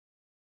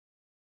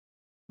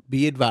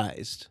Be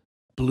advised,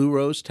 Blue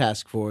Rose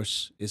Task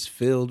Force is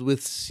filled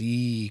with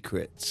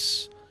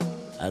secrets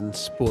and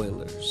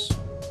spoilers.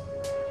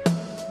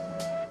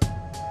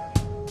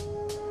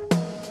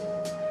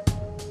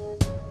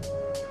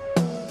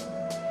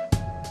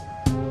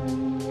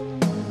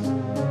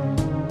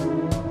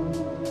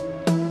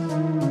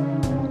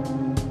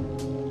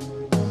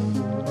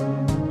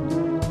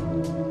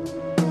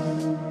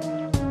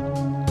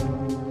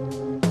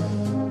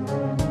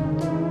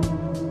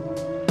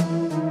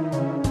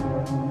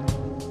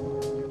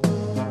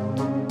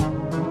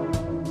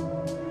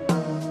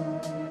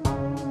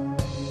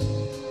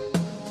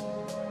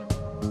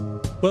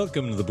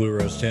 Welcome to the Blue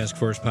Rose Task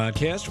Force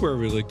podcast, where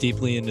we look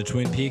deeply into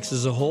Twin Peaks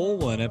as a whole,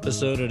 one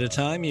episode at a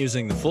time,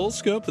 using the full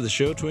scope of the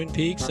show Twin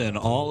Peaks and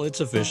all its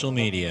official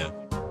media.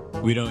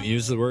 We don't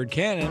use the word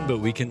canon, but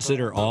we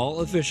consider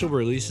all official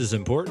releases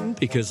important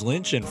because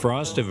Lynch and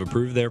Frost have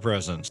approved their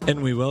presence.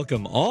 And we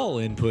welcome all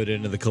input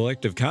into the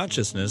collective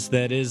consciousness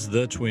that is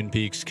the Twin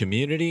Peaks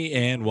community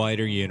and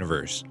wider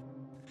universe.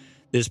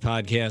 This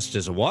podcast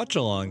is a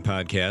watch-along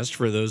podcast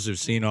for those who've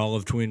seen all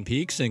of Twin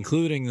Peaks,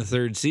 including the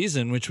third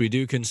season, which we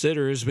do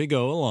consider as we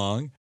go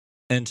along.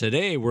 And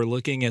today we're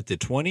looking at the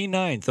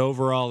 29th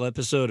overall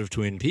episode of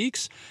Twin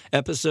Peaks,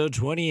 episode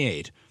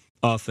 28,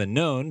 often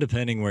known,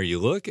 depending where you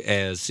look,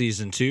 as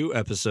Season 2,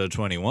 Episode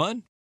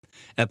 21,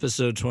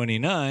 Episode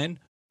 29,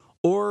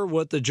 or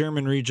what the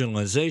German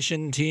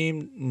regionalization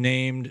team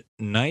named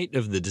Night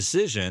of the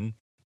Decision,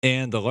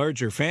 and the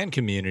larger fan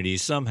community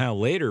somehow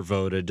later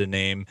voted to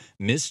name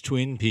Miss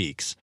Twin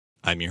Peaks.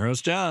 I'm your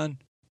host, John.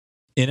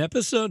 In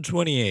episode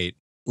 28,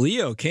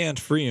 Leo can't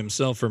free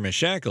himself from his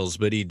shackles,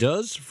 but he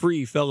does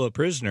free fellow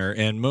prisoner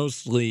and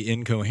mostly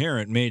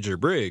incoherent Major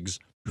Briggs,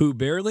 who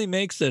barely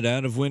makes it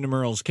out of Wyndham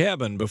Earl's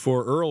cabin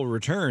before Earl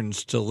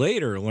returns to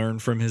later learn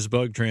from his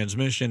bug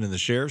transmission in the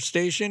sheriff's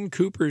station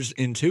Cooper's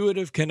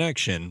intuitive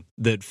connection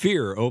that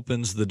fear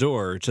opens the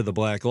door to the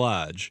Black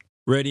Lodge.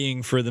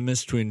 Readying for the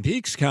Miss Twin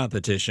Peaks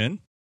competition,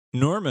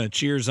 Norma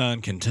cheers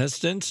on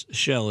contestants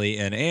Shelley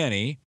and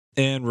Annie,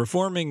 and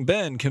reforming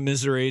Ben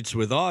commiserates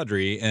with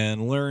Audrey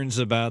and learns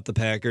about the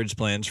Packards'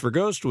 plans for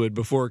Ghostwood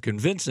before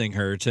convincing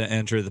her to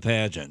enter the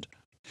pageant.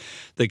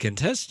 The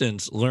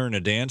contestants learn a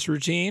dance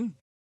routine,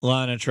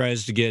 Lana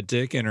tries to get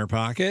Dick in her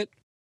pocket,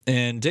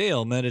 and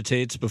Dale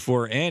meditates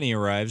before Annie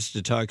arrives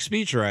to talk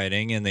speech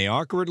writing, and they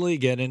awkwardly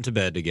get into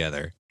bed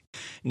together.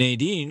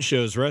 Nadine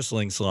shows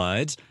wrestling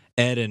slides,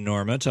 Ed and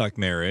Norma talk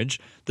marriage,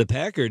 the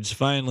Packards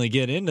finally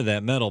get into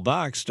that metal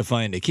box to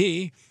find a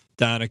key,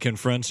 Donna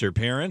confronts her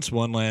parents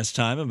one last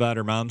time about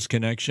her mom's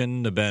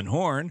connection to Ben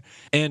Horn,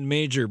 and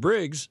Major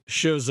Briggs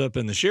shows up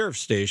in the sheriff's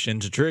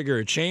station to trigger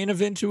a chain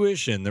of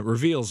intuition that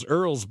reveals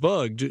Earl's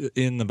bugged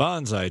in the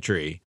bonsai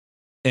tree,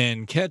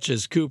 and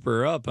catches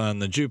Cooper up on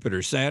the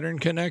Jupiter-Saturn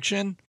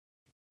connection,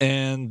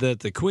 and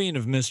that the Queen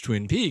of Miss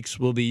Twin Peaks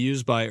will be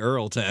used by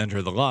Earl to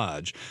enter the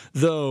lodge,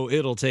 though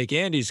it'll take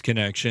Andy's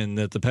connection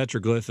that the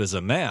petroglyph is a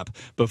map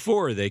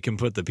before they can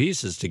put the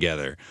pieces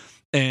together.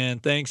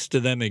 And thanks to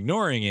them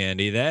ignoring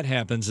Andy, that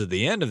happens at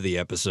the end of the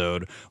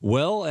episode,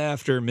 well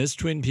after Miss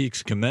Twin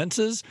Peaks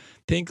commences.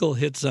 Pinkle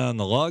hits on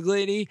the log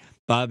lady,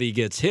 Bobby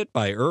gets hit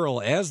by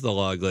Earl as the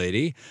log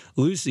lady,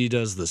 Lucy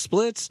does the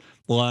splits,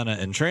 Lana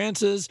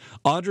entrances,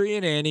 Audrey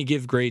and Annie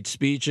give great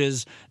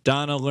speeches,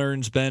 Donna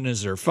learns Ben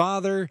is her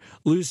father,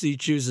 Lucy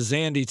chooses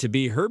Andy to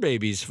be her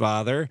baby's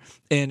father,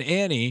 and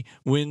Annie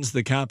wins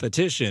the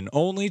competition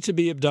only to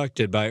be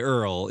abducted by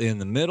Earl in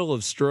the middle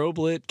of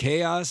strobe-lit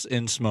chaos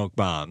and smoke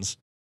bombs.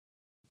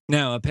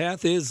 Now, a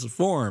path is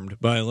formed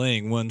by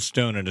laying one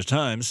stone at a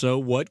time, so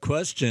what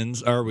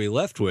questions are we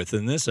left with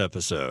in this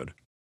episode?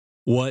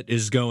 What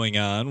is going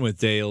on with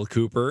Dale,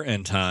 Cooper,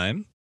 and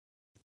Time?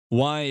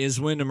 Why is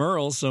Wyndham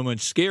Earl so much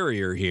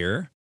scarier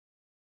here?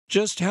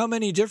 Just how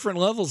many different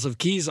levels of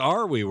keys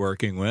are we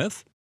working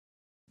with?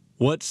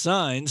 What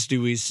signs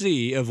do we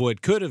see of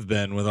what could have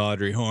been with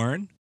Audrey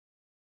Horne?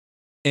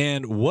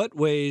 And what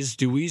ways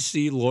do we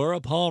see Laura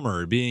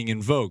Palmer being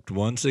invoked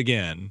once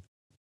again?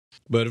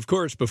 But of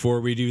course, before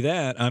we do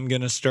that, I'm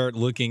going to start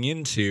looking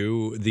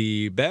into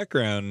the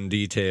background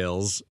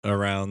details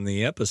around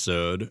the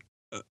episode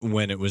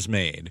when it was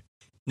made.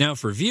 Now,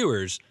 for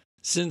viewers,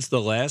 since the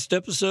last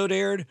episode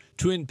aired,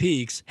 Twin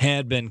Peaks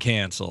had been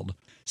canceled.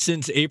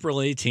 Since April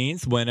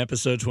 18th, when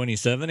episode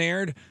 27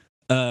 aired,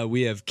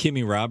 we have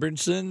Kimmy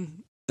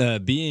Robertson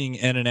being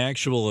at an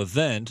actual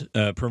event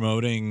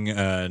promoting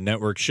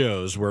network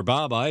shows where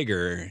Bob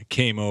Iger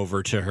came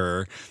over to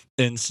her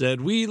and said,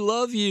 "We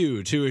love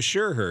you," to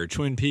assure her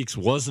Twin Peaks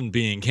wasn't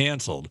being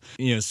canceled.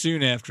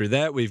 Soon after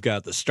that, we've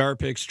got the Star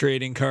Picks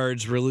trading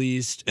cards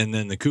released, and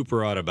then the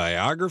Cooper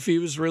autobiography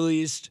was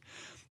released.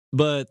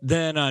 But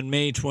then on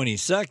May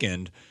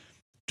 22nd,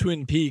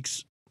 Twin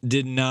Peaks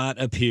did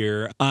not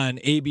appear on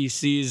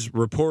ABC's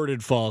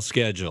reported fall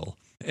schedule.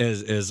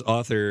 As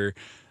author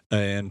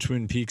and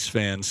Twin Peaks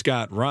fan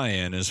Scott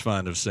Ryan is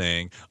fond of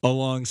saying,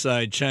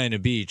 alongside China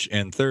Beach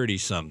and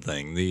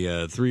 30-something.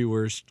 The three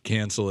worst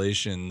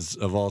cancellations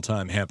of all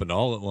time happened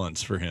all at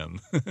once for him.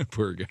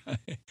 Poor guy.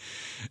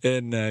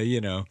 And,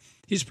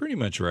 he's pretty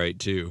much right,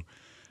 too.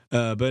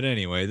 But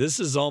anyway, this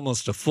is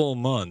almost a full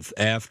month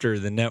after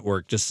the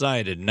network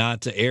decided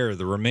not to air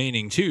the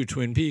remaining 2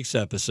 Twin Peaks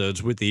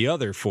episodes with the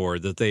other 4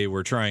 that they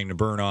were trying to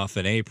burn off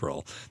in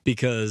April,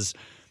 because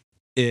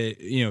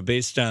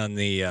based on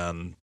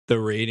the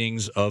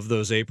ratings of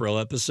those April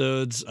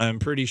episodes, I'm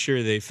pretty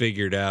sure they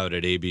figured out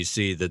at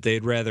ABC that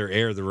they'd rather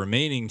air the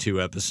remaining 2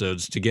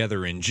 episodes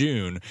together in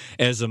June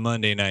as a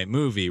Monday night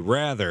movie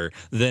rather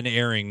than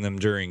airing them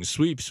during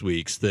sweeps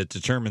weeks that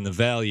determine the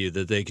value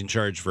that they can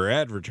charge for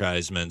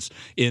advertisements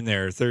in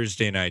their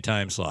Thursday night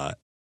time slot.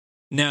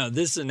 Now,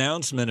 this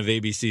announcement of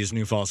ABC's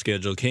new fall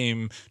schedule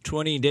came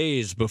 20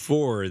 days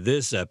before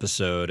this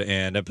episode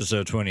and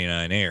episode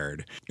 29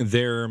 aired.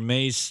 There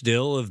may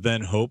still have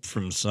been hope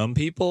from some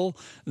people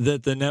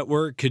that the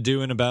network could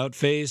do an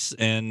about-face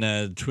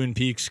and Twin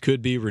Peaks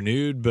could be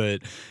renewed,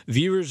 but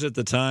viewers at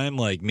the time,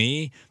 like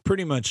me,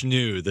 pretty much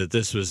knew that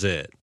this was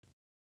it.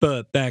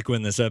 But back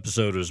when this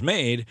episode was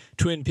made,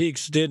 Twin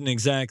Peaks didn't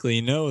exactly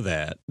know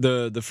that.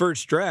 The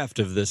first draft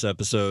of this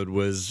episode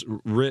was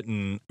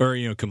written or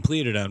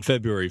completed on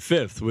February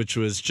 5th, which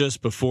was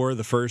just before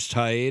the first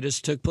hiatus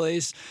took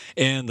place,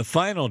 and the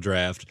final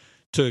draft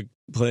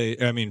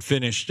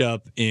finished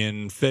up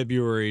in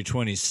February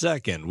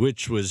 22nd,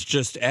 which was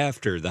just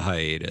after the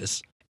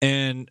hiatus.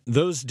 And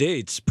those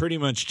dates pretty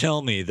much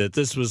tell me that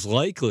this was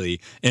likely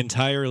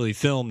entirely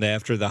filmed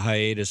after the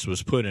hiatus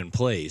was put in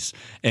place,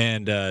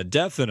 and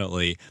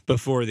definitely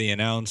before the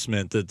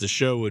announcement that the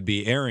show would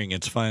be airing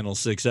its final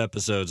 6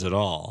 episodes at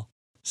all.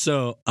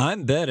 So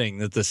I'm betting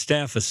that the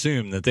staff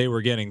assumed that they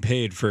were getting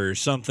paid for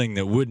something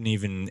that wouldn't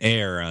even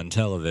air on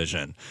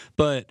television.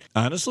 But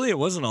honestly, it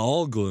wasn't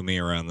all gloomy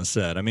around the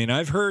set. I mean,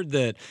 I've heard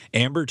that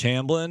Amber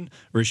Tamblyn,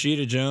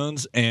 Rashida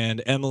Jones,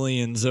 and Emily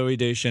and Zooey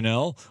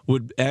Deschanel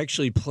would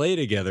actually play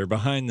together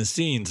behind the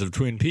scenes of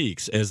Twin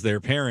Peaks as their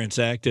parents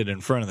acted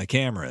in front of the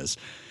cameras.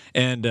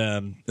 And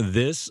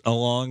this,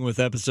 along with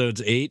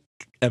episodes 8,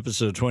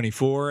 episode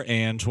 24,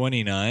 and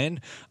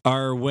 29,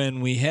 are when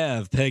we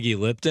have Peggy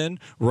Lipton,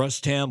 Russ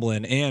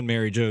Tamblyn, and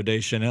Mary Jo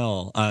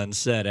Deschanel on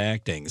set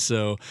acting.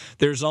 So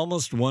there's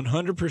almost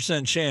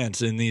 100%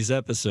 chance in these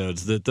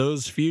episodes that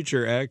those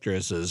future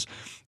actresses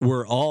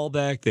were all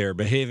back there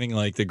behaving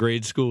like the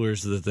grade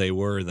schoolers that they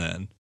were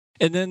then.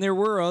 And then there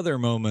were other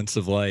moments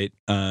of light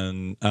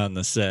on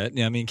the set.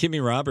 I mean,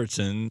 Kimmy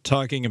Robertson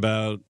talking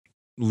about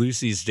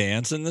Lucy's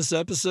dance in this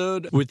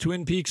episode with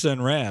Twin Peaks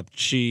Unwrapped.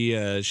 She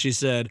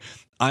said,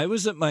 I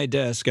was at my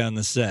desk on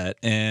the set,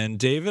 and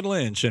David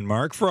Lynch and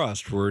Mark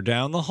Frost were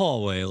down the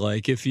hallway,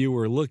 like if you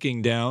were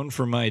looking down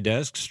from my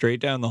desk straight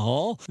down the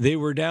hall. They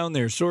were down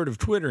there sort of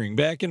twittering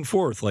back and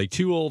forth like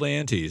 2 old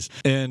aunties.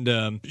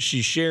 And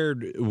she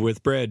shared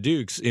with Brad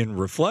Dukes in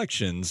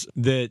Reflections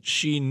that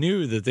she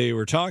knew that they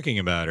were talking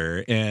about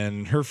her,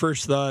 and her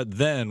first thought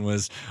then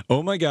was,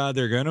 oh my God,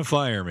 they're going to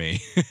fire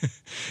me.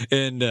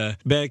 And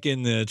back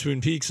in the Twin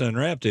Peaks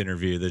Unwrapped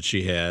interview that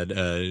she had,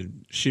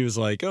 she was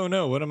like, oh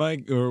no, what am I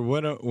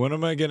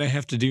going to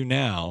have to do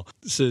now?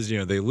 It says,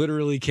 they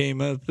literally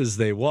came up as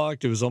they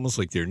walked. It was almost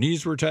like their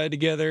knees were tied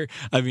together.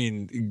 I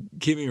mean,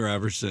 Kimmy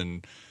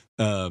Robertson,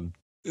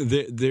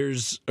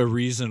 there's a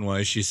reason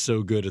why she's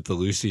so good at the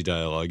Lucy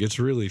dialogue. It's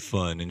really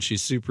fun, and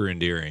she's super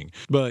endearing.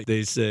 But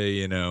they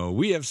say,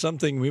 we have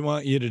something we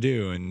want you to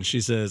do, and she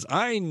says,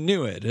 I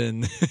knew it.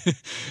 And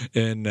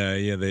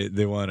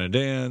they want to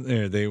dance,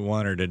 or they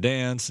want her to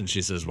dance, and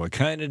she says, what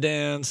kind of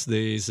dance?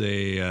 They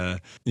say,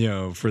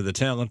 for the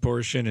talent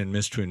portion in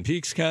Miss Twin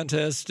Peaks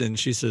contest, and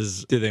she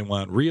says, do they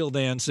want real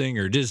dancing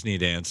or Disney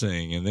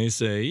dancing? And they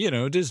say,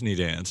 Disney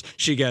dance.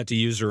 She got to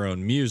use her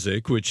own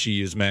music, which she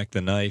used Mac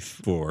the Knife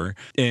for.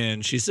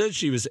 And she said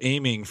she was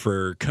aiming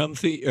for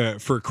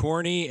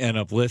corny and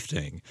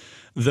uplifting,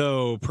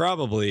 though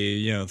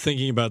probably,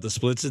 thinking about the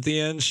splits at the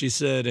end, she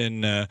said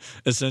in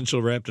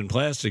Essential Wrapped in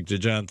Plastic to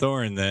John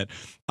Thorne that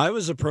I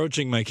was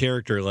approaching my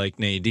character like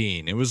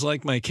Nadine. It was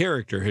like my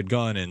character had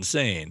gone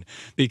insane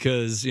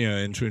because,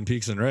 in Twin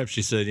Peaks Unwrapped,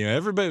 she said,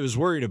 everybody was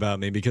worried about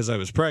me because I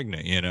was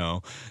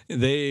pregnant,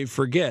 They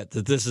forget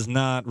that this is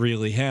not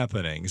really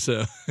happening.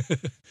 So...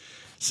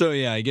 So,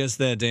 yeah, I guess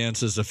that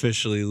dance is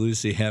officially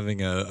Lucy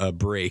having a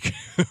break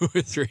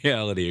with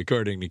reality,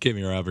 according to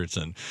Kimmy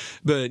Robertson.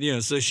 But,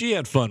 so she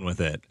had fun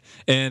with it.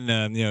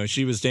 And,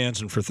 she was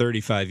dancing for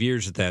 35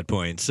 years at that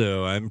point.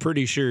 So I'm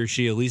pretty sure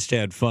she at least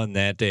had fun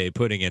that day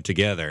putting it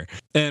together.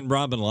 And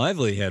Robin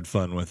Lively had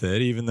fun with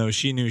it, even though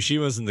she knew she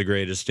wasn't the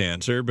greatest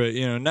dancer. But,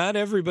 not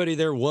everybody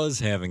there was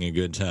having a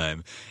good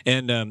time.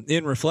 And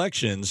in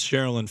Reflections,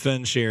 Sherilyn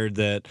Fenn shared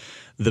that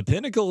The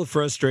pinnacle of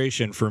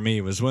frustration for me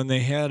was when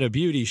they had a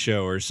beauty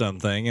show or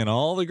something and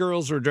all the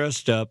girls were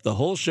dressed up. The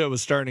whole show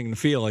was starting to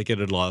feel like it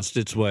had lost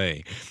its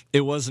way.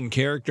 It wasn't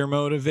character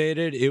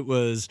motivated. It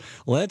was,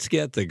 let's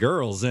get the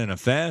girls in a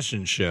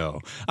fashion show.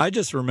 I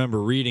just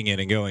remember reading it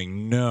and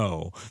going,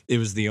 no. It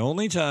was the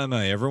only time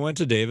I ever went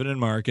to David and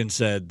Mark and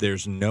said,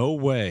 there's no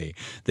way.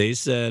 They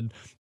said,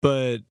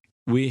 but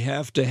we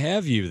have to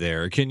have you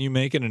there. Can you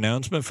make an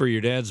announcement for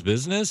your dad's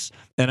business?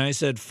 And I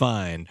said,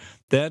 fine.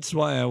 That's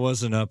why I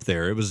wasn't up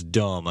there. It was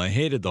dumb. I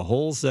hated the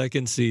whole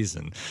second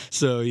season.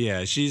 So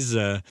yeah, she's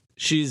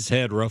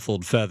had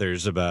ruffled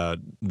feathers about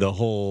the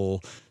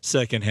whole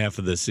second half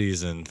of the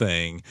season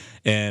thing,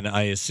 and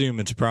I assume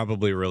it's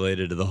probably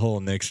related to the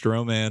whole mixed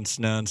romance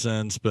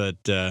nonsense, but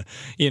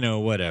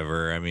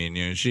whatever. I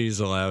mean, she's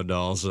allowed to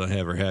also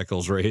have her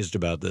hackles raised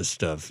about this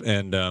stuff,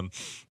 and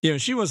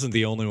she wasn't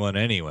the only one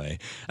anyway.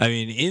 I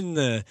mean,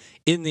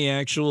 in the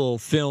actual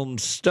filmed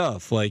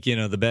stuff, like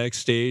the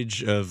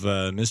backstage of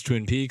Miss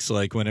Twin Peaks,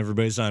 like when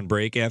everybody's on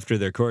break after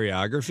their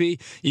choreography,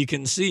 you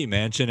can see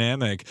Mansion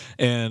Amick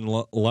and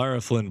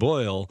Lara Flynn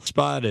Boyle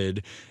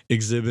spotted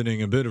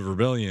exhibiting a bit of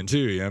rebellion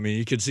too. I mean,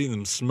 you could see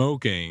them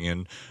smoking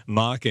and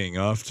mocking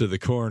off to the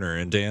corner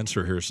in dance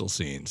rehearsal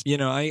scenes.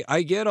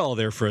 I get all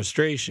their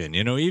frustration,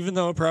 even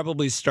though it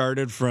probably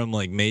started from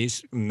like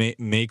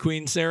May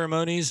Queen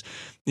ceremonies,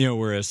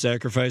 where a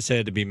sacrifice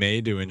had to be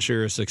made to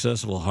ensure a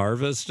successful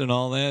harvest and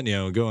all that,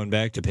 going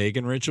back to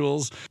pagan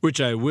rituals, which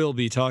I will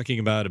be talking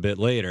about a bit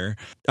later.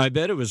 I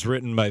bet it was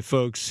written by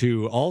folks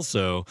who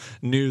also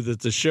knew that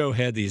the show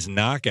had these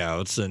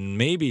knockouts and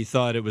maybe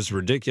thought it was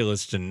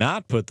ridiculous to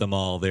not put them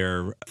all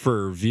there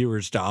for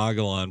viewers to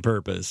ogle on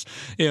purpose.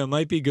 It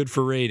might be good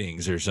for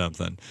ratings or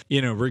something.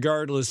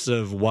 Regardless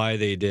of why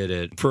they did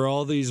it, for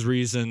all these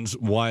reasons,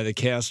 why the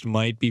cast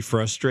might be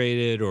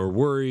frustrated or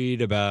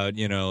worried about,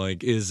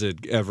 is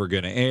it ever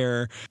going to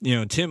air?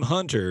 Tim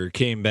Hunter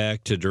came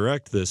back to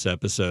direct this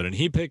episode, and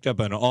he picked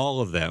up on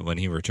all of that when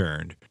he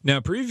returned.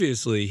 Now,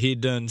 previously, he'd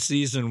done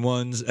Season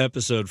 1's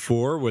Episode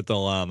 4 with the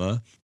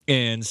llama,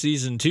 and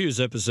Season 2's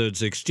Episode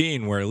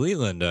 16, where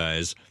Leland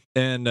dies.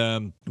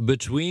 And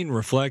between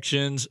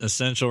Reflections,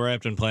 Essential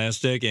Wrapped in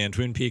Plastic, and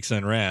Twin Peaks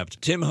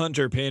Unwrapped, Tim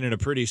Hunter painted a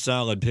pretty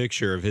solid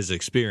picture of his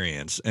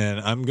experience, and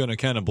I'm going to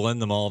kind of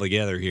blend them all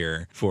together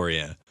here for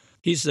you.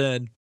 He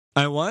said,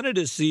 I wanted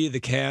to see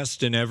the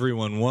cast and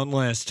everyone one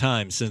last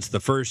time since the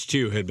first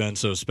two had been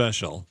so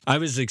special. I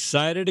was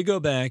excited to go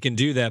back and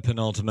do that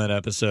penultimate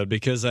episode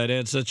because I'd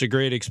had such a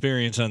great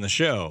experience on the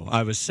show.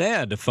 I was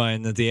sad to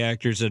find that the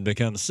actors had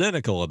become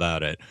cynical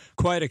about it.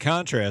 Quite a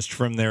contrast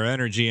from their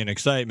energy and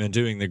excitement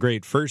doing the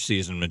great first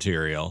season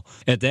material.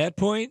 At that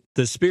point,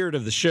 the spirit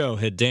of the show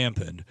had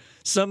dampened.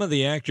 Some of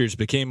the actors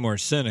became more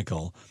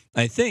cynical.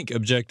 I think,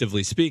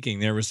 objectively speaking,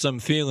 there was some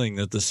feeling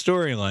that the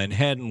storyline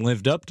hadn't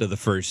lived up to the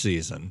first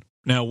season.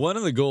 Now, one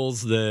of the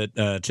goals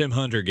that Tim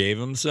Hunter gave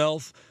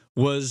himself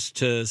was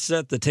to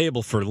set the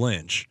table for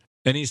Lynch.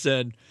 And he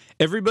said,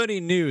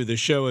 everybody knew the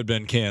show had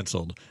been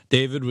canceled.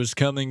 David was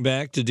coming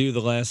back to do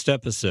the last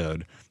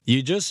episode.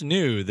 You just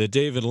knew that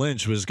David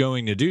Lynch was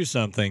going to do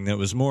something that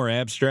was more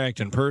abstract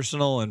and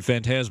personal and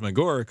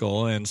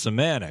phantasmagorical and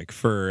somatic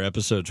for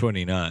episode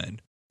 29.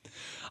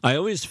 I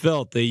always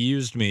felt they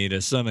used me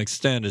to some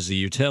extent as a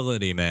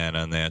utility man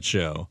on that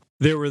show.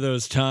 There were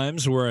those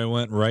times where I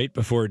went right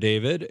before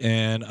David,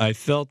 and I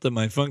felt that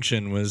my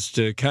function was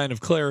to kind of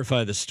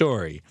clarify the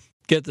story,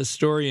 get the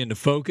story into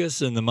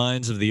focus in the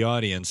minds of the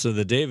audience so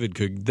that David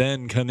could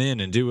then come in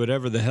and do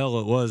whatever the hell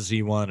it was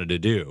he wanted to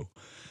do.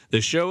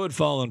 The show had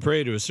fallen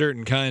prey to a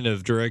certain kind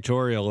of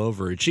directorial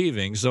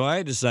overachieving, so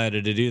I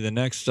decided to do the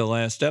next to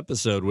last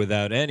episode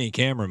without any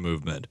camera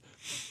movement.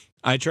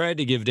 I tried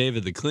to give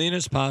David the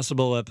cleanest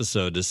possible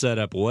episode to set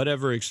up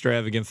whatever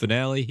extravagant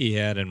finale he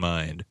had in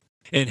mind.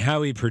 And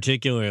how he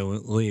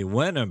particularly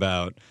went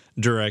about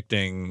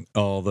directing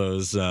all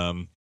those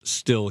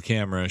still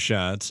camera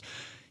shots,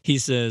 he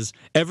says,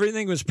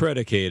 everything was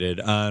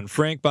predicated on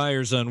Frank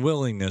Byers'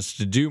 unwillingness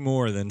to do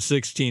more than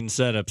 16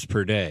 setups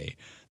per day.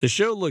 The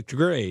show looked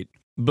great,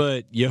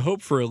 but you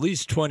hope for at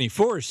least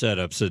 24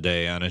 setups a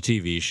day on a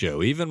TV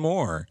show, even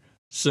more.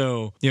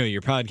 So,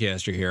 your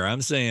podcaster here,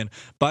 I'm saying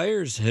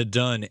Byers had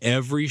done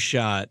every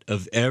shot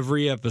of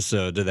every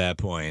episode to that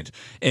point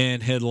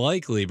and had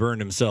likely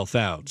burned himself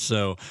out.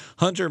 So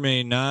Hunter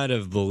may not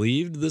have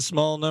believed the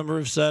small number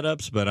of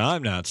setups, but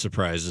I'm not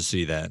surprised to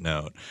see that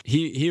note.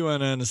 He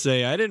went on to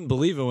say, I didn't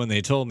believe it when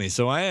they told me,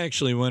 so I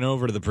actually went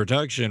over to the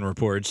production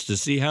reports to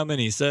see how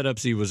many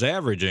setups he was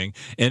averaging,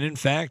 and in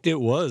fact it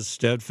was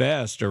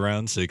steadfast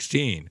around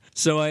 16.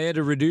 So I had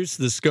to reduce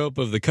the scope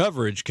of the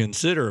coverage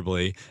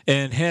considerably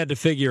and had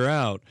to figure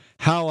out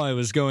how I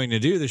was going to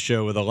do the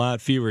show with a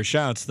lot fewer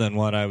shots than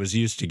what I was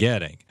used to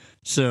getting.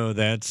 So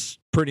that's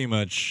pretty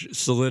much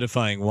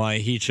solidifying why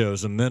he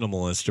chose a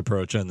minimalist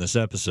approach on this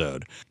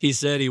episode. He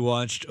said he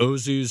watched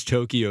Ozu's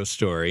Tokyo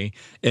Story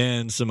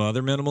and some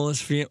other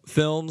minimalist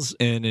films,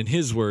 and in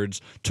his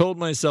words, told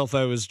myself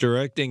I was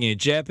directing a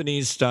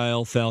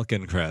Japanese-style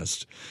Falcon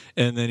Crest.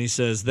 And then he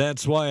says,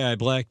 that's why I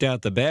blacked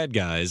out the bad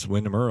guys,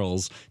 Wyndham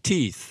Earle's,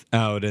 teeth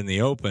out in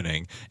the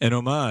opening, an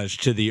homage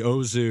to the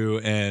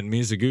Ozu and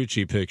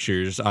Mizoguchi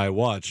pictures I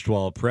watched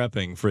while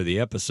prepping for the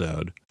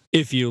episode.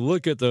 If you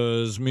look at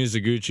those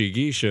Mizoguchi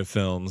geisha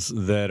films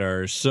that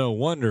are so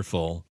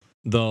wonderful,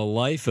 The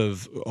Life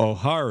of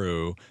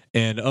Oharu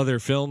and other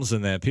films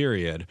in that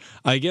period,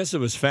 I guess it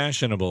was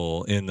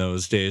fashionable in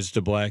those days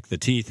to black the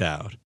teeth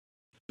out.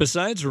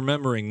 Besides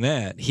remembering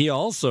that, he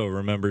also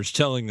remembers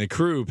telling the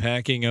crew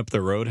packing up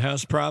the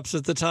Roadhouse props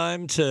at the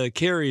time to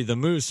carry the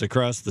moose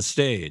across the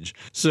stage.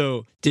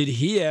 So, did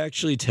he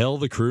actually tell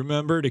the crew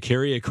member to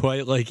carry it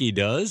quite like he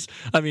does?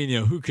 I mean,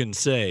 who can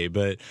say,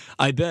 but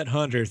I bet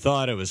Hunter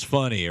thought it was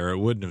funny or it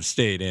wouldn't have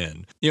stayed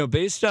in.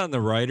 Based on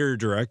the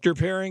writer-director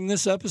pairing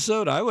this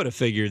episode, I would have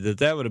figured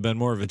that would have been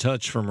more of a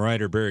touch from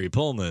writer Barry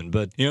Pullman,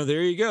 but,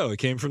 there you go, it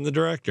came from the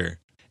director.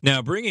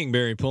 Now, bringing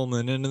Barry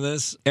Pullman into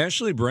this,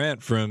 Ashley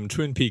Brandt from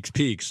Twin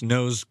Peaks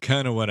knows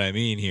kind of what I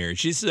mean here.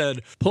 She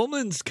said,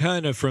 Pullman's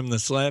kind of from the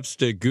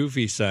slapstick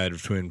goofy side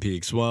of Twin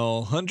Peaks,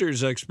 while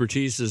Hunter's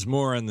expertise is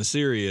more on the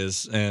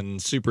serious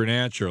and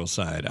supernatural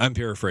side. I'm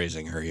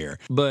paraphrasing her here.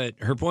 But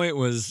her point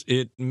was,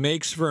 it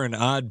makes for an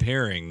odd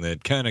pairing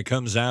that kind of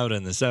comes out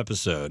in this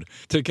episode.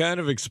 To kind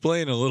of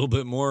explain a little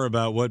bit more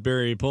about what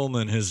Barry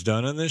Pullman has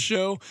done on this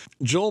show,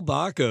 Joel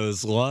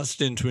Bacco's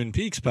Lost in Twin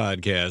Peaks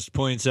podcast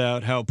points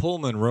out how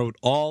Pullman wrote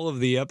all of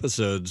the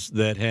episodes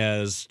that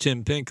has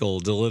Tim Pinkle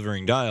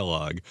delivering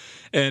dialogue.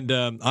 And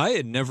I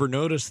had never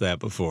noticed that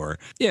before.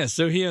 Yeah,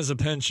 so he has a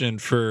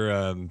penchant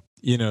for,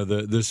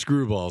 the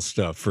screwball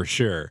stuff for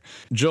sure.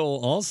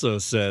 Joel also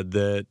said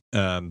that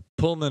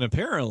Pullman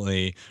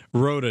apparently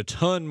wrote a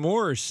ton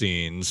more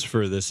scenes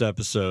for this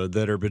episode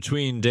that are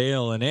between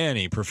Dale and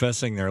Annie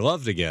professing their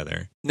love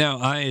together. Now,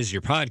 I, as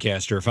your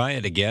podcaster, if I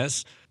had to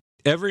guess,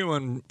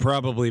 everyone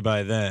probably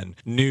by then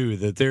knew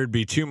that there'd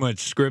be too much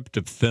script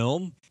to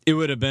film. It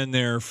would have been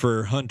there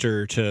for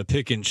Hunter to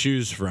pick and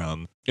choose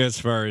from as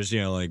far as,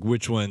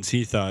 which ones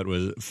he thought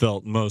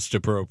felt most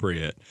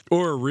appropriate.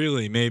 Or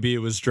really, maybe it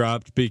was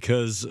dropped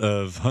because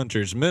of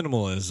Hunter's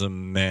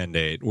minimalism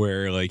mandate,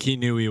 where, he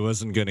knew he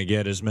wasn't going to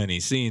get as many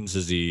scenes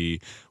as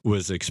he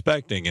was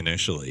expecting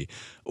initially.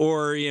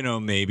 Or,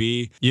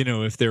 maybe,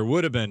 if there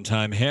would have been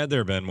time, had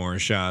there been more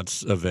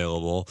shots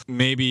available,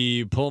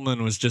 maybe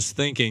Pullman was just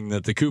thinking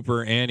that the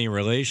Cooper-Annie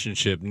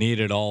relationship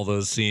needed all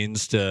those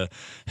scenes to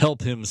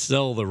help him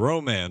sell the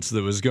romance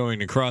that was going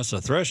to cross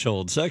a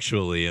threshold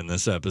sexually in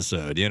this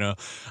episode.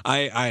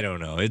 I don't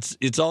know.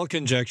 It's all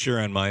conjecture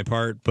on my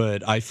part,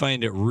 but I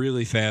find it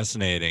really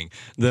fascinating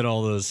that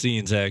all those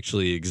scenes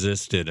actually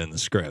existed in the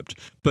script.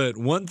 But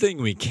one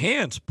thing we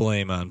can't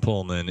blame on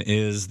Pullman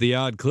is the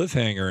odd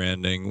cliffhanger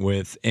ending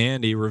with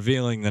Andy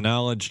revealing the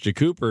knowledge to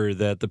Cooper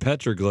that the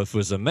petroglyph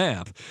was a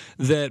map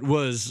that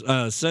was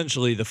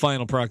essentially the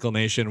final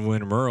proclamation of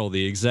Wyndham Earle,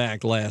 the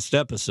exact last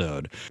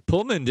episode.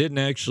 Pullman didn't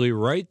actually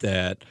write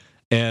that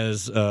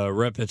as a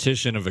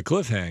repetition of a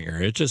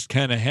cliffhanger. It just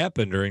kind of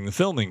happened during the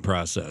filming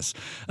process.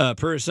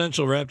 Per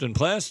Essential Wrapped in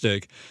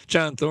Plastic,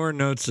 John Thorne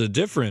notes a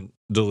different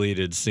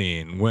deleted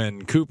scene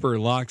when Cooper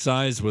locks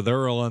eyes with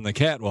Earl on the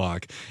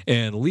catwalk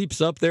and leaps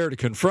up there to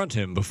confront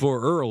him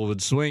before Earl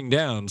would swing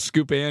down,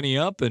 scoop Annie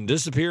up, and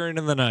disappear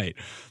into the night.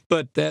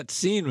 But that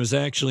scene was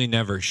actually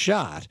never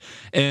shot,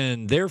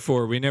 and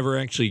therefore we never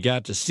actually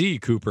got to see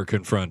Cooper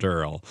confront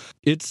Earl.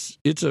 It's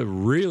a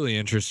really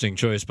interesting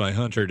choice by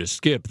Hunter to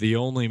skip the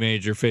only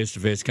major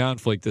face-to-face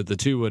conflict that the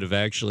two would have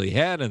actually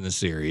had in the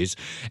series,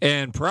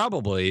 and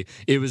probably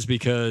it was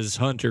because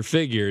Hunter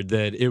figured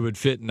that it would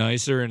fit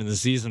nicer into the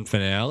season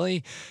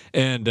finale,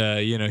 and,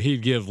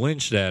 he'd give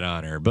Lynch that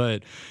honor.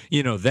 But,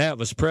 that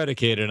was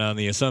predicated on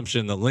the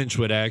assumption that Lynch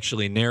would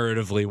actually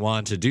narratively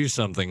want to do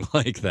something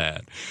like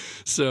that.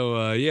 So,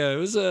 it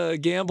was a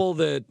gamble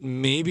that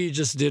maybe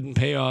just didn't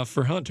pay off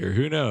for Hunter.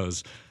 Who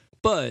knows?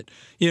 But,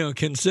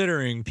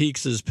 considering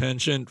Peaks's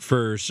penchant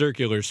for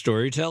circular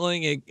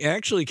storytelling, it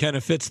actually kind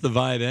of fits the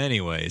vibe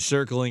anyway,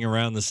 circling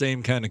around the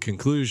same kind of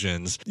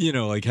conclusions,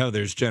 like how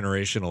there's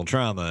generational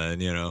trauma.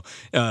 And,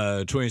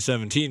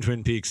 2017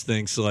 Twin Peaks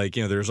thinks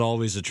there's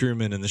always a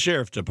Truman in the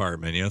sheriff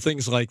department,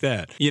 things like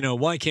that.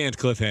 Why can't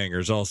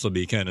cliffhangers also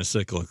be kind of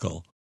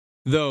cyclical?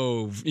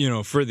 Though,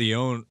 for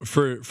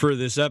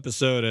this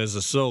episode as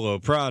a solo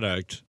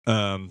product,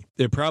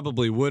 it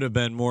probably would have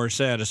been more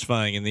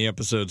satisfying in the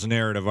episode's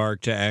narrative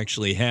arc to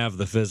actually have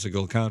the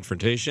physical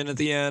confrontation at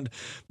the end.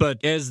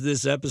 But as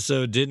this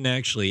episode didn't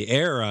actually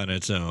air on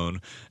its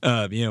own,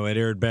 it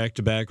aired back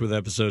to back with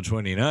episode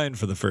 29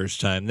 for the first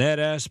time. That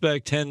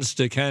aspect tends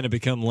to kind of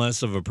become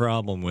less of a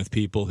problem with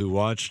people who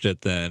watched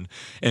it then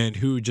and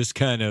who just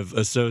kind of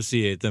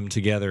associate them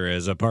together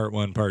as a part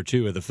one, part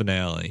two of the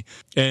finale.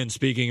 And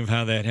speaking of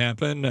how that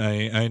happened.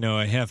 I know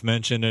I half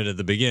mentioned it at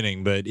the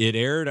beginning, but it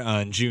aired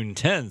on June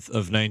 10th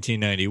of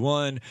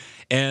 1991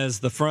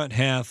 as the front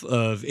half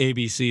of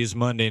ABC's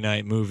Monday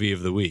Night Movie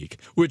of the Week,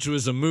 which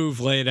was a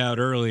move laid out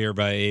earlier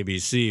by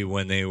ABC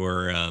when they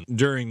were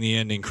during the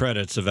ending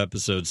credits of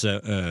episode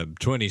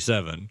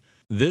 27.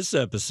 This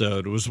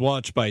episode was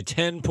watched by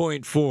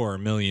 10.4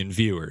 million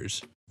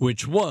viewers,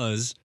 which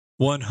was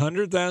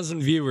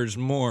 100,000 viewers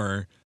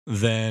more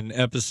than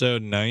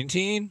episode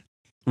 19,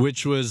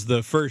 which was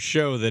the first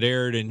show that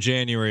aired in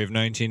January of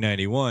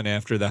 1991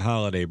 after the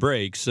holiday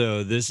break.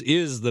 So this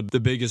is the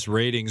biggest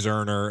ratings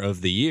earner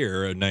of the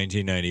year of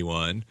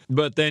 1991.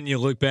 But then you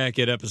look back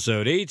at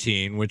episode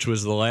 18, which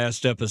was the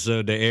last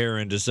episode to air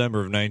in December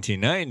of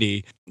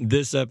 1990.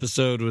 This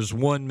episode was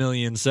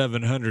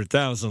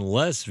 1,700,000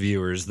 less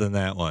viewers than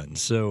that one.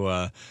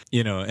 So,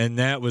 and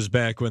that was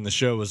back when the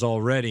show was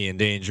already in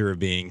danger of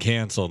being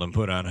canceled and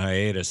put on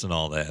hiatus and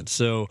all that.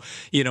 So,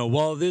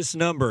 while this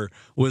number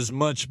was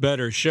much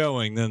better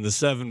showing than the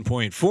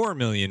 7.4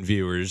 million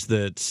viewers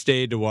that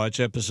stayed to watch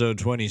episode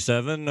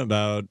 27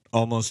 about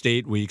almost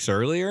 8 weeks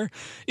earlier,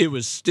 it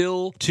was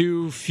still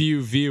too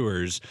few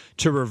viewers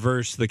to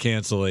reverse the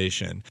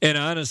cancellation. And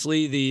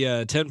honestly, the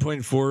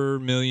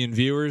 10.4 million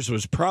viewers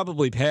was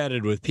probably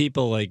padded with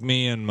people like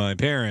me and my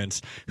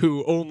parents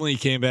who only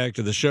came back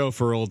to the show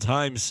for old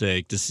time's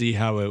sake to see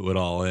how it would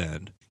all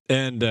end.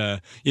 And,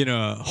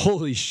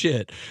 holy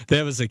shit,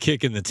 that was a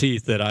kick in the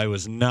teeth that I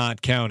was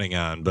not counting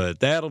on. But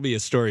that'll be a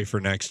story for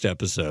next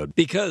episode.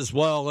 Because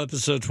while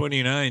episode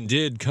 29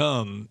 did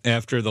come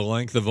after the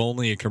length of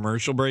only a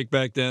commercial break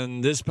back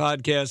then, this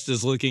podcast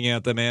is looking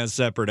at them as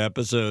separate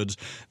episodes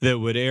that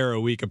would air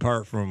a week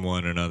apart from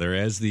one another,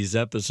 as these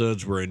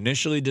episodes were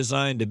initially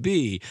designed to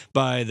be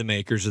by the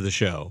makers of the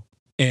show.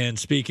 And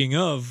speaking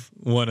of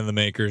one of the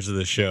makers of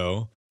the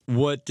show,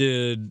 what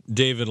did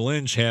David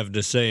Lynch have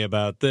to say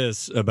about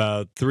this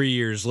about 3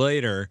 years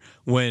later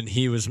when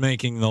he was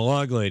making the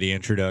Log Lady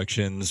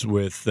introductions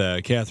with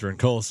Catherine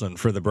Coulson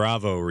for the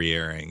Bravo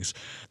re-airings?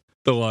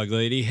 The Log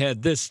Lady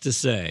had this to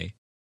say: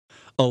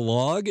 "A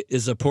log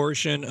is a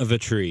portion of a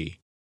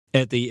tree.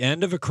 At the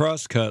end of a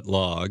crosscut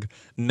log,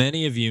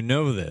 many of you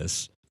know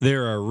this,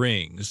 there are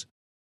rings.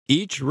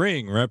 Each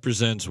ring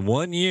represents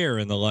 1 year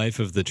in the life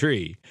of the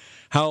tree.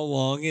 How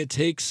long it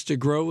takes to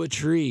grow a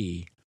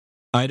tree.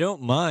 I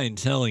don't mind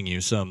telling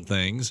you some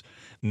things.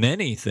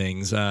 Many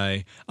things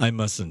I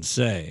mustn't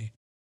say.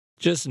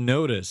 Just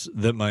notice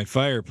that my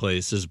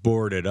fireplace is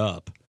boarded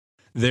up.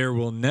 There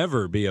will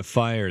never be a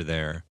fire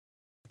there.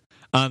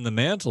 On the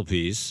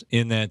mantelpiece,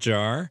 in that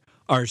jar,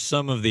 are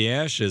some of the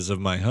ashes of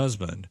my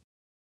husband.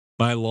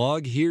 My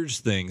log hears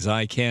things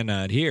I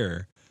cannot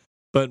hear,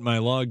 but my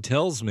log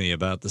tells me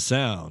about the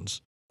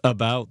sounds,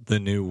 about the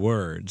new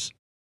words.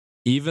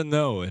 Even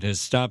though it has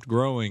stopped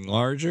growing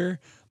larger,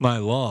 my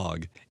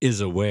log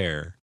is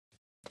aware."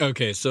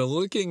 Okay, so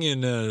looking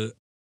into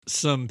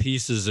some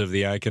pieces of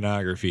the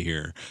iconography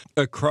here,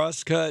 a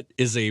crosscut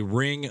is a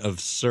ring of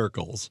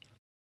circles,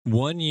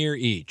 1 year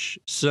each.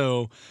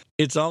 So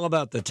it's all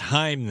about the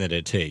time that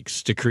it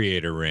takes to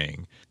create a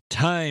ring.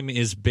 Time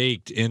is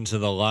baked into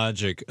the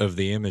logic of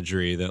the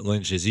imagery that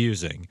Lynch is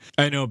using.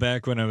 I know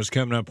back when I was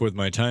coming up with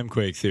my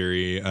timequake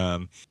theory,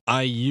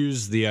 I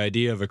used the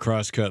idea of a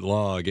crosscut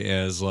log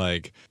as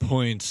like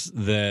points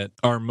that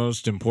are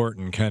most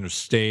important kind of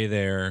stay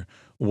there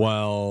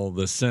while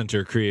the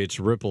center creates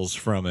ripples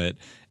from it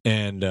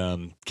and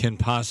can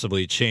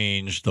possibly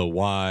change the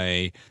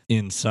Y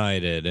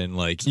inside it. And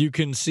like you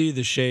can see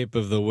the shape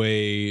of the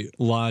way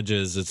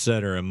lodges,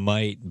 etc.,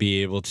 might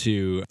be able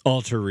to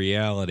alter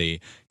reality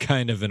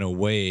kind of in a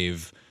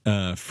wave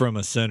from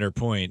a center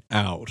point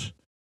out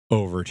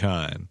over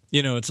time.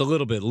 It's a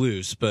little bit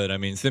loose, but I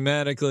mean,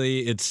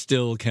 thematically, it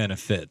still kind of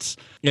fits.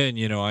 And,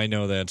 I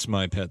know that's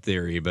my pet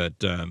theory,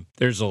 but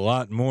there's a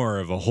lot more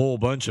of a whole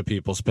bunch of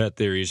people's pet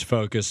theories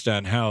focused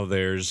on how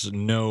there's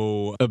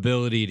no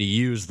ability to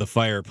use the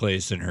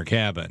fireplace in her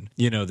cabin.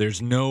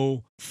 There's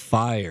no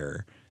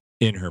fire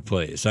in her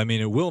place. I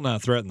mean, it will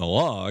not threaten the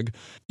log,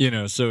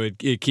 so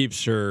it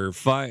keeps her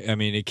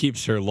it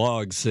keeps her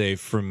log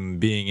safe from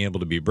being able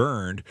to be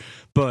burned,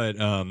 but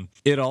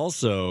it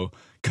also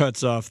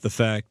cuts off the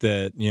fact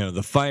that,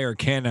 the fire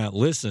cannot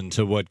listen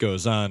to what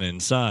goes on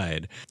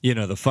inside.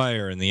 The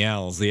fire and the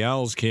owls. The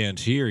owls can't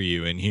hear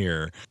you in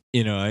here.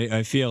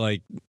 I feel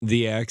like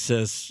the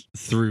access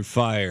through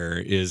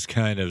fire is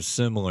kind of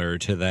similar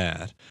to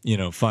that.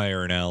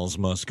 Fire and owls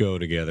must go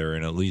together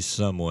in at least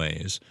some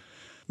ways.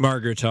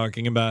 Margaret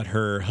talking about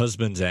her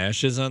husband's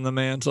ashes on the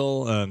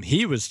mantle.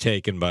 He was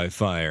taken by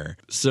fire.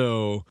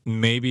 So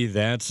maybe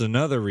that's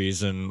another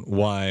reason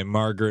why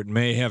Margaret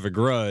may have a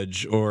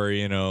grudge or,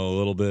 a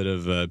little bit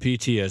of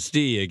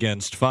PTSD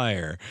against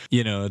fire.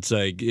 It's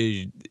like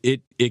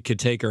it could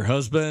take her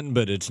husband,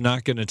 but it's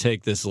not going to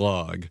take this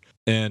log.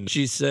 And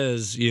she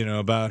says,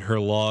 about her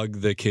log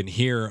that can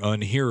hear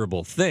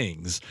unhearable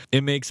things.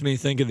 It makes me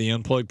think of the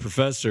Unplugged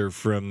Professor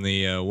from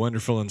the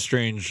Wonderful and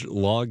Strange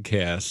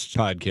Logcast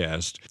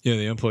podcast.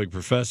 The Unplugged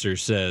Professor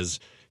says,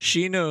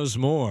 she knows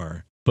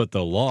more, but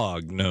the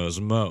log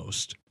knows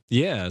most.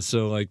 Yeah,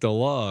 so like the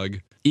log,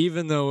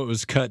 even though it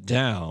was cut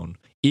down,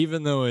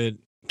 even though it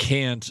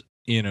can't,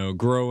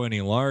 grow any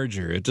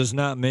larger, it does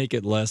not make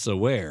it less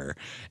aware.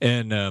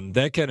 And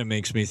that kind of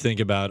makes me think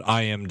about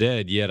I Am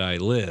Dead, Yet I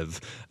Live,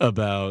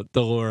 about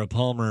the Laura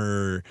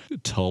Palmer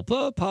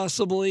tulpa,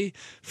 possibly,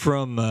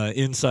 from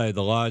inside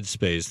the lodge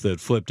space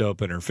that flipped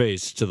open her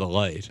face to the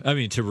light. I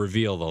mean, to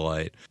reveal the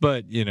light.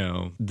 But,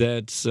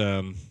 that's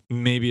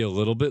maybe a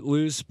little bit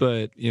loose,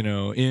 but,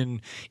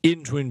 in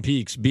Twin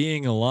Peaks,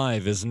 being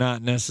alive is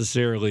not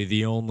necessarily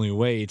the only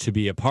way to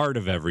be a part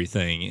of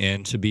everything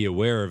and to be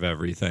aware of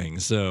everything.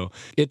 So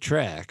it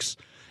tracks.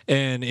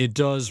 And it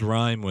does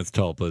rhyme with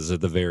tulpas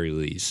at the very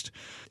least.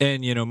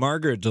 And,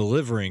 Margaret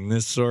delivering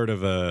this sort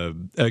of a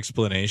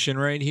explanation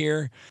right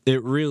here,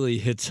 it really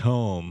hits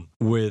home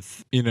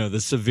with, the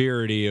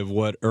severity of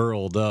what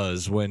Earl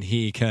does when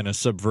he kind of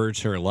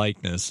subverts her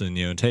likeness and,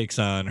 takes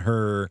on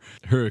her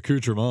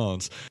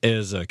accoutrements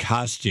as a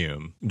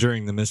costume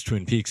during the Miss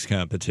Twin Peaks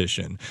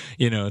competition.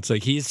 It's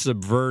like he's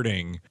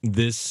subverting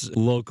this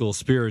local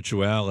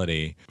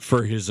spirituality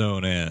for his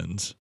own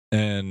ends.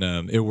 And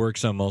it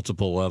works on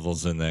multiple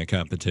levels in that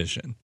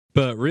competition.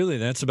 But really,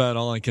 that's about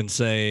all I can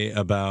say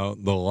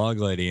about the Log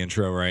Lady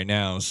intro right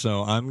now.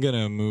 So I'm going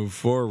to move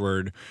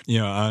forward,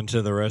 on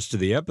to the rest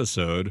of the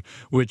episode,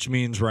 which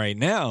means right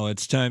now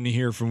it's time to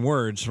hear from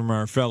words from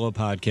our fellow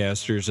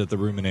podcasters at the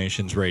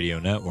Ruminations Radio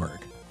Network.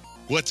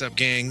 What's up,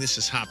 gang? This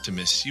is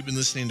Hoptimus. You've been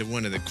listening to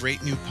one of the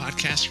great new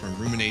podcasts from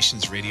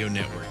Ruminations Radio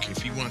Network.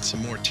 If you want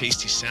some more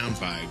tasty sound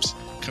vibes,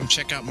 come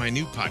check out my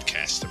new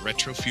podcast, The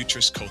Retro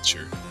Futurist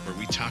Culture, where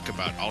we talk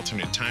about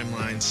alternate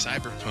timelines,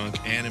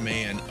 cyberpunk, anime,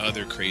 and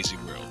other crazy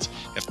worlds.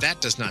 If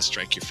that does not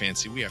strike your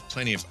fancy, we have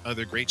plenty of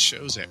other great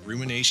shows at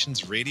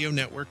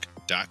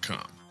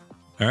ruminationsradionetwork.com.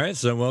 All right,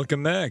 so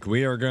welcome back.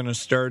 We are going to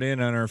start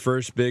in on our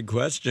first big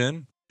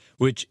question,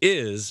 which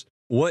is,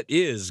 what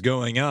is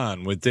going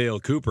on with Dale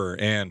Cooper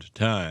and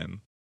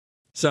time?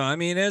 So, I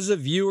mean, as a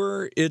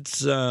viewer,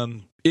 it's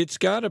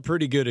got a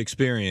pretty good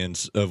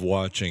experience of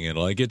watching it.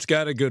 Like, it's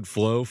got a good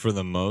flow for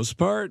the most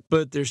part,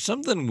 but there's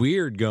something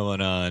weird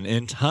going on,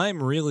 and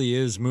time really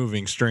is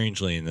moving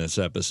strangely in this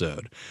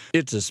episode.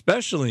 It's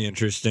especially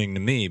interesting to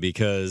me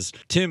because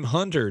Tim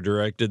Hunter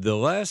directed the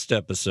last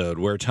episode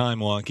where time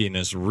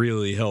wonkiness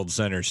really held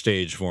center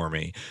stage for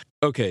me.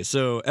 Okay,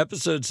 so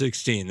episode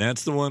 16,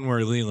 that's the one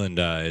where Leland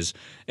dies,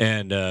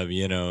 and,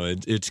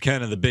 it's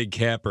kind of the big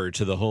capper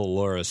to the whole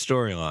Laura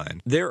storyline.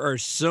 There are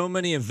so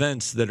many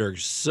events that are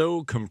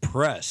so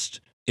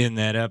compressed in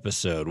that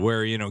episode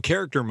where,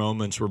 character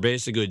moments were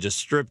basically just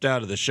stripped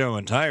out of the show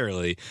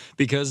entirely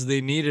because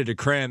they needed to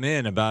cram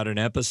in about an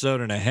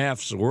episode and a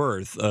half's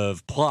worth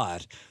of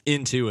plot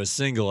into a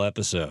single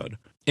episode.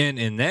 And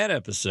in that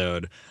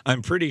episode,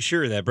 I'm pretty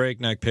sure that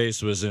breakneck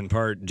pace was in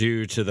part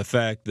due to the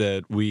fact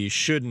that we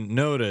shouldn't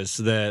notice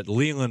that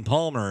Leland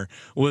Palmer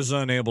was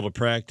unable to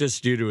practice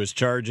due to his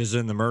charges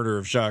in the murder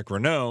of Jacques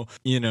Renault,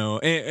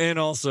 and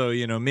also,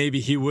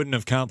 maybe he wouldn't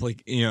have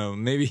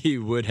maybe he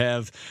would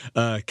have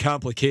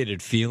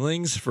complicated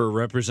feelings for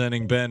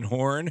representing Ben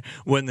Horne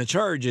when the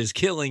charge is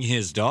killing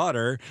his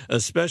daughter,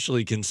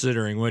 especially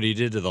considering what he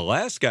did to the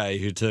last guy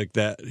who took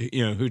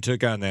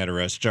on that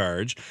arrest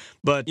charge.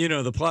 But,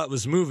 the plot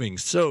was moving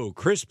so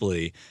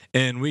crisply,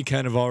 and we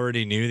kind of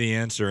already knew the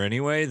answer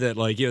anyway, that,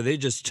 they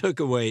just took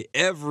away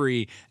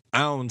every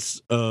ounce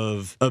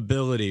of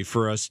ability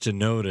for us to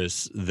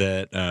notice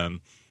that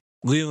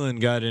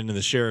Leland got into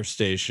the sheriff's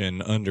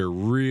station under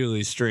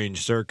really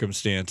strange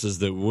circumstances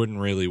that wouldn't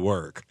really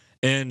work.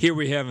 And here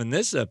we have in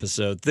this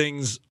episode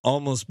things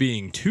almost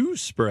being too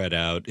spread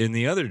out in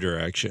the other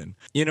direction.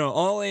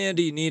 All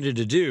Andy needed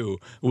to do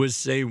was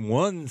say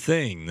one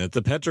thing, that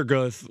the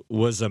petroglyph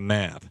was a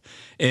map.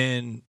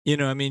 And,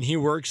 he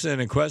works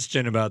in a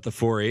question about the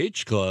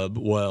 4-H club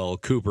while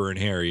Cooper and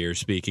Harry are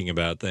speaking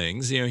about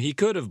things. He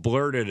could have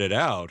blurted it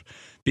out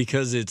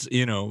because it's,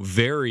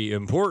 very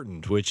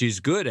important, which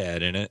he's good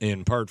at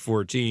in part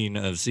 14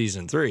 of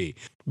season 3.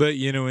 But,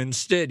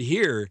 instead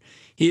here,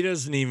 he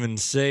doesn't even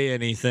say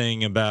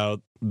anything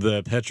about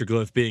the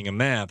petroglyph being a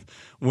map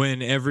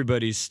when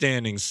everybody's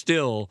standing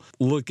still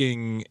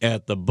looking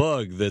at the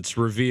bug that's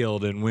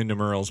revealed in Wyndham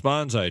Earle's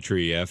bonsai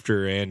tree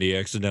after Andy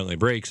accidentally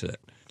breaks it.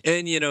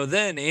 And,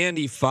 then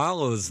Andy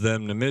follows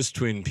them to Miss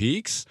Twin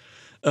Peaks.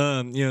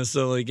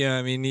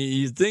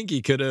 You'd think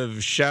he could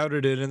have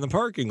shouted it in the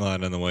parking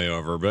lot on the way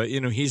over, but,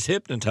 he's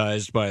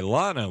hypnotized by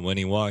Lana when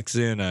he walks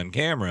in on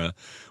camera,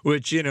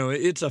 which,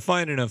 it's a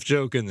fine enough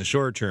joke in the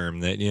short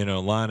term that,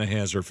 Lana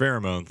has her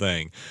pheromone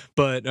thing.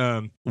 But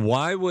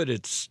why would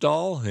it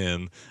stall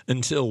him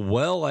until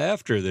well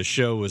after the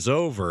show was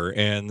over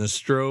and the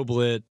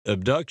strobe-lit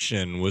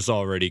abduction was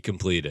already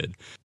completed?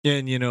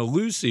 And,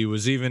 Lucy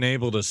was even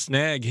able to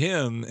snag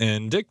him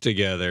and Dick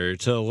together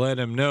to let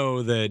him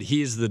know that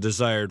he's the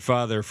desired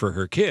father for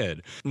her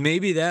kid.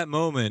 Maybe that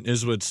moment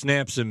is what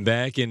snaps him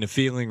back into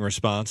feeling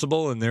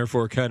responsible and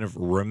therefore kind of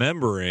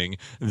remembering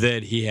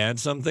that he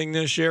had something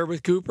to share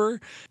with Cooper.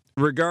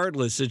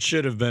 regardless, it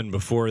should have been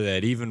before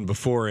that, even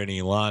before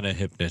any Lana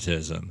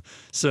hypnotism.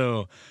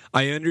 So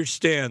I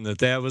understand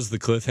that was the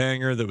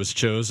cliffhanger that was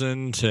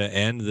chosen to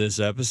end this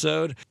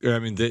episode. I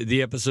mean,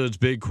 the episode's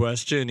big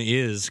question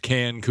is,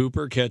 can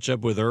Cooper catch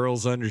up with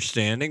Earl's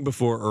understanding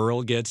before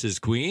Earl gets his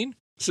queen?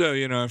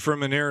 So,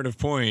 from a narrative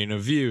point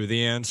of view,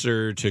 the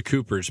answer to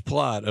Cooper's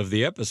plot of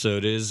the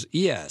episode is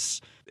yes.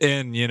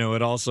 And,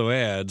 it also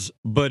adds,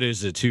 but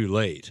is it too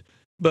late?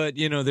 But,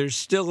 there's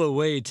still a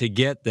way to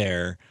get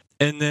there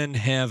and then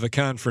have a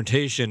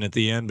confrontation at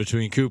the end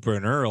between Cooper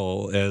and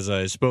Earl, as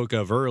I spoke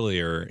of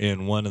earlier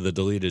in one of the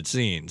deleted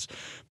scenes.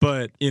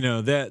 But,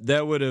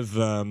 that would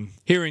have,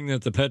 hearing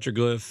that the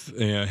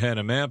petroglyph had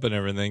a map and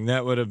everything,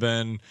 that would have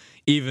been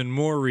even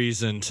more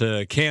reason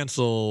to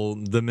cancel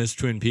the Miss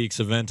Twin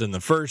Peaks event in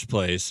the first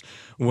place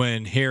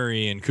when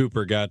Harry and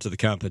Cooper got to the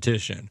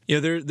competition.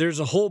 There's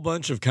a whole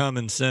bunch of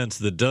common sense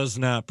that does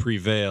not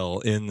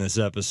prevail in this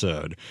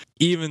episode,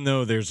 even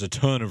though there's a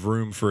ton of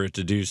room for it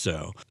to do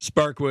so.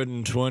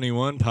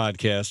 Sparkwood21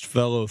 podcast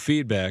fellow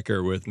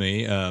feedbacker with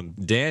me,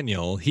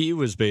 Daniel, he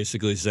was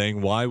basically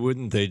saying, why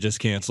wouldn't they just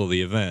cancel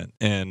the event?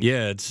 And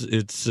yeah,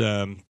 it's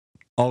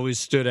always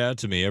stood out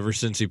to me ever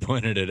since he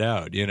pointed it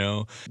out.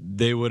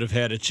 They would have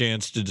had a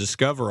chance to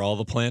discover all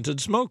the planted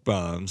smoke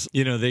bombs.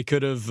 They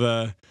could have,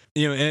 at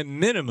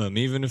minimum,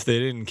 even if they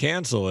didn't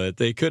cancel it,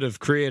 they could have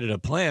created a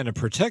plan to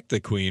protect the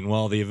queen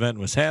while the event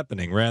was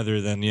happening,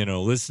 rather than,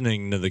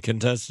 listening to the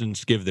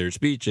contestants give their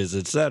speeches,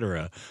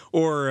 etc.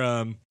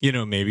 Or,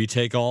 maybe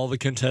take all the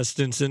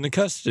contestants into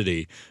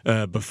custody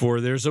before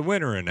there's a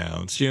winner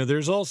announced.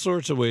 There's all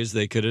sorts of ways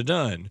they could have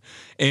done,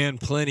 and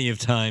plenty of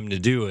time to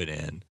do it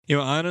in.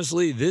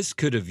 Honestly, this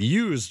could have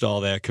used all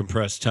that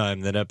compressed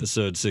time that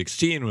episode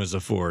 16 was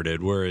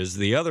afforded, whereas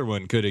the other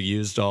one could have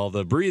used all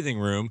the breathing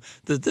room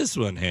that this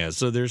one has.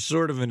 So there's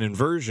sort of an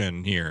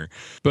inversion here.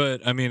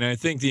 But, I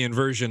think the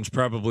inversion's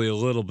probably a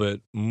little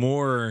bit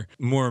more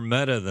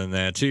meta than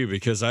that, too,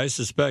 because I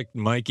suspect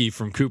Mikey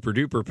from Cooper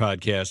Duper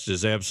podcast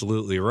is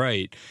absolutely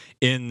right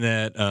in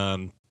that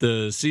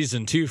the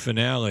season 2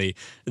 finale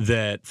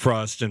that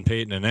Frost and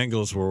Peyton and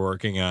Engels were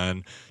working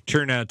on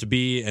turned out to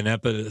be an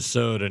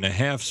episode and a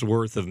half's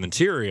worth of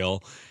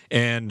material,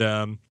 and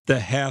the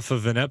half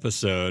of an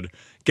episode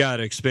got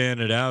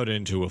expanded out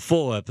into a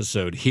full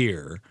episode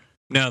here.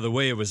 Now, the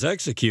way it was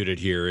executed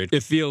here,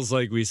 it feels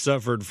like we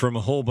suffered from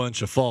a whole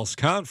bunch of false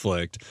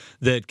conflict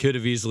that could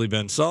have easily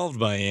been solved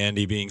by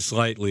Andy being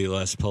slightly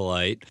less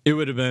polite. It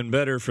would have been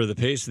better for the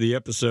pace of the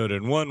episode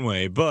in one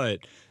way, but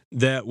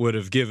that would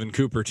have given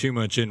Cooper too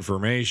much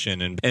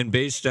information. And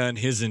based on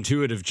his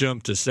intuitive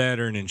jump to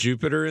Saturn and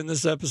Jupiter in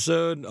this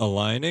episode,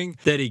 aligning,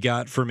 that he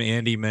got from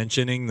Andy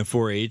mentioning the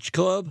 4-H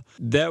Club,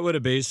 that would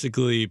have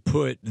basically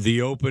put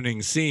the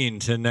opening scene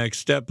to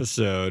next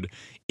episode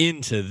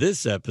into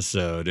this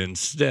episode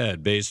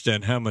instead, based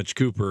on how much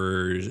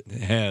Cooper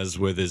has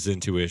with his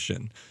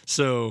intuition.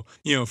 So,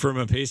 from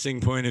a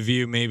pacing point of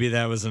view, maybe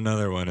that was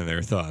another one of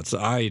their thoughts.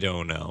 I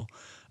don't know.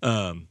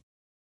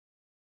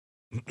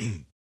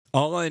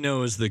 All I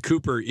know is that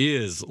Cooper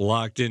is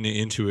locked into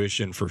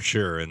intuition for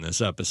sure in this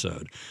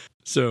episode.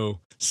 So,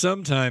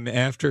 sometime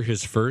after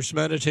his first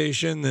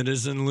meditation that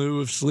is in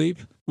lieu of sleep,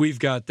 we've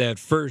got that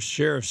first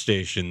sheriff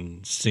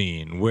station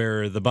scene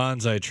where the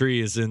bonsai tree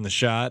is in the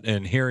shot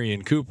and Harry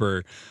and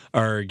Cooper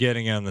are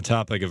getting on the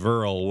topic of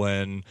Earl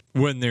when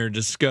they're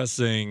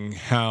discussing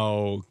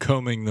how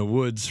combing the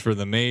woods for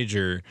the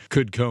Major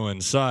could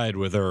coincide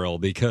with Earl,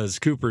 because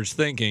Cooper's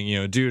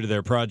thinking, due to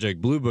their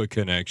Project Blue Book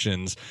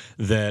connections,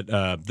 that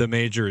the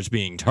Major is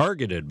being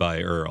targeted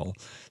by Earl.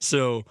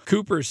 So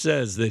Cooper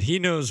says that he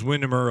knows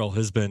Wyndham Earl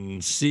has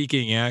been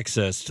seeking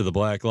access to the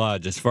Black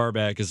Lodge as far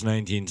back as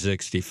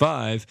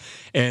 1965,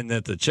 and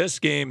that the chess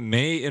game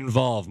may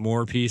involve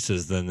more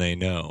pieces than they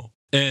know.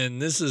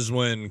 And this is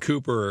when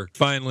Cooper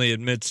finally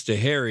admits to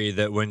Harry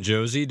that when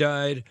Josie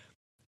died,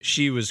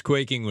 she was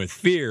quaking with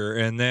fear,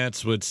 and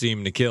that's what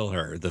seemed to kill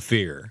her, the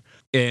fear.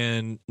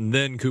 And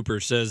then Cooper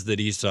says that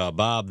he saw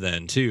Bob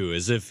then, too,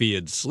 as if he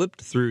had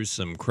slipped through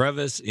some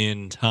crevice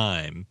in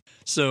time.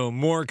 So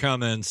more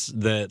comments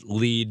that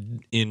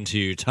lead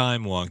into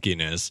time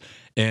wonkiness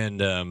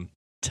and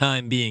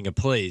time being a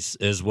place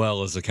as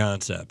well as a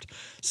concept.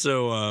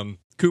 So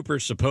Cooper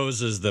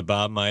supposes that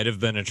Bob might have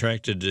been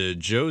attracted to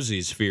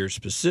Josie's fear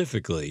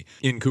specifically,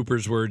 in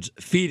Cooper's words,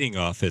 feeding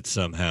off it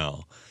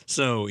somehow.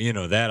 So,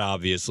 that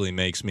obviously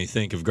makes me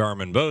think of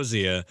Garmin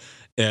Bozia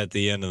at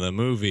the end of the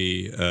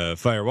movie,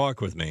 Fire Walk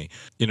With Me.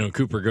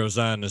 Cooper goes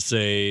on to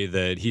say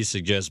that he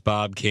suggests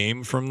Bob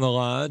came from the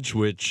lodge,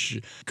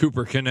 which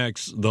Cooper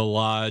connects the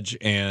lodge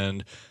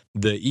and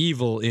the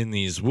evil in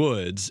these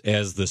woods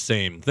as the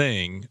same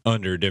thing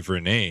under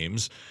different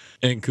names.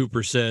 And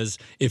Cooper says,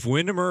 if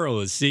Wyndham Earl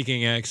is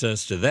seeking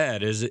access to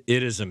that, it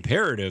is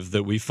imperative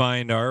that we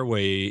find our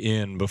way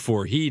in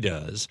before he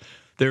does.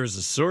 There is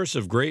a source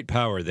of great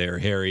power there,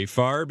 Harry,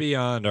 far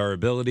beyond our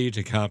ability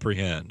to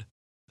comprehend.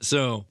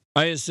 So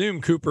I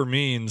assume Cooper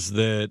means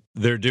that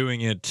they're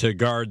doing it to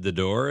guard the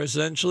door,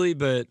 essentially,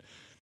 but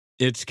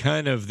it's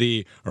kind of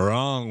the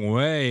wrong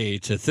way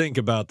to think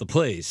about the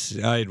place,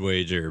 I'd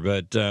wager.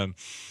 But,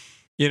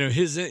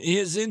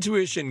 his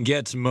intuition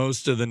gets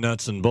most of the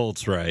nuts and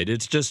bolts right.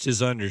 It's just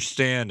his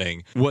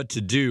understanding what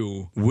to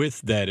do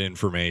with that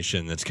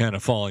information that's kind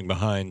of falling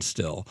behind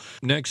still.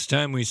 Next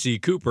time we see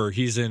Cooper,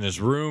 he's in his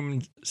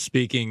room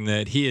speaking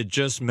that he had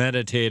just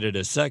meditated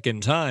a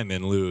second time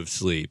in lieu of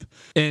sleep.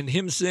 And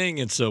him saying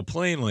it so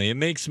plainly, it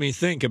makes me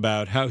think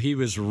about how he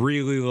was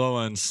really low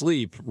on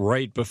sleep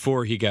right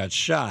before he got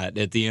shot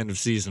at the end of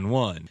season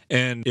 1.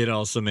 And it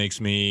also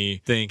makes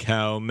me think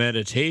how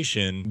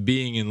meditation,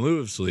 being in lieu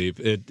of sleep,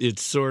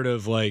 it's sort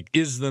of like,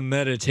 is the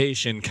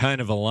meditation kind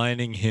of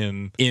aligning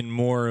him in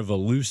more of a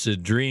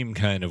lucid dream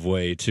kind of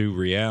way to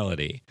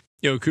reality?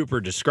 Cooper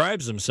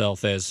describes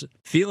himself as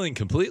feeling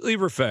completely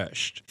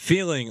refreshed,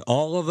 feeling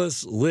all of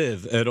us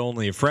live at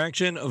only a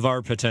fraction of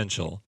our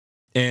potential.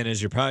 And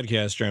as your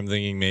podcaster, I'm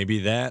thinking maybe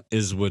that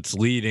is what's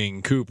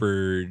leading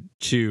Cooper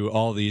to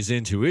all these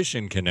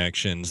intuition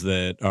connections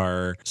that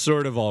are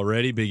sort of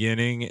already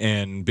beginning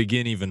and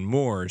begin even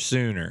more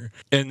sooner.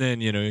 And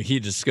then, he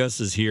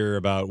discusses here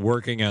about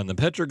working on the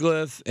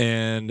petroglyph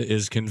and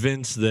is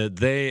convinced that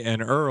they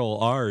and Earl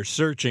are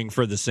searching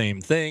for the same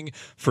thing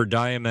for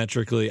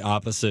diametrically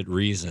opposite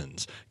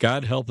reasons.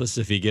 God help us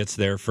if he gets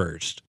there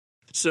first.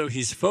 So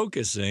he's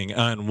focusing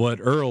on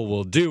what Earl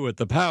will do with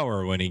the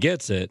power when he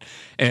gets it,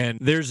 and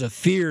there's a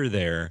fear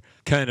there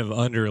kind of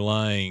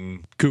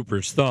underlying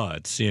Cooper's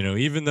thoughts.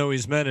 Even though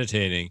he's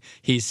meditating,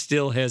 he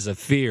still has a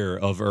fear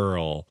of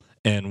Earl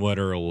and what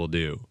Earl will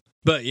do.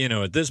 But,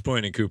 at this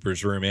point in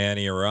Cooper's room,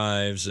 Annie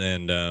arrives,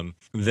 and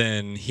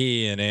then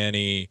he and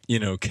Annie,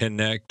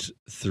 connect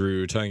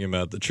through talking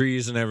about the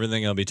trees and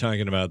everything. I'll be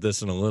talking about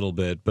this in a little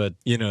bit, but,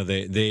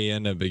 they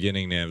end up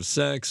beginning to have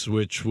sex,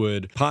 which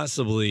would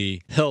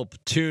possibly help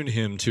tune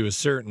him to a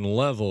certain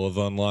level of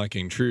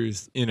unlocking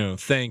truth,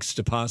 thanks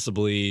to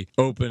possibly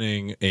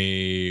opening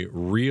a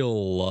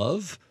real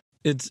love.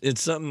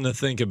 It's something to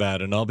think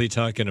about, and I'll be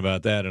talking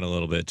about that in a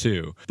little bit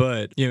too.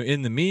 But,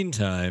 in the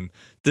meantime,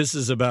 this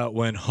is about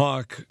when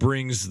Hawk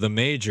brings the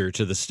Major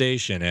to the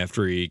station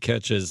after he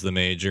catches the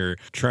Major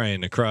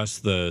trying to cross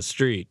the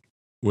street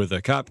with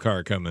a cop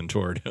car coming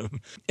toward him.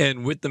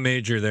 And with the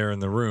Major there in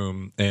the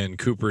room and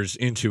Cooper's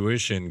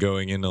intuition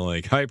going into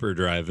like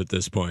hyperdrive at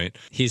this point,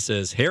 he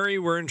says, "Harry,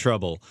 we're in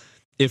trouble.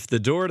 If the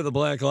door to the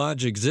Black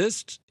Lodge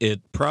exists,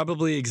 it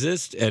probably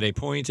exists at a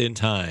point in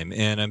time."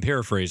 And I'm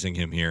paraphrasing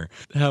him here.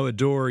 How a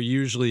door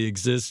usually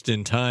exists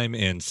in time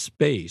and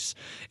space.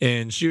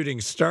 And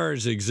shooting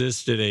stars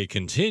exist at a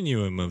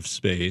continuum of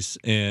space.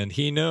 And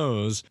he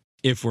knows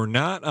if we're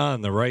not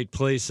on the right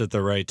place at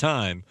the right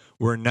time,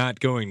 we're not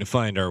going to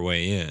find our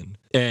way in.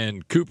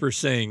 And Cooper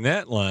saying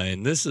that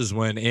line, this is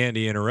when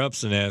Andy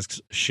interrupts and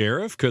asks,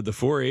 "Sheriff, could the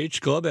 4-H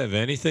Club have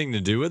anything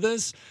to do with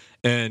this?"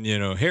 And,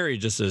 Harry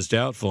just says,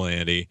 "Doubtful,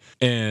 Andy."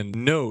 And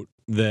note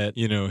that,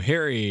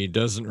 Harry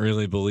doesn't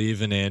really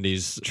believe in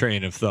Andy's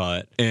train of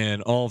thought,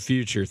 and all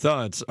future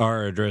thoughts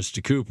are addressed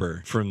to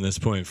Cooper from this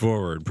point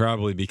forward,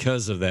 probably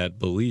because of that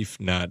belief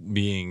not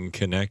being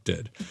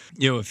connected.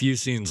 A few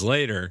scenes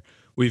later,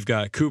 we've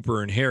got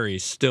Cooper and Harry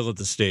still at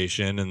the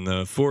station, and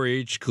the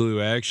 4-H clue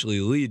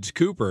actually leads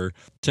Cooper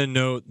to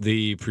note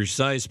the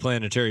precise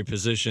planetary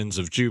positions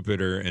of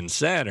Jupiter and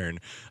Saturn,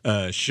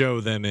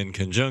 show them in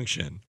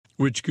conjunction,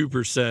 which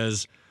Cooper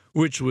says,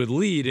 which would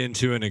lead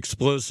into an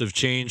explosive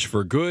change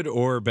for good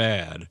or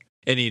bad.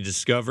 And he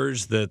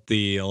discovers that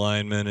the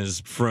alignment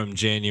is from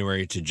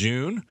January to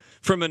June.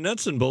 From a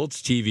nuts and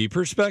bolts TV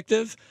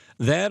perspective,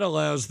 that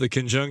allows the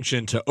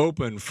conjunction to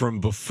open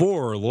from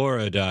before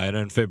Laura died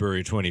on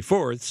February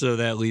 24th, so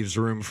that leaves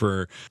room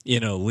for,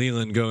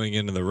 Leland going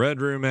into the Red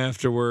Room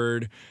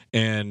afterward,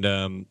 and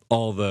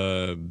all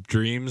the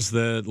dreams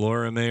that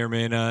Laura may or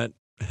may not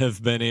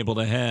have been able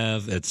to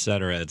have, et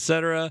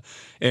cetera,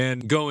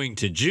 and going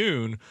to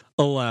June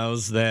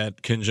allows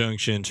that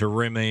conjunction to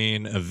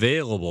remain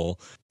available,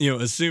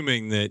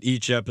 assuming that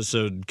each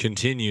episode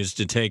continues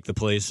to take the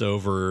place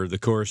over the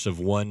course of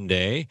one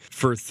day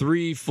for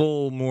 3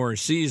 full more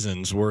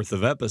seasons worth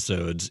of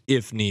episodes,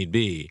 if need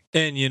be.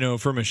 And,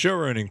 from a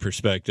showrunning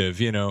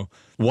perspective,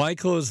 why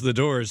close the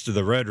doors to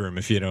the Red Room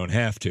if you don't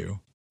have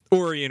to?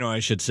 Or, I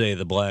should say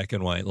the Black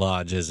and White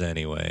Lodges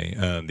anyway,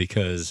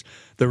 because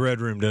the Red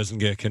Room doesn't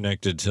get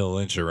connected till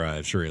Lynch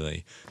arrives,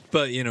 really.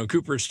 But,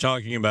 Cooper's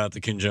talking about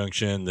the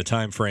conjunction, the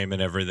time frame and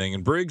everything,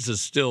 and Briggs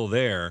is still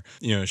there,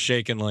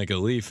 shaking like a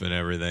leaf and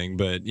everything.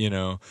 But,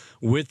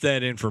 with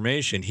that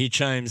information, he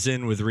chimes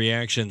in with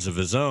reactions of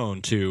his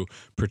own to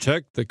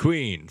protect the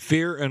Queen,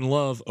 fear and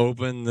love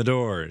open the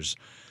doors.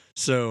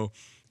 So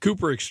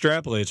Cooper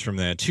extrapolates from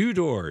that 2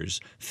 doors.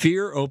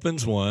 Fear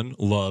opens one,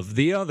 love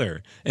the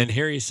other. And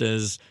Harry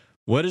says,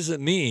 "What does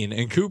it mean?"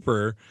 And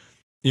Cooper,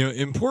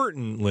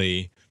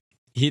 importantly,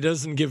 he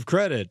doesn't give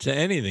credit to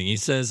anything. He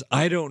says,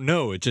 "I don't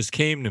know. It just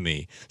came to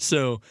me."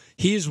 So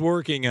he's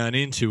working on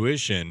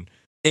intuition,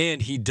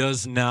 and he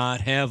does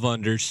not have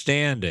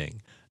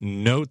understanding.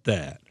 Note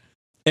that.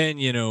 And,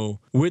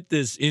 with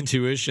this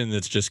intuition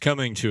that's just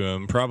coming to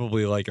him,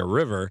 probably like a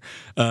river,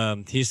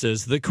 he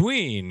says, the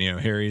Queen,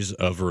 Harry's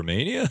of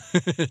Romania,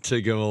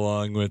 to go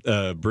along with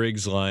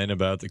Briggs' line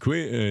about the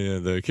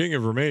Queen, the King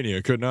of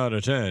Romania could not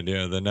attend,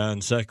 the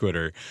non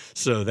sequitur.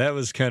 So that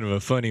was kind of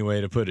a funny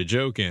way to put a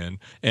joke in.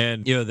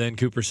 And, then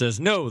Cooper says,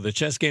 no, the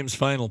chess game's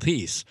final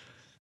piece.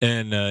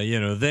 And,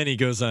 then he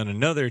goes on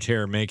another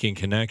tear making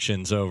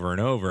connections over and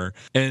over.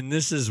 And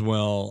this is,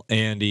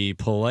 Andy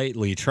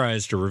politely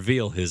tries to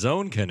reveal his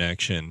own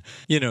connection.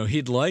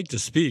 He'd like to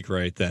speak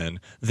right then.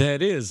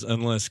 That is,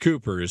 unless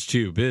Cooper is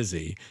too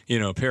busy.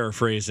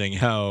 Paraphrasing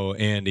how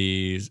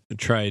Andy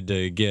tried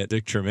to get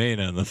Dick Tremaine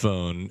on the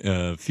phone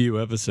a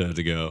few episodes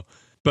ago.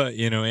 But,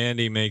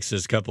 Andy makes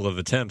his couple of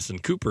attempts,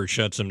 and Cooper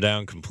shuts him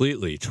down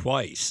completely,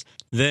 twice.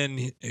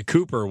 Then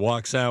Cooper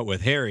walks out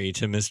with Harry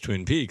to Miss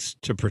Twin Peaks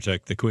to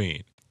protect the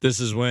Queen. This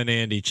is when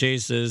Andy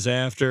chases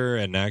after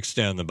and knocks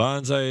down the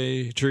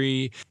bonsai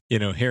tree.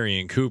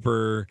 Harry and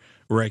Cooper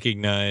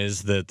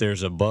recognize that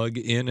there's a bug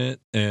in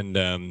it and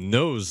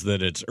knows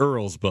that it's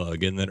Earl's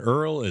bug and that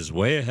Earl is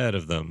way ahead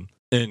of them.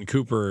 And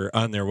Cooper,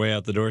 on their way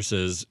out the door,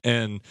 says,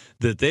 and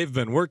that they've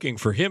been working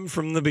for him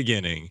from the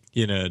beginning.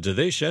 Do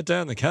they shut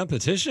down the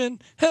competition?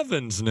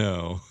 Heavens,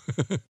 no.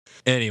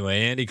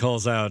 Anyway, Andy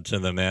calls out to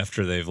them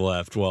after they've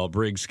left while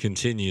Briggs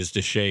continues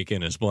to shake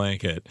in his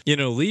blanket.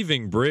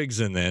 Leaving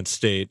Briggs in that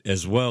state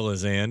as well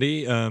as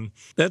Andy,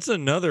 that's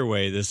another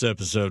way this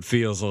episode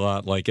feels a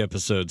lot like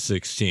episode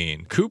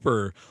 16.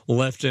 Cooper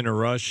left in a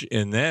rush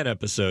in that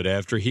episode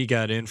after he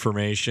got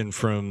information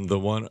from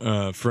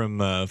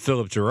from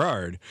Philip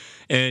Gerard.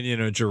 And,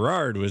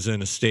 Gerard was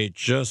in a state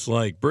just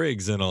like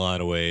Briggs in a lot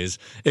of ways,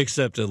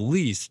 except at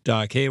least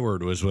Doc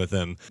Hayward was with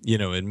him,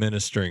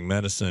 administering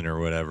medicine or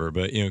whatever.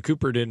 But,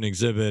 Cooper didn't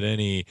exhibit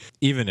any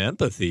even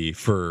empathy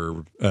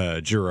for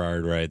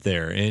Gerard right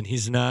there. And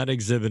he's not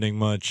exhibiting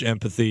much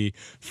empathy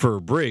for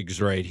Briggs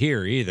right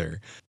here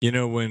either.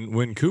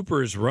 When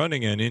Cooper's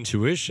running on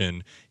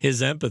intuition,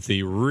 his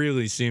empathy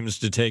really seems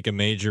to take a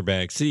major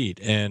backseat.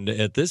 And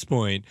at this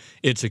point,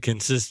 it's a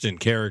consistent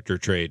character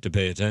trait to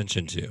pay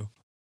attention to.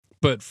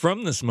 But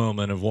from this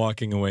moment of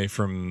walking away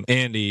from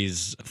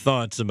Andy's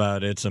thoughts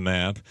about It's a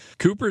Map,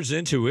 Cooper's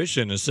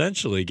intuition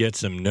essentially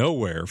gets him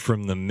nowhere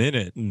from the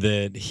minute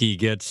that he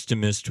gets to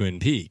Miss Twin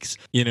Peaks.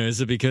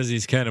 Is it because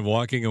he's kind of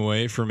walking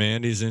away from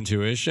Andy's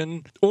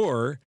intuition?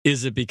 Or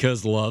is it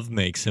because love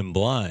makes him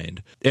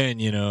blind? And,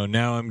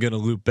 now I'm going to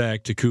loop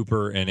back to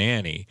Cooper and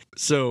Annie.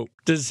 So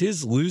does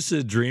his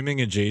lucid dreaming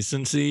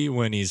adjacency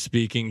when he's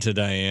speaking to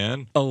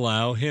Diane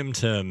allow him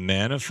to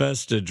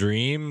manifest a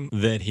dream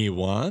that he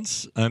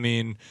wants? I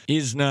mean,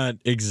 he's not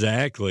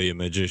exactly a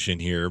magician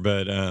here,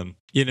 but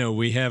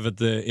we have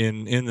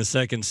in the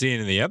second scene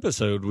of the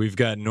episode, we've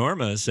got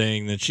Norma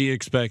saying that she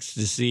expects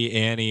to see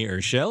Annie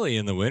or Shelley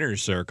in the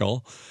winner's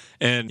circle.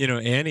 And,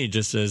 Annie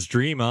just says,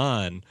 dream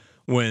on,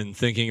 when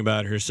thinking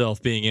about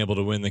herself being able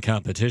to win the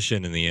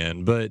competition in the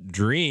end. But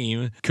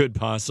dream could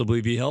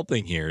possibly be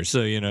helping here.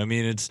 So,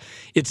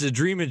 it's a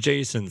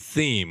dream-adjacent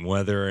theme,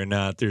 whether or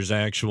not there's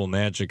actual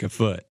magic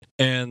afoot.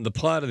 And the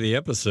plot of the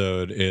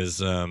episode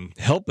is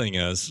helping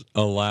us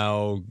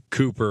allow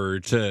Cooper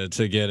to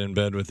get in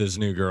bed with his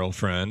new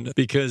girlfriend,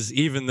 because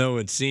even though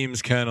it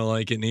seems kind of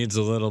like it needs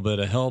a little bit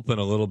of help and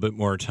a little bit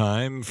more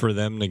time for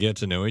them to get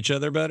to know each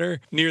other better,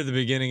 near the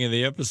beginning of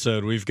the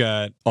episode, we've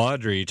got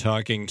Audrey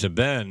talking to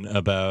Ben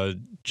about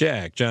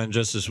Jack, John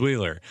Justice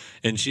Wheeler,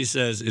 and she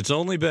says, it's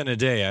only been a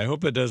day. I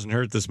hope it doesn't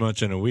hurt this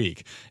much in a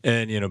week.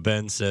 And,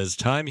 Ben says,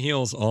 time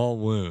heals all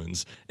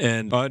wounds.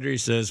 And Audrey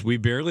says, we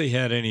barely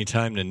had any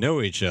time to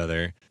know each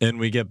other. And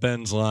we get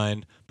Ben's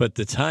line, but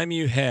the time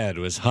you had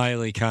was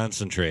highly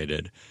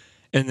concentrated.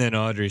 And then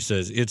Audrey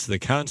says, it's the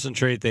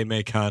concentrate they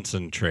may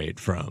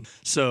concentrate from.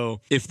 So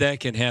if that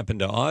can happen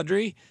to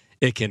Audrey,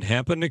 it can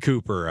happen to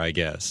Cooper, I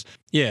guess.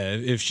 Yeah,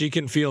 if she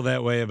can feel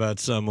that way about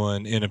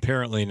someone in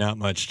apparently not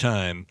much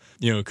time,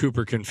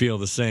 Cooper can feel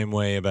the same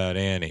way about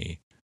Annie.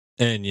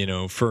 And,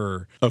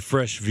 for a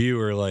fresh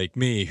viewer like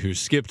me who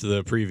skipped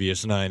the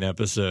previous 9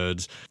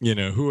 episodes,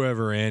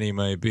 whoever Annie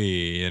might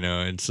be,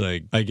 it's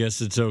like, I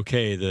guess it's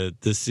okay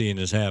that this scene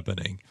is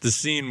happening. The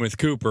scene with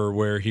Cooper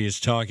where he's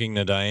talking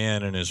to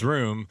Diane in his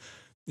room,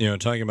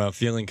 talking about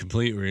feeling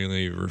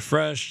completely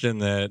refreshed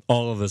and that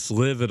all of us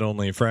live at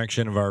only a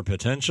fraction of our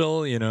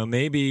potential.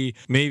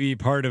 Maybe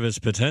part of his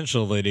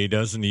potential that he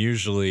doesn't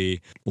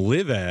usually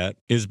live at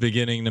is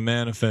beginning to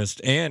manifest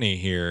Annie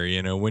here,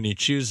 when he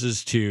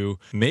chooses to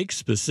make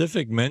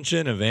specific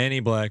mention of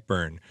Annie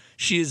Blackburn.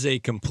 She is a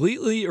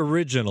completely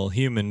original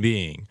human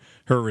being.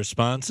 Her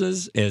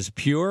responses, as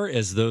pure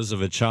as those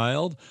of a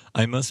child.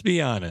 I must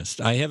be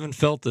honest, I haven't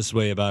felt this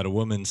way about a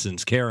woman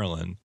since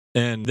Carolyn.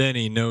 And then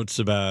he notes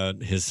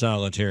about his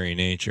solitary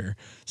nature.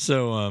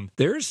 So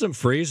there are some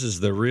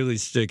phrases that really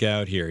stick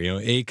out here.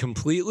 A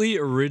completely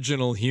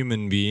original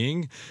human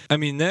being. I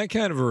mean, that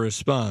kind of a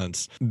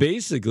response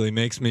basically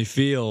makes me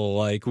feel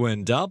like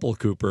when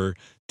Doppelcooper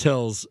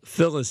tells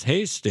Phyllis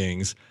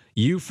Hastings,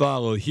 you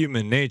follow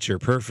human nature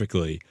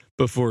perfectly,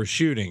 before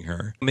shooting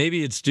her.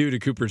 Maybe it's due to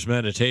Cooper's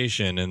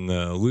meditation and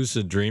the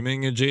lucid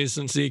dreaming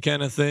adjacency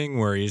kind of thing,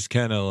 where he's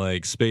kind of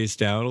like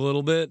spaced out a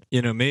little bit.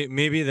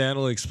 Maybe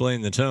that'll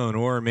explain the tone,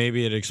 or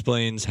maybe it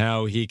explains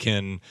how he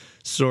can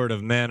sort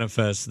of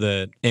manifest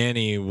that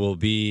Annie will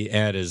be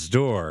at his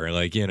door,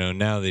 like,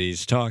 now that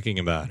he's talking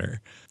about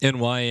her.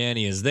 And why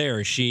Annie is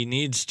there, she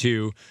needs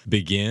to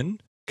begin,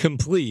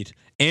 complete,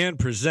 and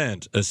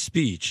present a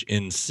speech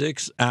in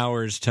 6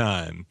 hours'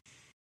 time.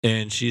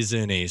 And she's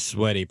in a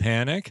sweaty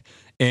panic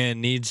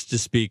and needs to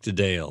speak to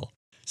Dale.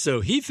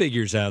 So he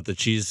figures out that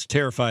she's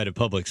terrified of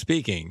public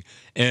speaking,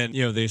 and,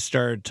 they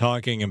start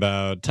talking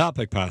about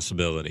topic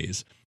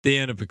possibilities. They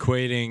end up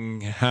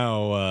equating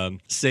how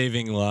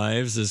saving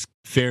lives is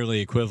fairly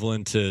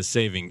equivalent to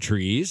saving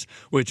trees,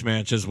 which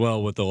matches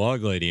well with the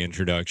Log Lady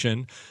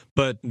introduction.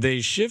 But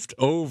they shift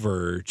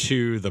over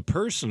to the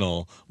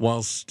personal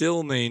while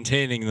still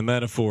maintaining the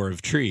metaphor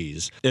of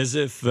trees, as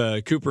if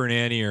Cooper and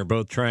Annie are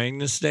both trying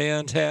to stay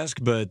on task,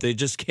 but they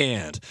just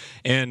can't.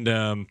 And,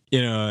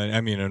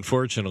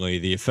 unfortunately,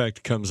 the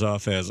effect comes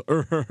off as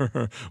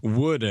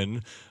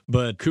wooden,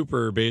 but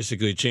Cooper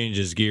basically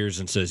changes gears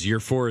and says, "Your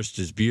forest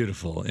is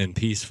beautiful and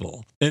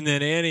peaceful." And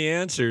then Annie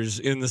answers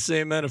in the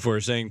same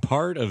metaphor, saying,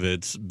 "Part of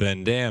it's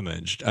been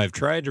damaged. I've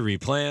tried to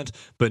replant,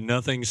 but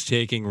nothing's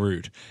taking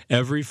root.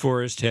 Every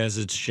forest has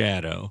its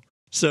shadow."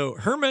 So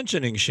her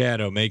mentioning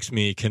shadow makes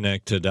me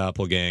connect to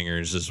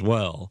doppelgangers as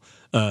well.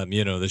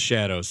 The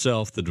shadow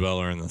self, the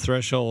dweller in the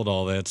threshold,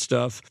 all that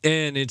stuff.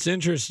 And it's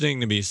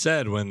interesting to be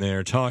said when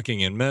they're talking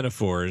in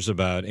metaphors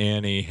about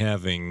Annie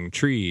having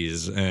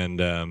trees and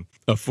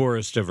a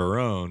forest of her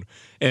own.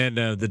 And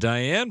the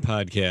Diane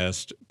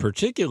podcast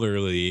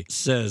particularly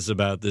says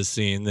about this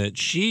scene that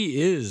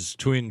she is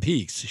Twin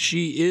Peaks.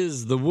 She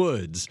is the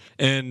woods.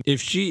 And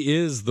if she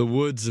is the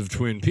woods of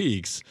Twin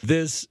Peaks,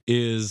 this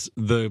is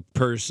the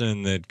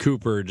person that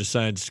Cooper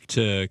decides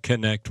to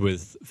connect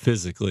with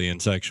physically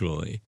and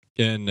sexually.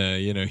 And,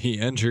 he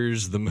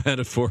enters the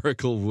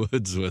metaphorical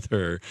woods with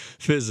her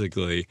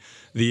physically.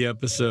 The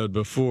episode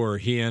before,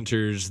 he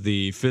enters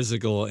the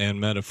physical and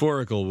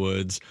metaphorical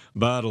woods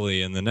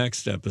bodily in the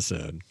next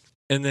episode.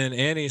 And then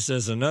Annie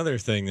says another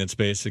thing that's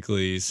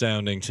basically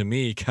sounding to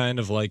me kind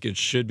of like it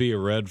should be a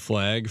red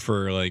flag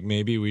for, like,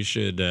 maybe we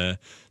should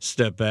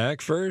step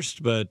back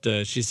first. But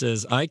she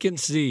says, "I can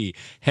see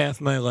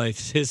half my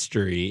life's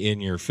history in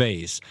your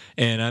face,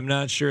 and I'm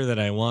not sure that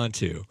I want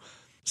to."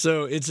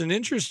 So it's an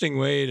interesting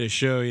way to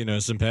show,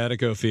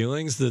 simpatico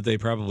feelings that they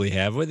probably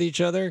have with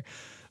each other,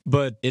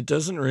 but it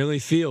doesn't really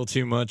feel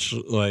too much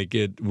like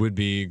it would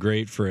be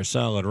great for a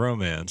solid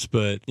romance.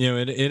 But,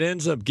 it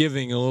ends up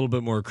giving a little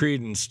bit more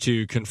credence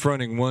to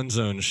confronting one's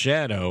own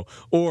shadow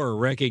or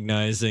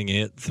recognizing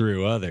it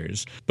through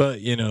others. But,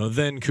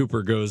 then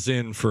Cooper goes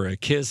in for a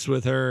kiss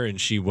with her and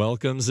she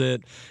welcomes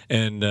it.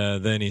 And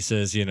then he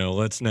says,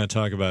 let's not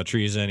talk about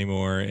trees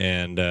anymore.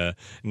 And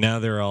now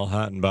they're all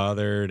hot and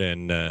bothered.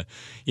 And,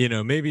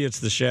 maybe it's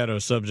the shadow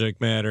subject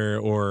matter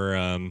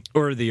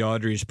or the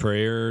Audrey's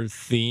Prayer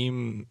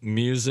theme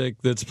music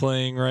that's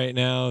playing right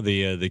now,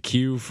 the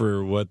cue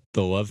for what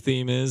the love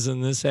theme is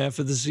in this half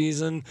of the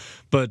season.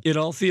 But it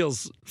all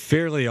feels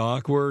fairly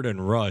awkward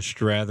and rushed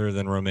rather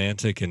than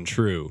romantic and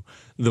true,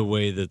 the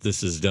way that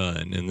this is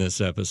done in this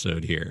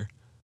episode here.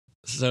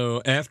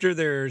 So after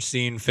their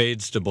scene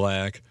fades to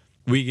black,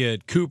 we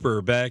get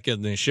Cooper back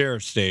in the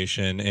sheriff's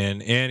station,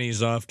 and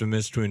Annie's off to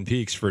Miss Twin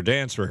Peaks for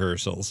dance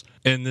rehearsals.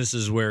 And this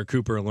is where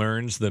Cooper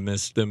learns the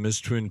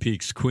Miss Twin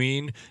Peaks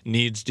queen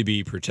needs to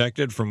be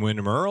protected from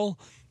Wyndham Earl.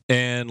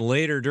 And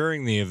later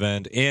during the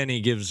event, Annie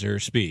gives her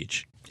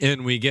speech.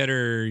 And we get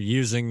her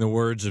using the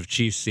words of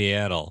Chief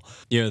Seattle.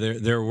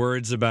 They're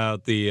words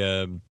about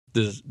the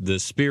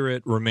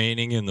spirit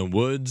remaining in the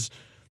woods.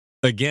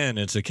 Again,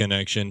 it's a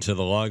connection to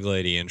the Log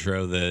Lady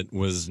intro that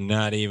was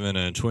not even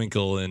a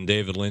twinkle in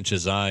David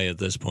Lynch's eye at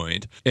this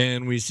point.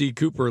 And we see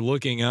Cooper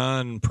looking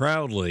on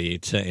proudly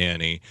to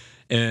Annie.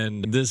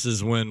 And this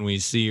is when we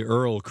see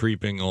Earl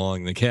creeping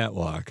along the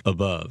catwalk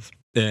above.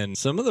 And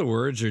some of the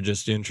words are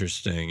just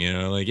interesting.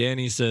 Like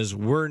Annie says,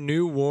 "We're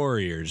new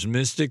warriors,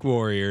 mystic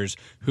warriors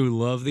who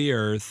love the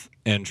earth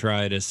and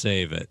try to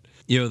save it."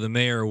 The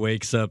mayor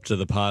wakes up to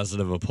the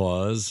positive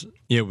applause.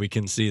 We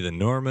can see that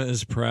Norma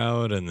is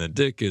proud and the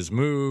Dick is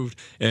moved.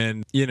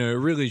 And, it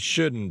really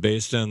shouldn't,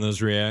 based on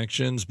those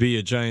reactions, be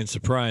a giant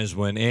surprise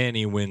when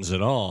Annie wins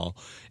it all.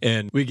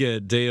 And we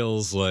get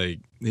Dale's,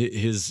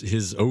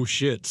 his oh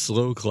shit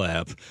slow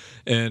clap.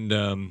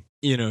 And,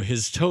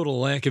 his total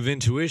lack of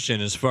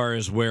intuition as far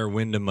as where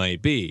Wyndham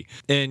might be.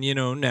 And,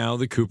 now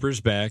the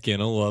Cooper's back in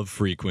a love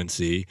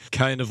frequency,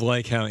 kind of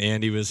like how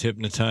Andy was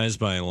hypnotized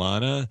by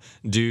Lana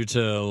due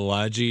to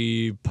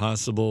Logi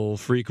possible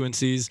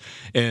frequencies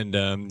and,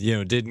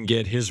 didn't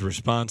get his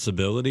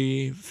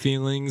responsibility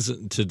feelings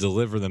to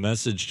deliver the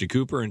message to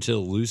Cooper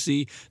until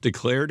Lucy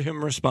declared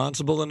him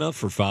responsible enough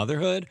for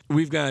fatherhood.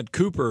 We've got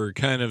Cooper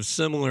kind of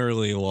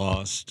similarly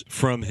lost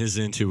from his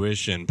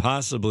intuition,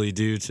 possibly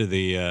due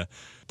to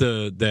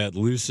that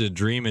lucid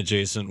dream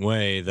adjacent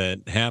way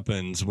that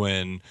happens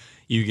when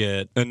you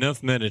get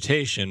enough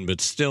meditation,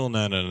 but still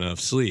not enough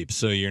sleep.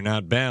 So you're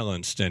not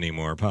balanced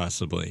anymore,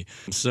 possibly.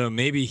 So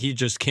maybe he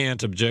just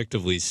can't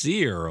objectively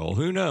see Earl.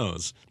 Who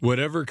knows?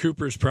 Whatever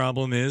Cooper's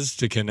problem is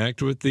to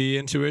connect with the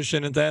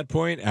intuition at that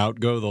point,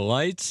 out go the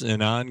lights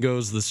and on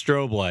goes the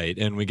strobe light.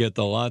 And we get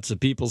the lots of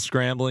people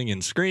scrambling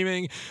and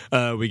screaming.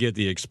 We get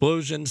the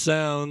explosion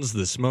sounds,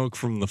 the smoke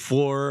from the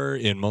floor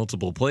in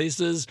multiple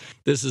places.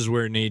 This is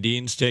where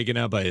Nadine's taken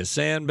out by a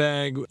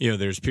sandbag.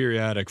 There's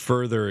periodic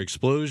further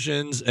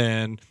explosions,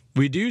 and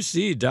we do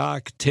see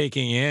Doc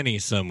taking Annie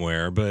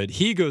somewhere, but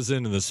he goes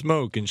into the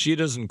smoke and she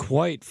doesn't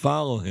quite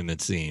follow him,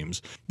 it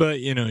seems. But,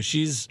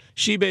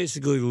 she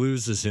basically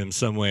loses him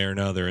some way or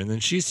another, and then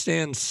she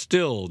stands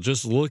still,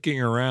 just looking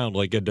around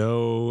like a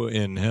doe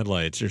in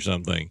headlights or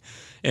something.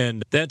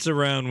 And that's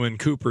around when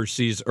Cooper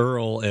sees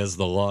Earl as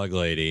the log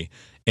lady.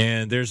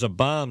 And there's a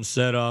bomb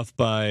set off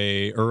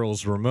by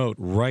Earl's remote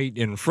right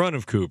in front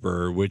of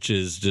Cooper, which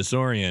is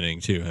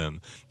disorienting to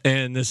him.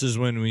 And this is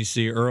when we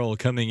see Earl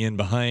coming in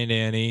behind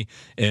Annie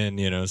and,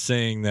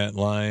 saying that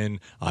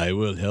line, "I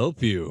will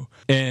help you."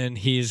 And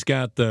he's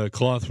got the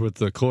cloth with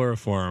the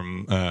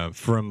chloroform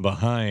from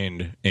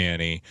behind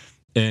Annie.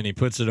 And he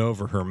puts it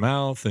over her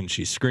mouth and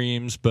she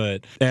screams,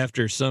 but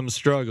after some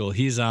struggle,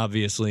 he's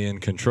obviously in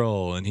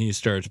control and he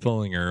starts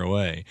pulling her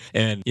away.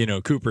 And,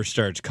 Cooper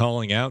starts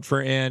calling out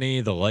for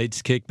Annie, the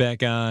lights kick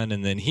back on,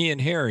 and then he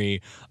and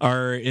Harry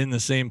are in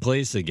the same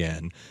place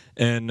again.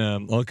 And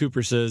all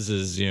Cooper says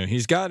is,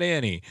 he's got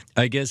Annie.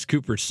 I guess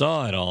Cooper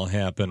saw it all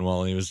happen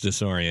while he was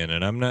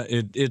disoriented.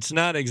 It's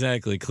not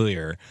exactly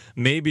clear.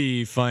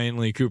 Maybe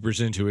finally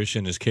Cooper's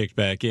intuition is kicked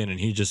back in and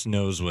he just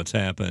knows what's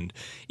happened,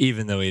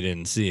 even though he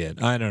didn't see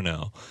it. I don't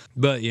know.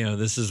 But,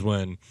 this is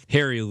when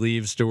Harry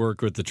leaves to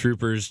work with the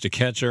troopers to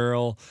catch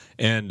Earl.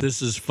 And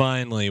this is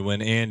finally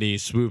when Andy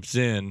swoops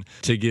in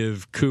to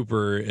give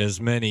Cooper as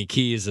many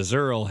keys as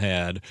Earl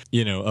had,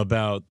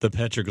 about the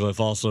petroglyph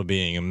also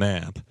being a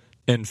map.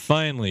 And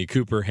finally,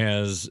 Cooper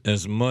has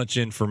as much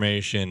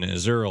information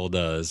as Earl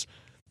does,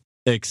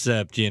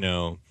 except, it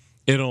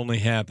only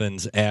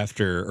happens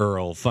after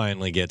Earl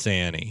finally gets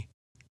Annie.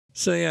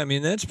 So,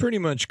 that's pretty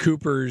much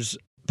Cooper's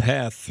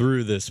path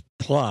through this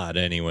plot,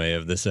 anyway,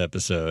 of this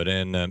episode,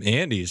 and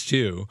Andy's,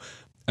 too.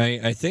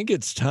 I think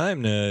it's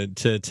time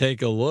to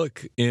take a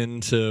look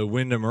into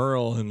Wyndham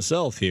Earl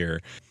himself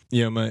here.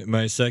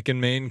 My second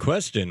main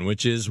question,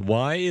 which is,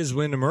 why is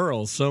Wyndham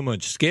Earl so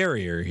much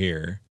scarier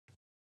here?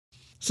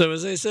 So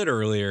as I said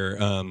earlier,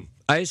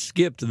 I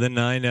skipped the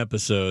 9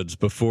 episodes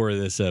before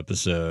this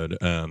episode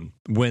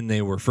when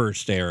they were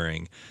first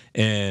airing,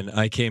 and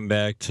I came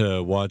back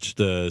to watch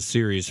the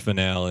series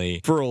finale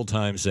for old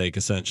time's sake,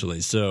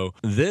 essentially. So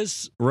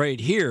this right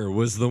here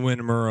was the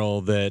Wyndham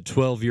Earl that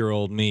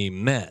 12-year-old me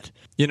met.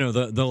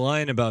 The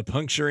line about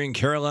puncturing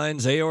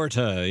Caroline's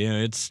aorta,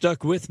 it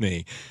stuck with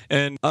me.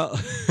 And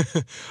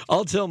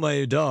I'll tell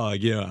my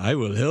dog, I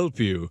will help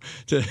you,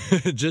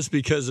 just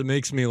because it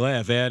makes me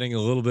laugh, adding a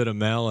little bit of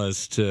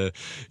malice to,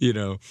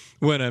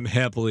 when I'm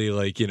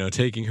happily,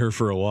 taking her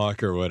for a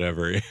walk or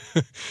whatever.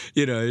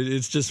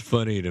 It's just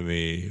funny to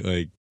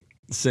me,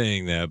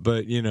 saying that.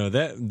 But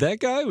that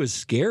guy was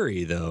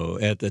scary though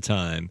at the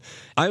time.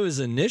 I was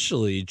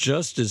initially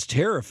just as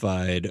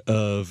terrified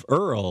of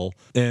Earl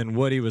and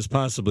what he was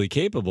possibly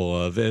capable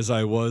of as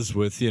I was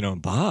with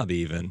Bob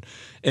even.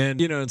 And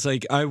it's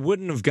like I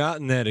wouldn't have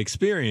gotten that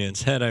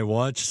experience had I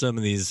watched some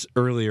of these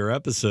earlier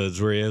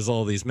episodes where he has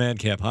all these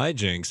madcap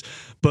hijinks.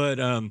 But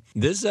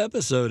this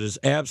episode is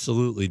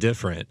absolutely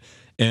different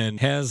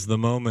and has the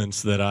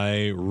moments that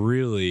I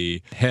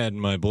really had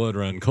my blood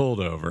run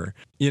cold over.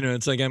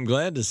 It's like I'm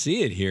glad to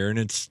see it here, and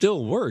it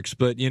still works,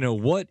 but,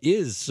 what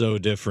is so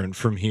different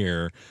from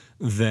here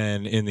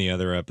than in the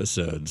other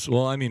episodes?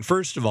 Well,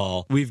 first of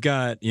all, we've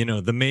got,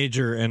 the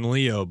Major and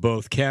Leo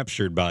both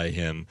captured by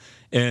him,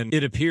 and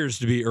it appears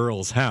to be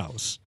Earl's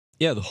house.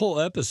 Yeah, the whole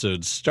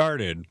episode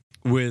started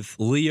with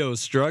Leo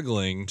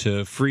struggling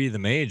to free the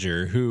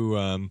Major,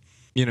 who...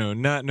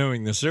 not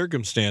knowing the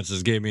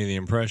circumstances gave me the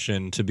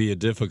impression to be a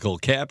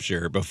difficult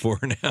capture before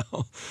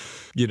now.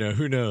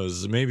 Who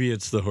knows? Maybe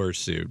it's the horse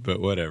suit, but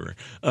whatever.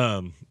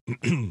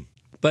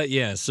 But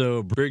yeah,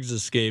 so Briggs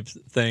escapes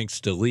thanks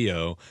to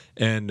Leo,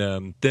 and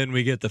then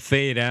we get the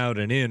fade out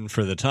and in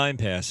for the time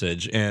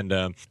passage, and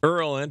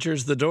Earl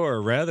enters the door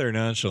rather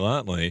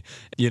nonchalantly.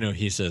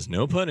 He says,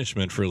 "No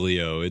punishment for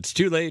Leo. It's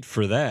too late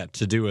for that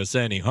to do us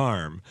any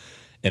harm.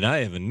 And I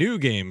have a new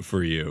game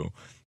for you."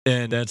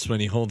 And that's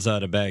when he holds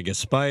out a bag of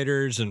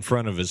spiders in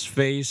front of his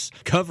face,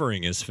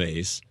 covering his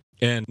face.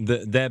 And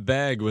that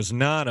bag was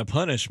not a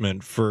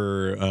punishment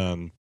for,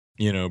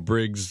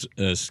 Briggs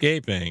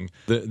escaping.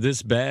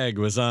 This bag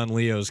was on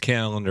Leo's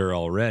calendar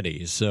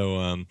already.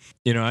 So,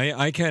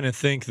 I kind of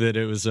think that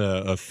it was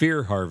a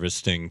fear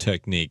harvesting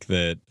technique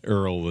that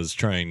Earl was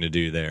trying to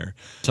do there.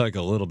 Talk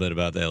a little bit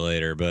about that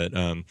later, but...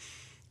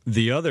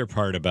 The other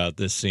part about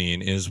this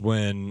scene is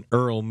when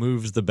Earl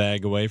moves the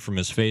bag away from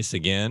his face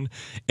again,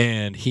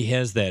 and he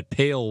has that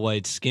pale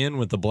white skin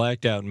with the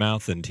blacked out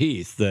mouth and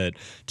teeth that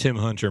Tim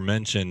Hunter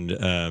mentioned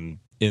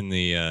in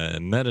the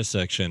meta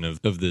section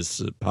of this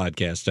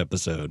podcast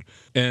episode.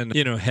 And,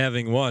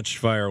 having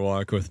watched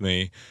Firewalk with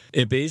Me,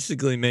 it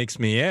basically makes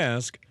me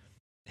ask,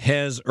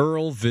 has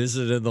Earl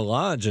visited the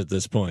lodge at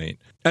this point?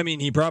 I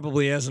mean, he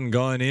probably hasn't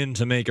gone in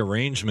to make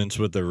arrangements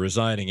with the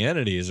residing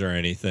entities or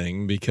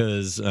anything,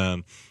 because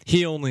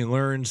he only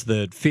learns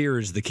that fear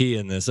is the key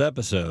in this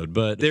episode.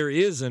 But there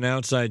is an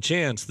outside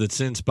chance that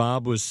since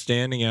Bob was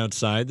standing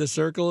outside the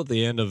circle at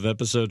the end of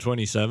episode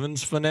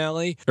 27's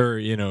finale,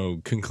 or,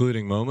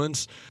 concluding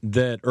moments,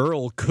 that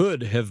Earl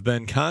could have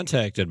been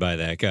contacted by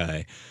that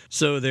guy.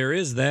 So there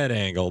is that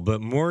angle, but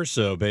more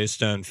so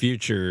based on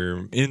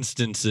future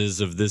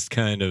instances of this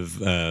kind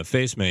of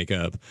face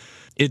makeup.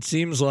 It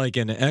seems like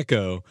an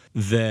echo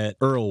that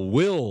Earl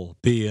will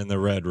be in the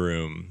Red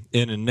Room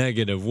in a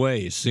negative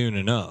way soon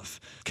enough.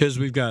 Because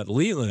we've got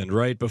Leland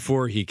right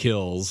before he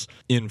kills,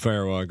 in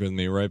Firewalk with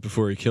Me, right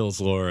before he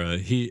kills Laura.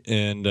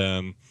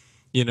 Then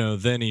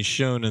he's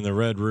shown in the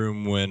Red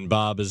Room when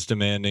Bob is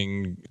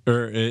demanded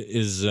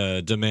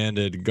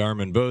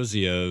Garmin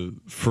Bozia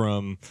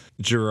from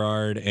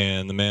Gerard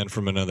and the Man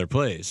from Another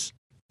Place.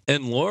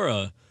 And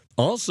Laura,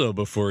 also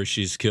before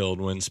she's killed,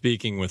 when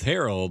speaking with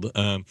Harold,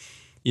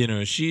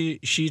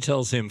 she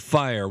tells him,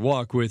 "Fire,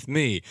 walk with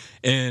me."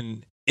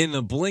 And in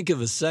the blink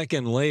of a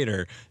second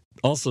later,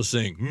 also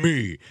saying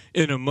 "me"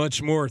 in a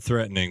much more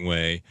threatening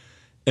way.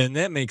 And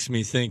that makes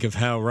me think of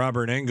how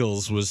Robert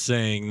Engels was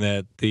saying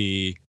that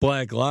the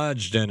Black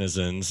Lodge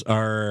denizens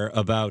are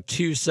about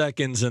 2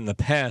 seconds in the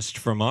past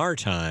from our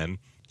time.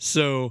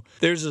 So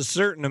there's a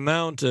certain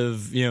amount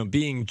of,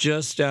 being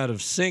just out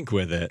of sync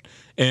with it,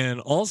 and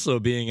also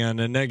being on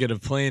a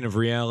negative plane of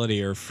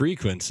reality or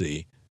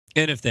frequency.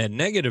 And if that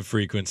negative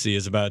frequency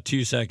is about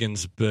 2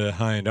 seconds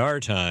behind our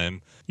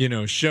time,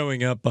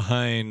 showing up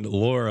behind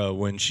Laura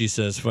when she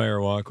says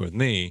 "Fire, walk with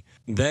me,"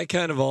 that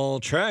kind of all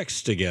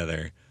tracks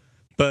together.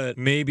 But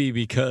maybe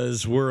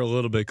because we're a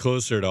little bit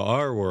closer to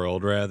our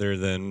world rather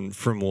than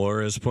from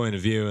Laura's point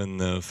of view in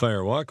the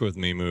Fire, Walk with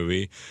Me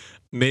movie,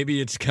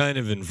 maybe it's kind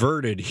of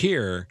inverted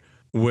here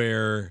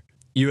where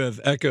you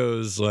have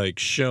echoes like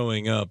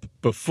showing up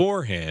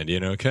beforehand,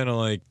 kind of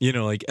like,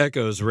 like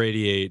echoes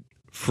radiate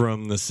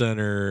from the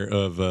center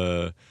of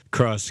a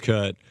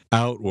crosscut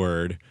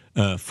outward,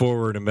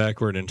 forward and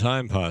backward in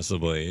time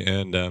possibly.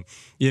 And,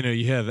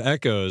 you have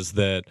echoes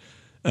that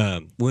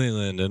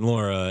Leland and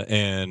Laura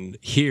and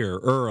here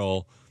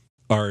Earl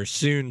are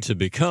soon to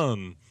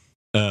become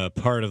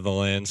part of the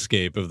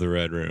landscape of the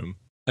Red Room.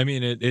 I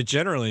mean, it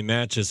generally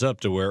matches up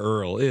to where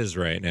Earl is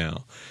right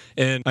now.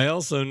 And I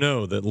also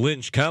know that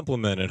Lynch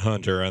complimented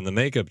Hunter on the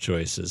makeup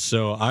choices,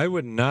 so I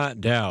would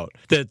not doubt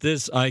that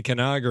this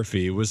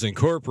iconography was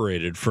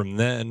incorporated from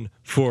then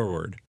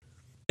forward.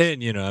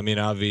 And,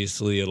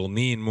 obviously it'll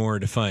mean more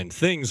defined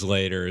things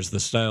later as the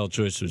style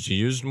choice was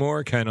used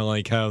more, kind of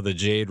like how the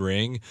Jade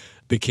Ring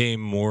became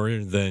more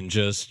than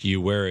just you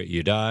wear it,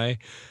 you die.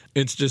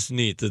 It's just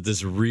neat that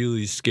this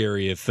really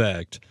scary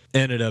effect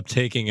ended up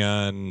taking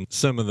on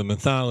some of the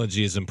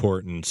mythology's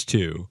importance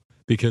too,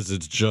 because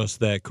it's just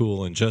that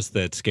cool and just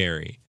that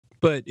scary.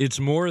 But it's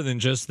more than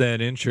just that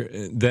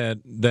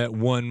that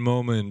one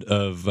moment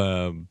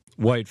of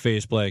white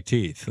face, black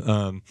teeth.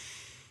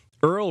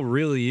 Earl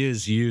really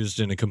is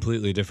used in a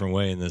completely different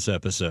way in this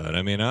episode.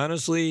 I mean,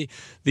 honestly,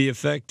 the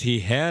effect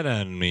he had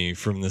on me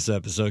from this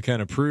episode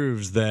kind of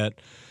proves that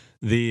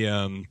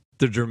the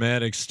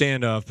dramatic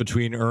standoff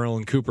between Earl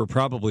and Cooper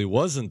probably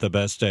wasn't the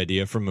best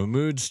idea from a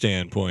mood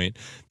standpoint,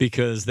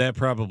 because that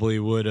probably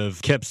would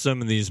have kept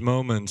some of these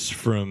moments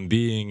from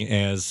being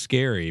as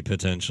scary,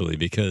 potentially,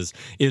 because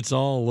it's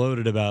all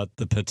loaded about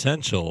the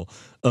potential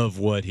of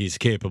what he's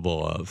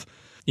capable of.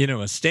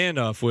 A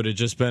standoff would have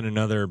just been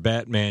another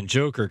Batman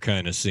Joker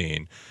kind of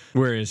scene.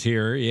 Whereas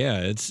here,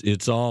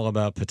 it's all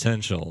about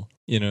potential.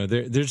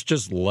 There's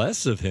just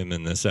less of him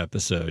in this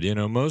episode.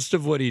 Most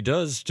of what he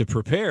does to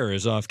prepare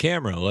is off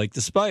camera, like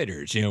the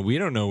spiders. We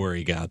don't know where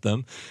he got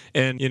them.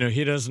 And,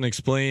 he doesn't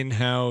explain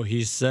how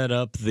he set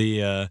up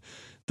the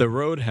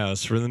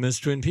roadhouse for the Miss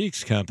Twin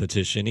Peaks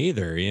competition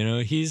either.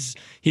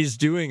 He's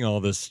doing all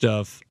this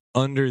stuff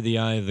under the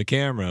eye of the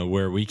camera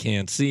where we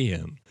can't see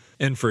him.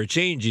 And for a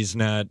change, he's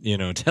not,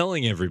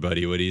 telling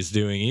everybody what he's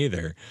doing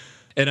either.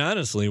 And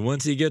honestly,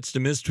 once he gets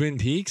to Miss Twin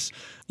Peaks,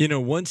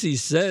 once he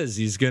says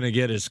he's going to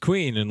get his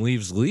queen and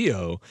leaves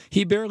Leo,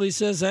 he barely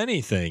says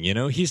anything.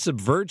 He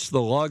subverts the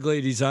Log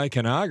Lady's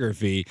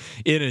iconography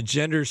in a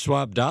gender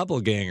swap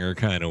doppelganger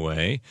kind of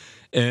way.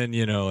 And,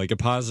 like a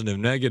positive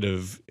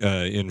negative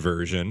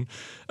inversion.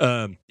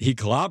 He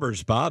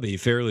clobbers Bobby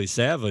fairly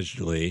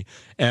savagely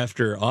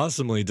after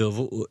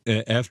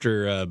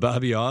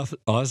Bobby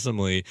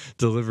awesomely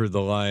delivered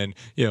the line,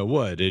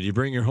 what, did you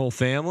bring your whole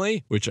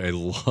family? Which I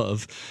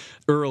love.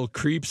 Earl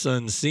creeps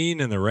unseen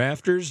in the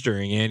rafters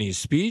during Annie's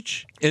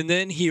speech, and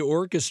then he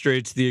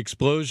orchestrates the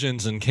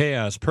explosions and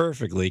chaos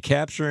perfectly,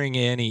 capturing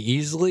Annie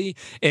easily,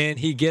 and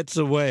he gets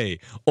away,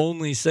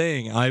 only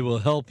saying, "I will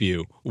help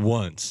you,"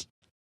 once.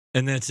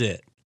 And that's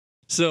it.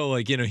 So,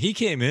 like, he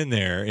came in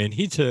there and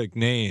he took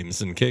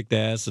names and kicked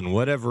ass and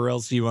whatever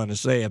else you want to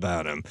say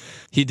about him.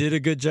 He did a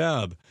good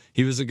job.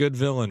 He was a good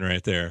villain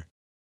right there.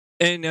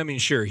 And I mean,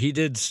 sure, he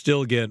did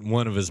still get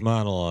one of his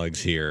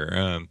monologues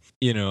here.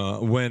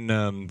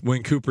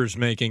 When Cooper's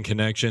making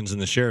connections in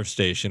the sheriff's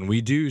station,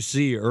 we do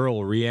see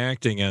Earl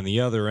reacting on the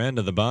other end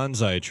of the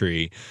bonsai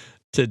tree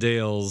to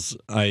Dale's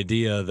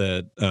idea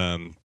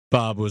that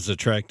Bob was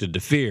attracted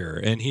to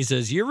fear. And he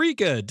says,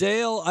 "Eureka,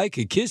 Dale, I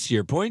could kiss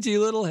your pointy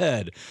little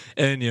head."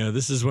 And,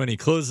 this is when he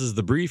closes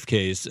the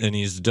briefcase and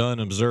he's done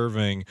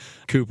observing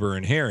Cooper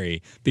and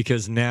Harry,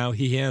 because now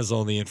he has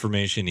all the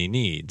information he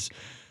needs.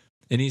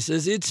 And he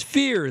says, "It's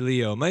fear,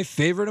 Leo, my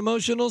favorite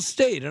emotional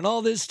state. And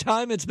all this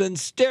time it's been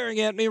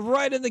staring at me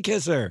right in the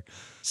kisser."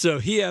 So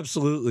he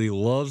absolutely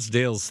loves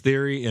Dale's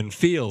theory and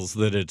feels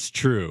that it's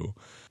true.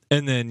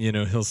 And then,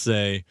 he'll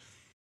say,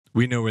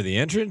 "We know where the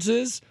entrance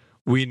is.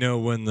 We know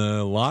when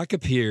the lock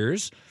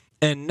appears.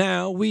 And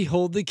now we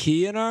hold the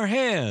key in our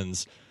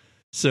hands."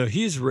 So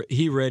he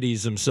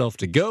readies himself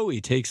to go.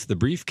 He takes the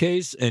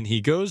briefcase and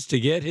he goes to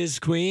get his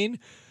queen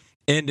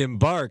and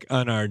embark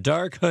on our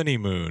dark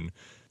honeymoon.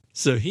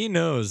 So he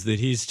knows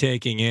that he's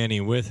taking Annie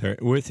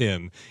with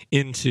him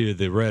into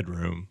the Red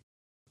Room.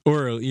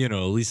 Or, at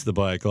least the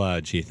Black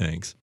Lodge, he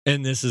thinks.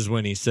 And this is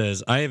when he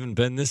says, "I haven't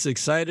been this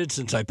excited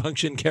since I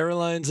punctured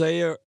Caroline's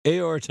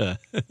aorta."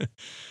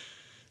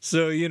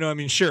 So,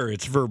 sure,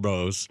 it's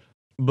verbose,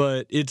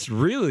 but it's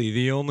really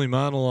the only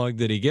monologue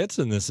that he gets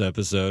in this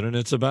episode, and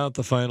it's about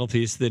the final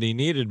piece that he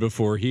needed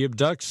before he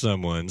abducts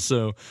someone.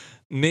 So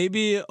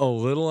maybe a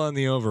little on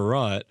the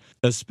overwrought,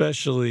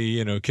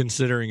 especially,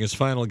 considering his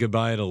final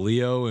goodbye to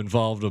Leo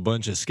involved a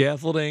bunch of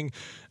scaffolding.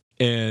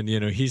 And,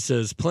 he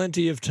says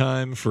plenty of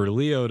time for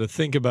Leo to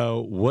think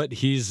about what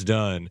he's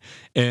done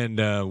and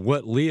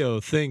what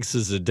Leo thinks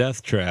is a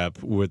death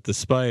trap with the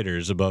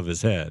spiders above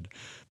his head.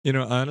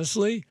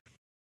 Honestly,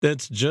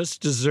 that's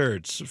just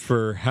desserts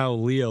for how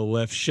Leo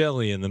left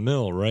Shelley in the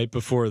mill right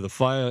before the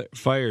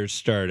fire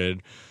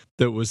started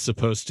that was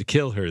supposed to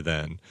kill her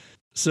then.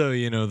 So,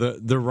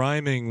 the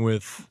rhyming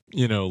with,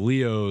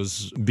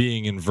 Leo's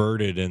being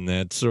inverted in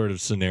that sort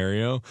of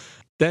scenario,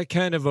 that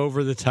kind of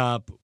over the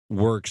top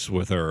works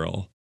with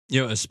Earl.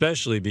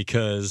 Especially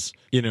because,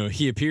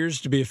 he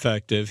appears to be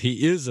effective,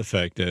 he is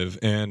effective,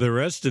 and the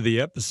rest of the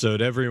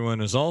episode,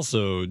 everyone is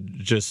also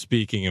just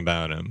speaking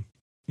about him.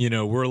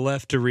 We're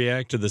left to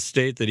react to the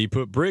state that he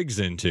put Briggs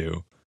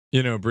into.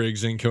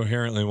 Briggs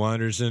incoherently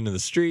wanders into the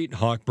street.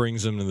 Hawk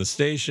brings him to the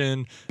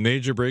station.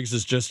 Major Briggs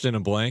is just in a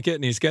blanket,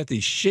 and he's got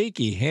these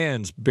shaky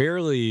hands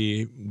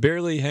barely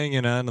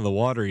hanging on to the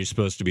water he's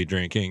supposed to be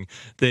drinking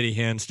that he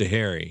hands to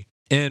Harry.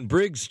 And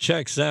Briggs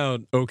checks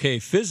out okay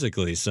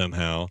physically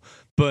somehow,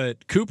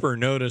 but Cooper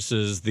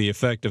notices the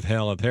effect of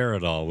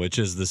haloperidol, which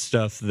is the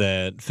stuff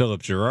that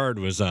Philip Gerard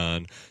was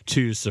on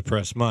to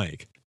suppress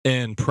Mike.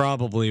 And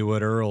probably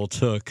what Earl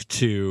took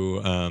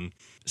to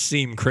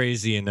seem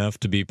crazy enough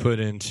to be put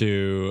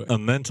into a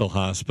mental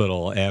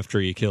hospital after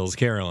he kills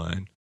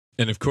Caroline.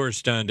 And of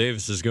course, Don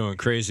Davis is going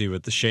crazy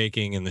with the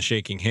shaking and the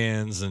shaking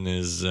hands and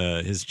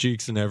his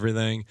cheeks and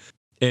everything.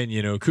 And,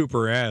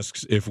 Cooper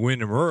asks if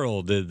Wyndham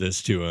Earl did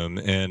this to him.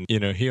 And,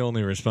 he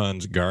only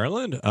responds,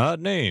 "Garland?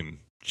 Odd name.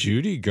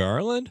 Judy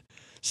Garland?"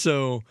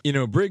 So,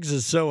 Briggs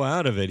is so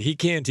out of it, he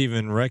can't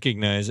even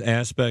recognize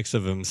aspects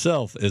of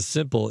himself as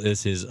simple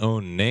as his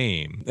own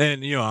name.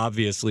 And,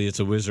 obviously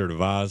it's a Wizard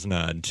of Oz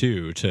nod,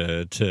 too,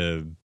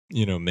 to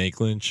make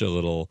Lynch a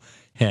little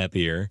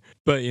happier.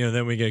 But,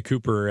 then we get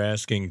Cooper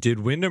asking, "Did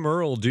Wyndham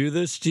Earl do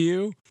this to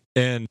you?"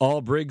 And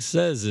all Briggs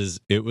says is,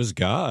 "It was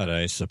God,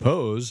 I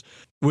suppose,"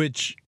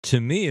 which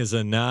to me is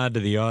a nod to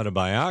the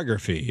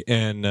autobiography.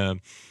 And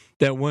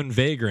that one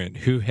vagrant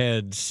who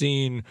had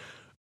seen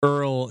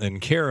Earl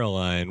and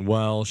Caroline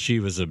while she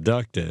was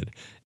abducted,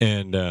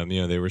 and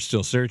they were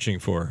still searching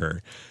for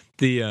her.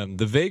 The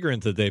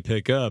vagrant that they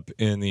pick up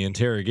in the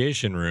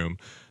interrogation room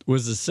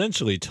was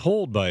essentially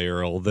told by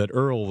Earl that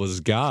Earl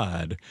was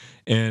God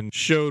and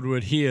showed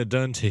what he had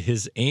done to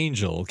his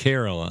angel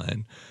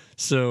Caroline.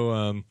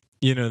 So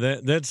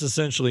that's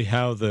essentially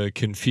how the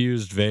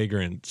confused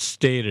vagrant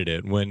stated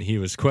it when he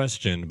was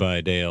questioned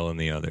by Dale and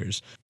the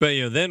others.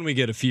 But, then we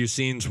get a few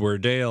scenes where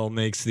Dale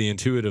makes the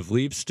intuitive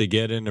leaps to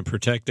get into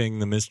protecting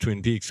the Miss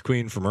Twin Peaks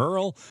queen from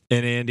Earl,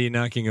 and Andy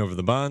knocking over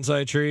the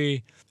bonsai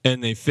tree,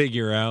 and they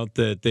figure out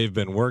that they've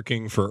been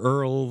working for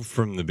Earl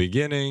from the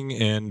beginning,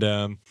 and,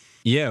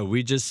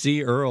 we just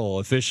see Earl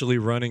officially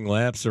running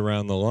laps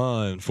around the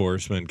law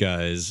enforcement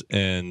guys,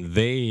 and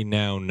they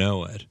now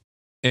know it.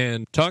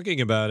 And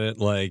talking about it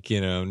like,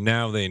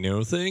 now they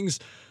know things,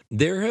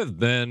 there have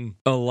been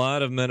a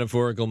lot of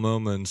metaphorical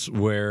moments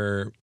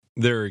where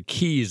there are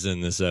keys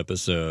in this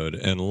episode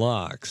and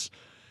locks,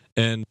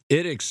 and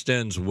it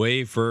extends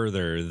way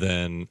further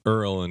than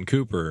Earl and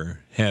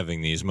Cooper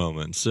having these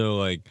moments.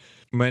 So,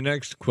 my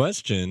next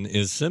question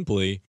is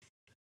simply,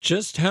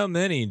 just how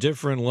many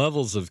different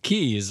levels of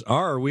keys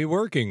are we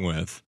working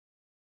with?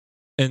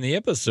 And the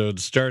episode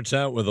starts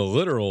out with a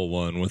literal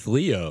one with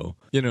Leo.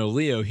 You know,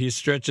 Leo, he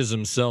stretches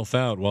himself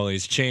out while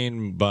he's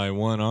chained by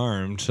one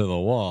arm to the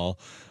wall.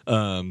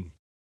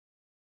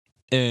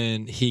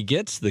 And he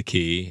gets the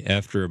key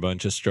after a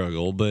bunch of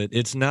struggle, but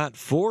it's not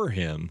for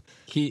him.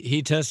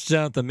 He tests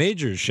out the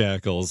major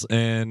shackles,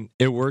 and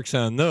it works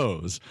on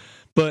those.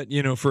 But,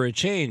 you know, for a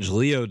change,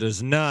 Leo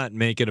does not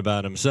make it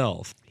about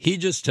himself. He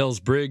just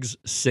tells Briggs,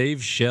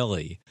 save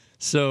Shelley.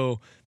 So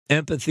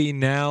empathy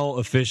now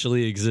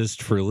officially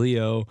exists for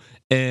Leo,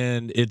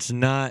 and it's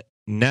not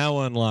now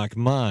unlock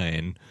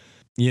mine.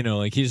 You know,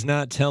 like he's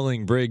not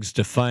telling Briggs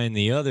to find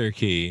the other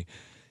key.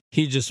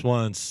 He just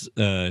wants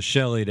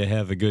Shelley to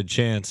have a good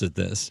chance at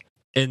this.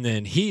 And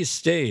then he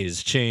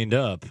stays chained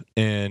up,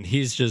 and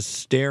he's just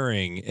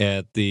staring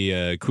at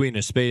the Queen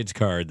of Spades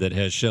card that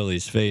has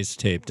Shelley's face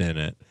taped in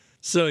it.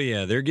 So,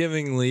 yeah, they're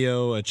giving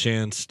Leo a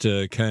chance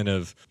to kind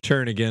of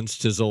turn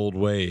against his old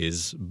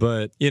ways.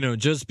 But, you know,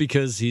 just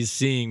because he's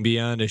seeing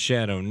beyond a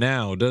shadow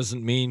now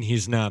doesn't mean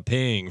he's not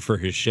paying for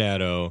his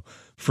shadow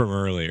from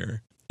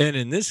earlier. And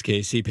in this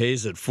case, he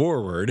pays it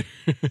forward.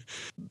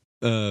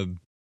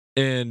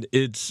 And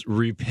it's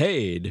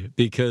repaid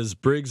because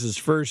Briggs's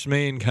first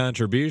main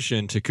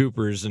contribution to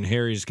Cooper's and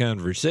Harry's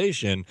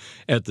conversation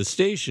at the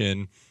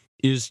station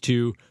is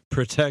to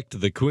protect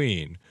the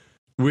Queen,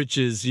 which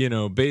is, you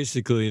know,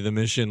 basically the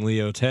mission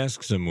Leo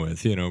tasks him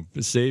with, you know,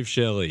 save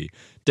Shelley,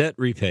 debt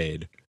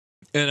repaid.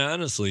 And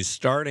honestly,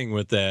 starting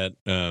with that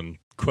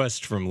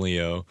quest from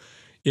Leo,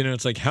 you know,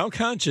 it's like, how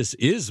conscious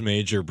is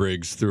Major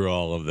Briggs through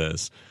all of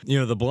this? You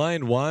know, the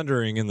blind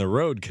wandering in the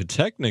road could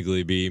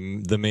technically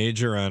be the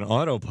Major on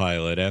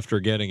autopilot after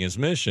getting his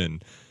mission,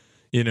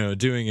 you know,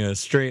 doing a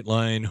straight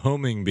line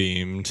homing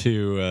beam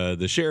to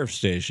the sheriff's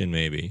station,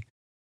 maybe.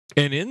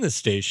 And in the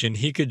station,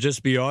 he could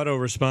just be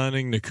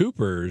auto-responding to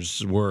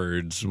Cooper's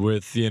words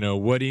with, you know,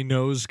 what he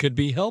knows could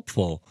be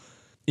helpful.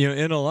 You know,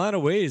 in a lot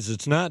of ways,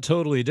 it's not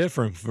totally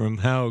different from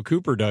how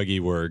Cooper Dougie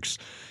works.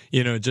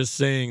 You know, just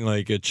saying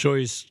like a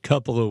choice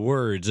couple of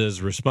words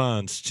as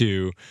response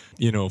to,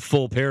 you know,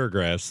 full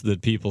paragraphs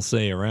that people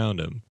say around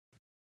him.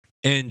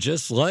 And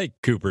just like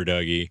Cooper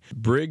Dougie,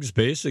 Briggs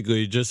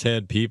basically just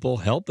had people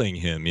helping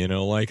him, you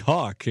know, like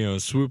Hawk, you know,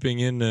 swooping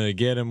in to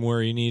get him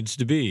where he needs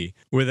to be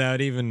without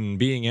even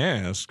being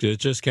asked. It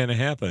just kind of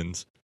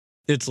happens.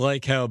 It's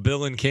like how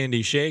Bill and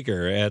Candy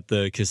Shaker at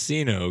the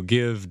casino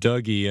give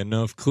Dougie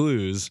enough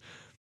clues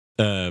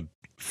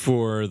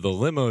for the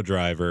limo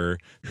driver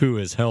who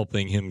is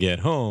helping him get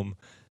home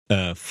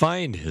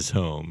find his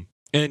home.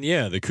 And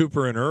yeah, the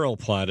Cooper and Earl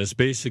plot is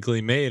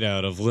basically made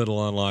out of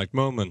little unlocked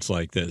moments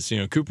like this. You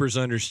know, Cooper's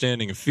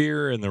understanding of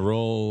fear and the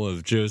role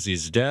of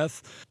Josie's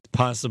death,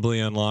 possibly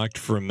unlocked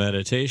from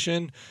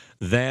meditation.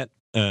 That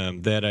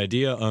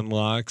idea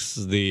unlocks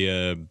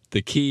the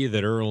key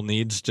that Earl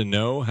needs to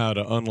know how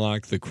to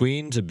unlock the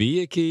Queen to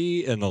be a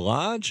key in the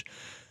lodge.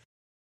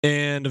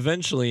 And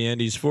eventually,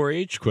 Andy's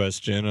 4-H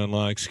question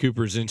unlocks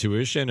Cooper's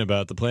intuition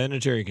about the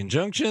planetary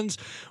conjunctions,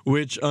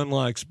 which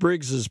unlocks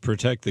Briggs's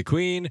protect the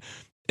Queen,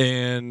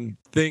 and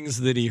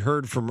things that he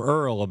heard from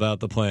Earl about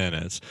the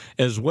planets,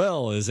 as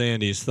well as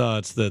Andy's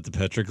thoughts that the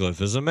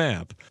petroglyph is a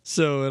map.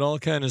 So it all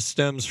kind of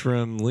stems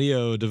from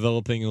Leo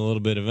developing a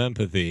little bit of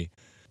empathy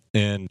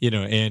and, you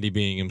know, Andy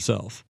being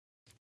himself.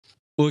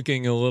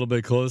 Looking a little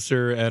bit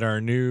closer at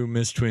our new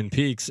Miss Twin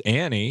Peaks,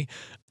 Annie,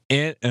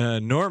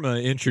 Norma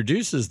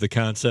introduces the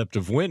concept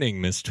of winning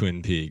Miss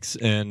Twin Peaks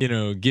and, you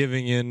know,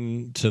 giving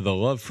in to the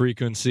love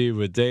frequency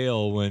with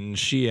Dale when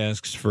she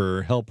asks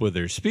for help with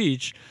her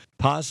speech,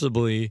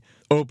 possibly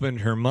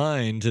opened her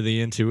mind to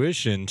the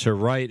intuition to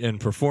write and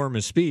perform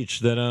a speech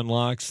that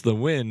unlocks the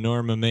win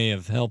Norma may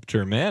have helped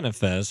her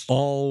manifest,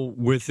 all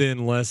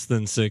within less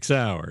than 6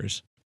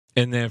 hours.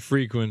 And that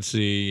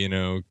frequency, you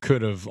know,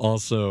 could have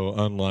also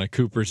unlocked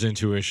Cooper's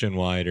intuition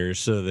wider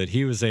so that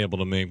he was able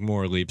to make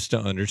more leaps to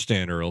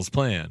understand Earl's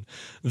plan.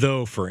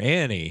 Though for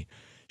Annie,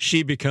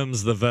 she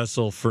becomes the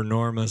vessel for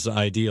Norma's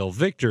ideal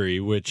victory,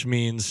 which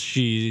means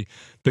she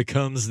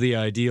becomes the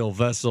ideal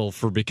vessel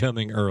for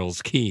becoming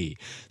Earl's key.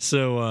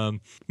 So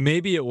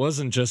maybe it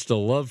wasn't just a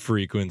love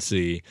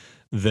frequency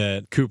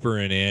that Cooper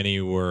and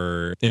Annie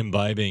were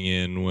imbibing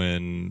in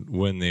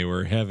when they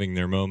were having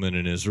their moment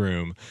in his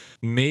room.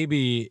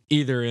 Maybe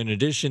either in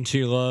addition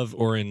to love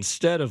or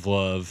instead of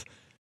love,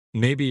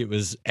 maybe it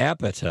was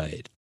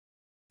appetite.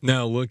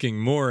 Now, looking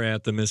more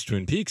at the Miss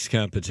Twin Peaks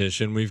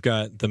competition, we've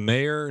got the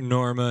mayor,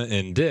 Norma,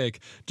 and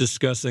Dick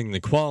discussing the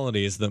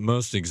qualities that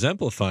most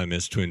exemplify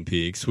Miss Twin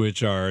Peaks,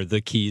 which are the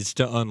keys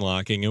to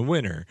unlocking a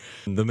winner.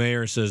 The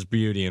mayor says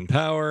beauty and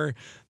power.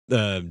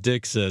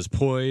 Dick says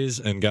poise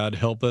and God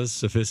help us,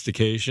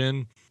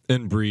 sophistication,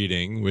 and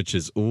breeding, which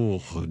is,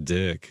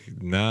 Dick,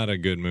 not a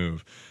good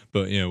move,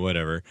 but, you know,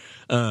 whatever.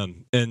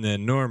 And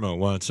then Norma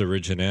wants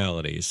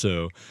originality.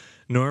 So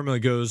Norma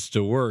goes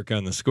to work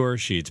on the score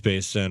sheets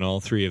based on all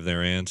three of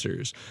their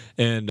answers.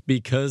 And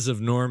because of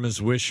Norma's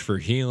wish for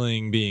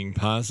healing being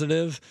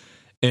positive,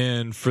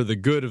 and for the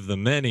good of the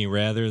many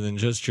rather than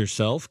just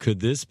yourself? Could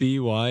this be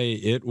why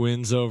it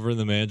wins over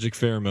the magic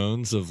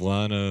pheromones of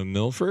Lana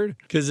Milford?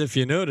 Because if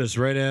you notice,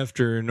 right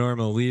after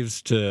Norma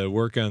leaves to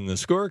work on the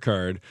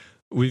scorecard,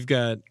 we've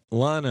got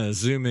Lana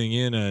zooming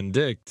in on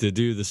Dick to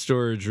do the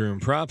storage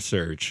room prop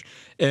search.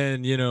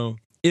 And,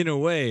 in a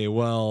way,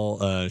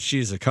 while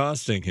she's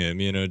accosting him,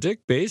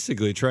 Dick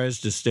basically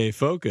tries to stay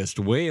focused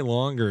way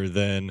longer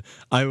than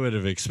I would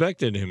have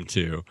expected him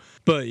to.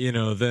 But,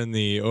 then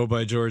the, oh,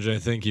 by George, I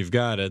think you've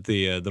got it,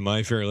 the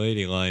My Fair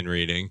Lady line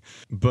reading.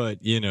 But,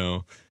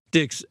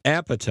 Dick's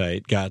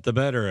appetite got the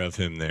better of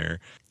him there.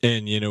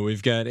 And,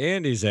 we've got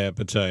Andy's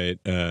appetite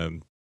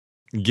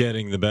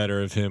getting the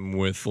better of him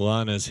with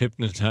Lana's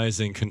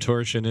hypnotizing,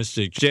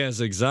 contortionistic jazz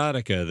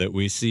exotica that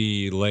we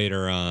see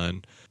later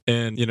on.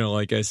 And,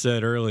 like I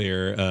said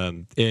earlier,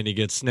 Andy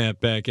gets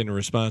snapped back into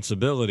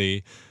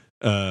responsibility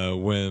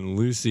when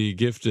Lucy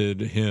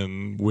gifted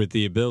him with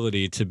the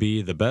ability to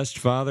be the best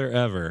father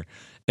ever.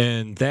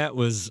 And that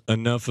was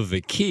enough of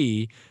a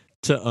key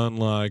to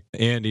unlock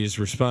Andy's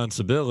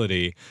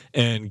responsibility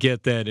and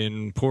get that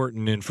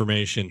important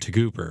information to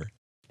Cooper.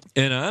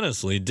 And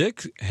honestly,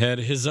 Dick had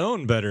his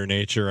own better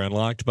nature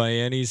unlocked by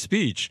Annie's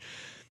speech.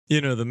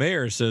 The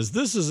mayor says,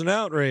 "This is an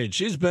outrage.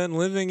 She's been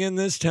living in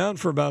this town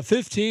for about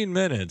 15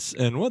 minutes.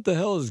 And what the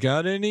hell has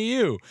got into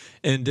you?"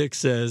 And Dick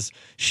says,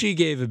 "She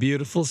gave a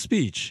beautiful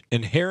speech.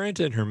 Inherent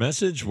in her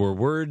message were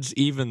words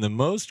even the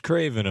most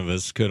craven of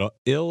us could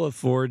ill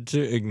afford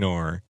to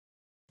ignore."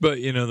 But,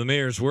 the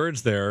mayor's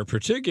words there are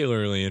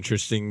particularly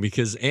interesting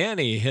because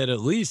Annie had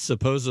at least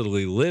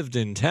supposedly lived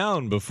in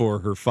town before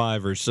her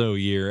 5 or so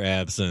year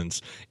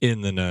absence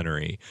in the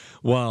nunnery,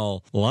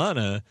 while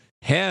Lana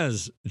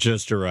has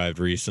just arrived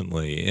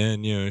recently.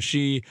 And,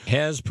 she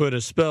has put a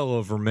spell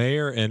over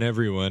Mayor and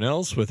everyone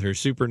else with her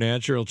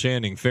supernatural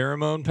chanting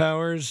pheromone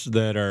powers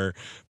that are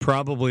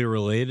probably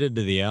related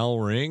to the owl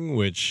ring,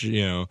 which,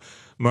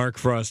 Mark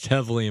Frost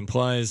heavily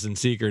implies in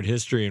Secret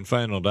History and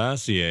Final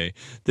Dossier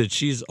that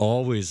she's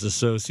always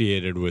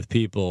associated with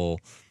people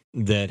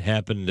that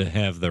happen to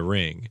have the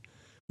ring,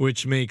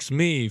 which makes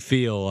me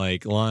feel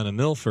like Lana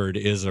Milford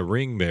is a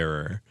ring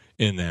bearer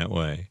in that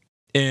way.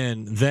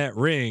 And that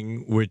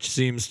ring, which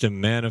seems to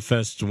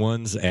manifest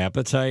one's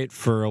appetite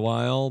for a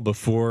while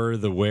before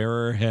the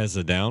wearer has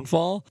a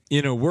downfall,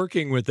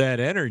 working with that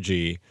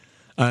energy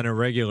on a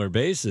regular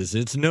basis,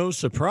 it's no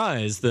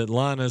surprise that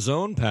Lana's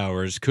own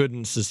powers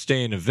couldn't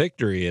sustain a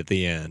victory at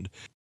the end,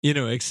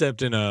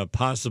 except in a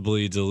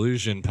possibly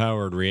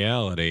delusion-powered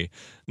reality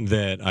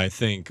that I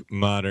think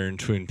modern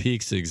Twin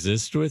Peaks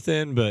exists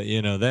within, but,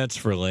 that's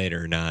for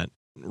later, not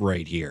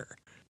right here.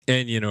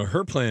 And,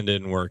 her plan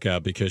didn't work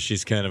out because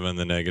she's kind of on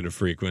the negative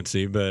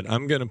frequency, but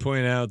I'm going to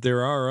point out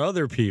there are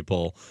other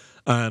people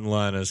on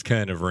Lana's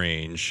kind of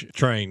range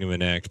trying to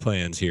enact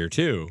plans here,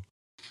 too.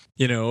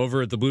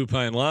 Over at the Blue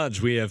Pine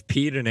Lodge, we have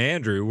Pete and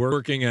Andrew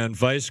working on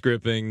vice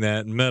gripping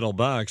that metal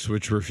box,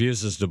 which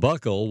refuses to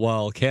buckle,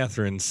 while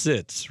Catherine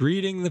sits,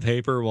 reading the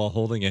paper while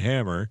holding a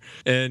hammer.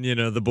 And,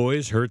 the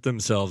boys hurt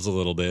themselves a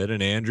little bit,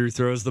 and Andrew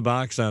throws the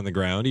box on the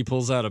ground. He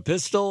pulls out a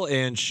pistol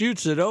and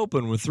shoots it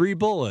open with 3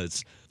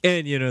 bullets.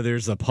 And,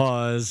 there's a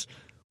pause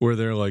where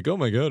they're like, "Oh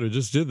my God, I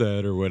just did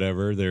that," or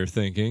whatever they're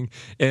thinking.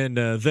 And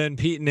then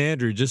Pete and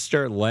Andrew just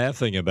start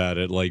laughing about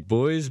it, like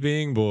boys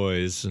being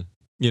boys.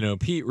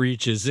 Pete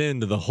reaches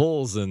into the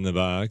holes in the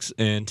box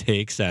and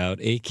takes out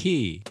a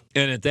key.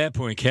 And at that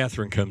point,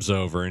 Catherine comes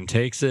over and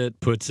takes it,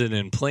 puts it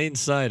in plain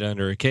sight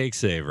under a cake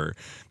saver,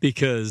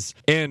 because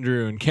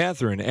Andrew and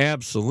Catherine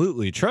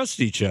absolutely trust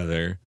each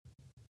other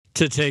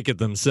to take it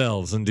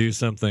themselves and do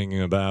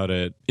something about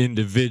it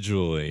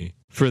individually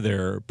for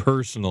their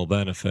personal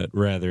benefit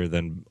rather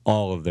than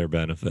all of their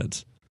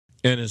benefits.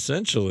 And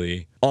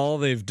essentially, all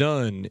they've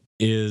done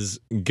is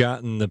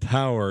gotten the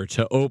power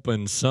to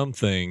open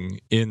something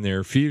in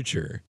their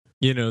future.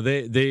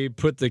 They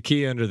put the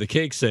key under the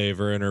cake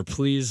saver and are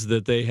pleased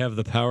that they have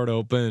the power to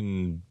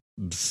open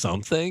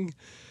something.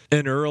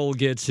 And Earl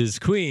gets his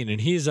queen,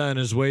 and he's on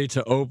his way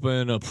to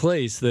open a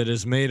place that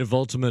is made of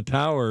ultimate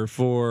power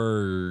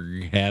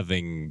for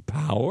having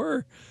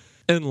power.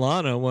 And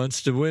Lana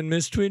wants to win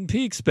Miss Twin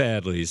Peaks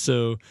badly,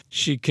 so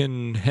she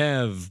can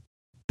have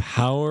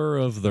power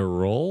of the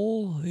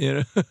role.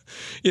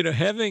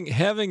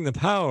 Having the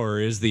power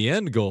is the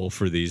end goal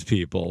for these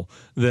people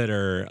that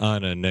are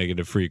on a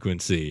negative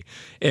frequency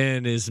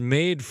and is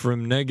made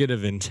from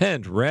negative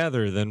intent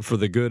rather than for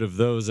the good of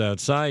those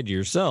outside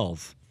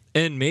yourself.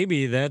 And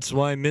maybe that's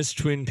why Miss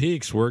Twin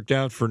Peaks worked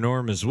out for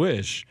Norma's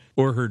wish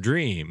or her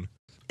dream,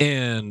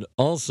 and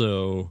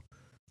also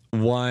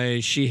why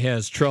she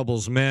has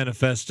troubles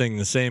manifesting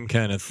the same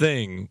kind of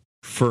thing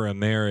for a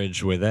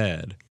marriage with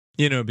Ed.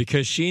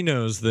 Because she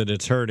knows that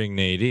it's hurting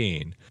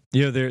Nadine.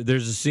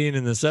 There's a scene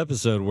in this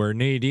episode where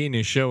Nadine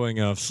is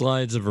showing off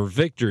slides of her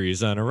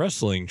victories on a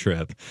wrestling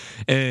trip.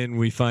 And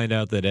we find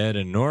out that Ed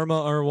and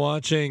Norma are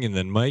watching, and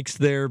then Mike's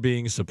there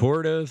being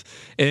supportive,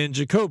 and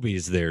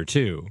Jacoby's there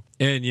too.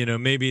 And,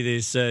 maybe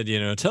they said,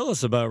 tell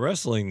us about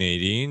wrestling,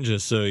 Nadine,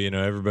 just so,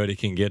 everybody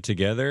can get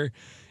together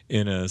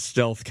in a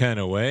stealth kind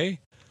of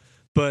way.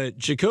 But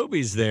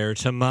Jacoby's there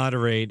to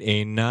moderate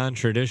a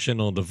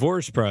non-traditional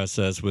divorce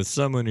process with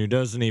someone who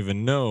doesn't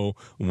even know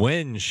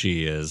when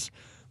she is,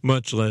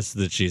 much less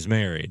that she's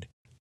married.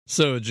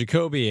 So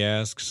Jacoby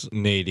asks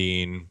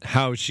Nadine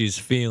how she's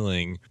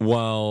feeling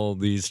while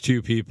these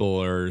two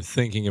people are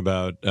thinking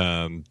about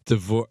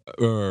divorce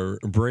or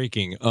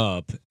breaking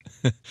up.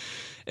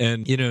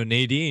 And,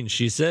 Nadine,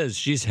 she says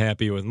she's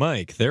happy with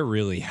Mike. They're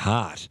really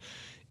hot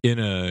in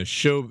a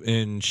show,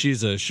 and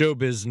she's a show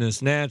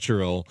business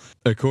natural,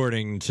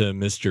 according to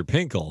Mr.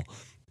 Pinkle.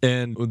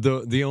 And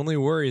the only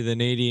worry that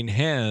Nadine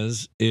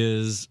has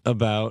is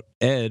about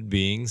Ed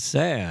being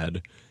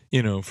sad,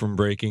 from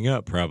breaking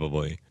up,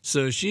 probably.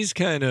 So she's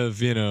kind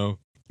of,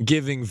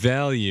 giving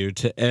value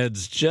to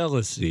Ed's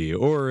jealousy,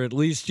 or at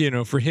least,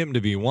 for him to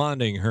be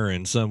wanting her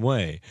in some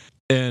way.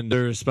 And the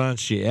response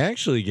she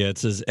actually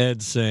gets is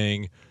Ed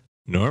saying,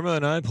 "Norma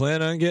and I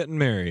plan on getting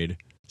married."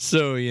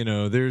 So,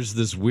 there's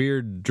this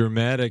weird,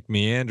 dramatic,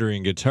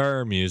 meandering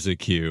guitar music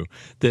cue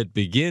that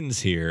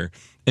begins here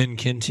and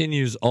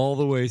continues all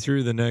the way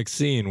through the next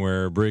scene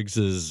where Briggs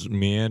is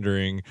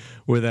meandering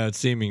without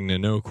seeming to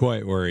know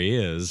quite where he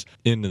is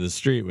into the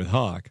street with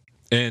Hawk.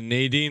 And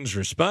Nadine's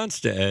response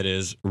to Ed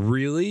is,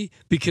 "Really?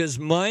 Because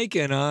Mike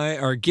and I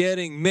are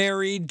getting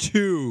married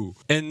too."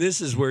 And this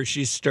is where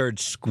she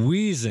starts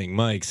squeezing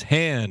Mike's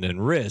hand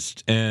and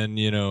wrist. And,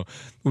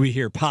 we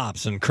hear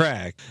pops and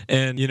crack.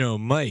 And,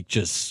 Mike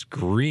just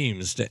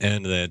screams to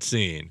end that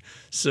scene.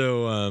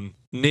 So,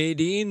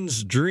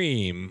 Nadine's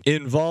dream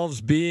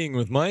involves being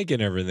with Mike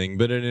and everything,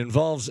 but it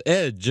involves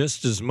Ed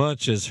just as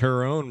much as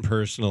her own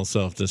personal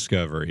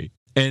self-discovery.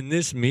 And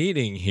this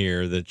meeting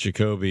here that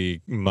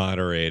Jacoby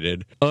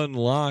moderated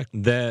unlocked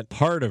that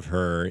part of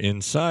her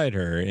inside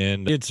her,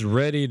 and it's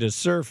ready to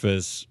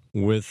surface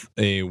with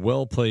a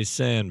well-placed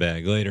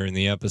sandbag later in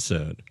the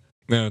episode.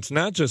 Now, it's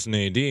not just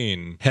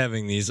Nadine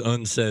having these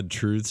unsaid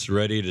truths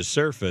ready to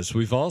surface.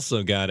 We've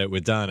also got it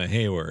with Donna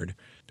Hayward.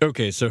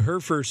 Okay, so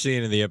her first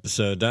scene of the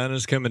episode,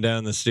 Donna's coming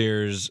down the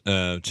stairs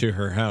to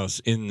her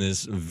house in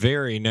this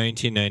very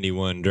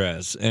 1991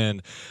 dress.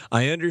 And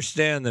I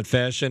understand that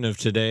fashion of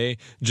today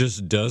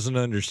just doesn't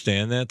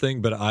understand that thing,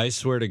 but I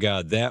swear to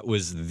God, that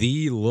was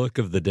the look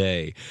of the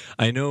day.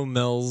 I know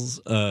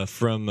Mel's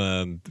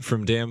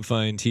from Damn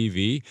Fine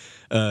TV.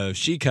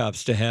 She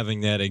cops to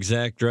having that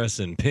exact dress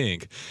in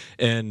pink.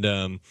 And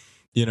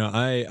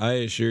I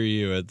assure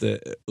you,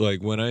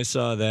 when I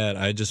saw that,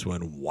 I just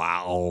went,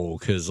 wow,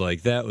 because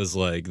that was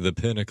the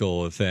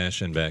pinnacle of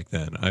fashion back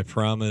then. I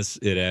promise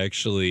it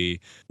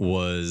actually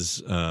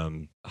was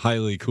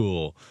highly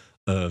cool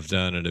of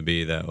Donna to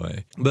be that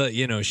way. But,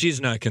 she's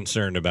not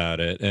concerned about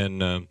it.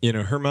 And,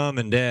 her mom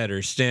and dad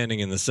are standing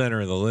in the center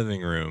of the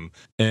living room,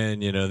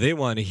 and, they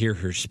want to hear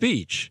her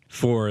speech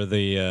for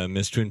the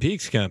Miss Twin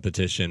Peaks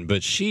competition,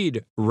 but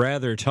she'd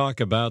rather talk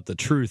about the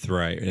truth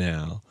right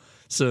now.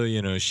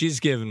 So, she's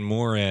given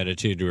more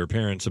attitude to her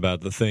parents about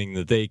the thing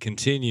that they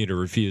continue to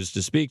refuse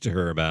to speak to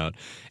her about,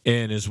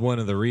 and is one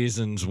of the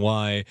reasons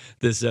why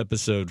this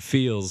episode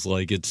feels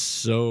like it's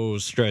so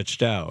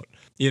stretched out.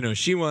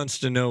 She wants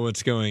to know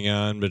what's going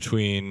on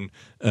between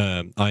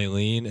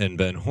Eileen and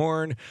Ben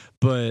Horn,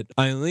 but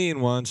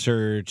Eileen wants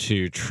her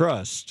to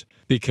trust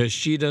because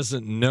she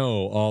doesn't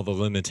know all the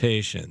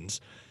limitations.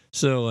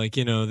 So,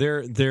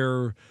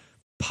 they're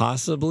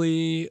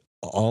possibly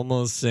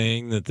almost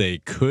saying that they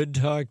could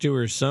talk to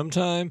her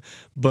sometime,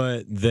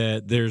 but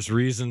that there's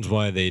reasons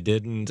why they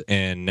didn't,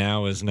 and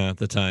now is not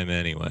the time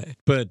anyway.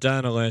 But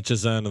Donna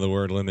latches onto the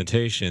word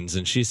limitations,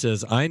 and she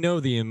says, "I know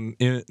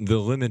the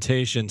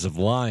limitations of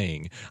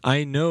lying.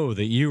 I know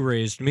that you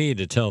raised me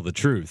to tell the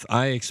truth.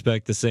 I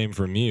expect the same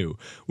from you."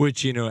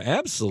 Which,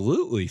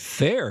 absolutely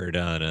fair,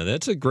 Donna.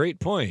 That's a great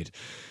point.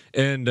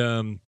 And,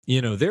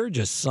 they're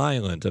just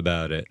silent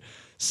about it.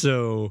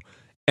 So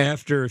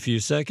after a few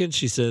seconds,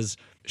 she says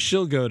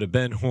she'll go to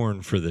Ben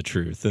Horn for the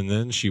truth, and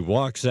then she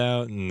walks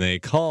out and they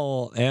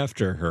call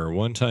after her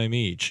one time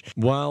each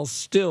while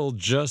still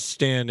just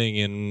standing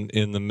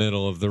in the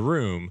middle of the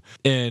room.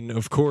 And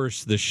of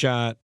course the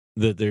shot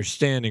that they're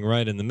standing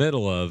right in the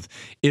middle of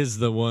is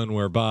the one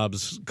where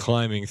Bob's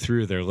climbing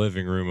through their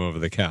living room over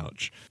the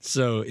couch.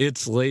 So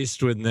it's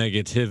laced with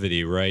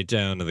negativity right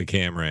down to the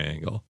camera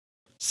angle.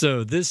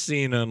 So this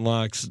scene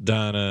unlocks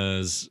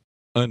Donna's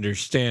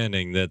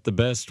understanding that the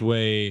best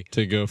way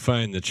to go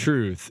find the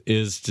truth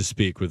is to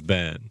speak with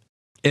Ben.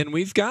 And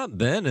we've got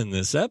Ben in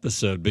this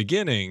episode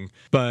beginning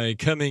by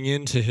coming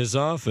into his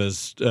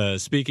office,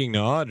 speaking to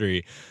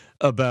Audrey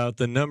about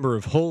the number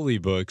of holy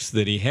books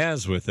that he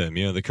has with him.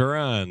 The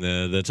Quran,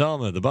 the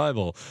Talmud, the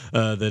Bible,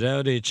 the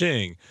Tao Te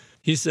Ching.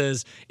 He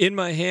says, "In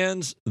my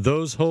hands,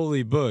 those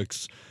holy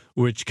books,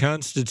 which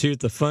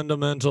constitute the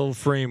fundamental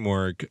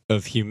framework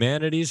of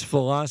humanity's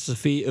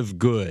philosophy of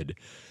good.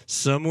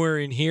 Somewhere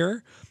in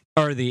here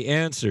are the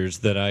answers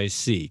that I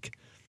seek,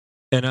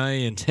 and I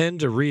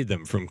intend to read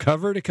them from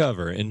cover to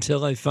cover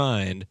until I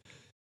find,"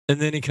 and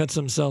then he cuts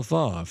himself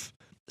off.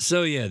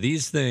 So yeah,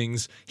 these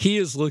things, he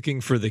is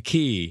looking for the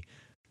key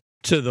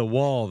to the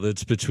wall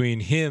that's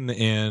between him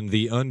and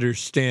the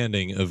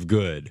understanding of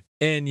good.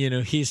 And,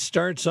 he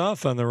starts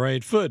off on the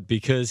right foot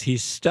because he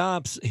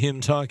stops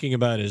him talking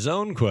about his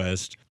own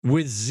quest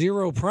with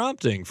zero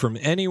prompting from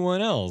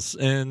anyone else.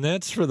 And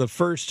that's for the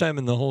first time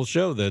in the whole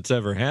show that's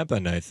ever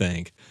happened, I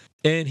think.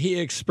 And he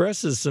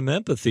expresses some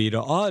empathy to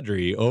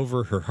Audrey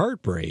over her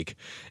heartbreak.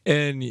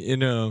 And,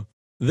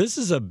 this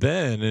is a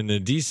Ben in a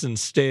decent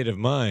state of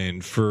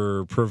mind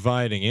for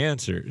providing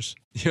answers.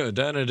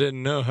 Donna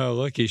didn't know how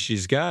lucky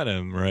she's got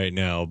him right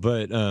now,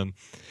 but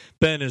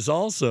Ben is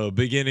also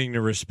beginning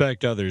to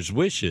respect others'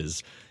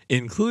 wishes,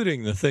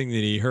 including the thing that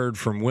he heard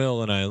from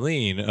Will and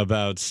Eileen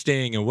about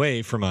staying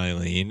away from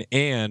Eileen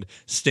and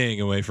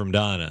staying away from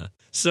Donna.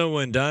 So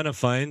when Donna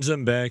finds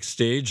him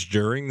backstage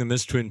during the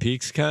Miss Twin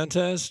Peaks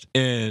contest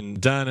and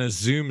Donna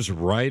zooms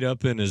right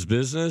up in his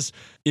business,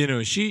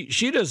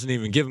 she doesn't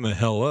even give him a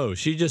hello.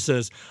 She just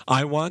says,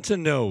 "I want to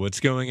know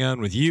what's going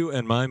on with you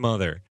and my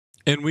mother."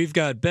 And we've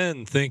got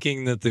Ben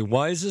thinking that the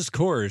wisest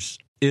course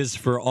is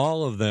for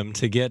all of them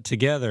to get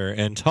together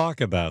and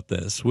talk about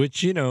this,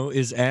 which,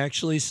 is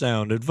actually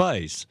sound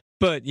advice.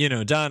 But,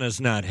 Donna's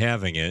not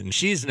having it, and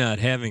she's not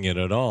having it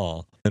at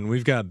all. And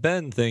we've got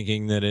Ben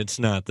thinking that it's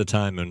not the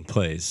time and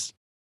place.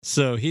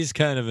 So he's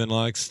kind of in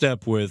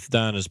lockstep with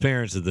Donna's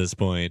parents at this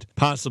point,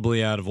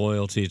 possibly out of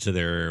loyalty to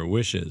their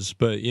wishes.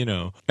 But,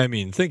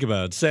 think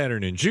about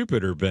Saturn and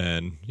Jupiter,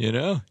 Ben,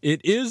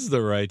 It is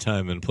the right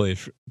time and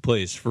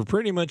place for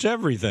pretty much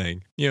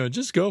everything.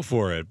 Just go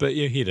for it. But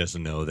he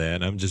doesn't know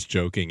that. I'm just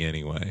joking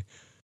anyway.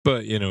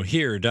 But,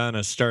 here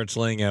Donna starts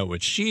laying out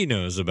what she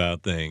knows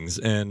about things.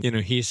 And,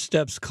 he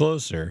steps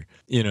closer,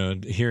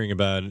 hearing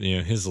about,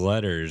 his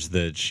letters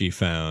that she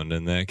found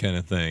and that kind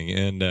of thing.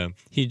 And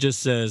he just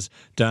says,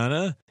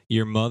 "Donna,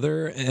 your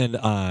mother and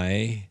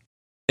I."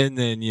 And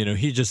then,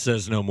 he just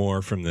says no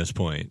more from this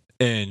point.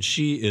 And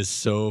she is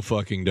so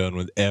fucking done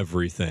with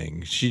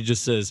everything. She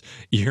just says,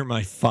 "You're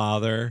my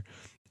father."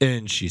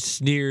 And she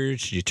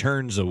sneers. She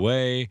turns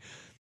away.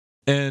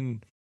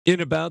 And in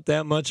about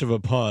that much of a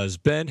pause,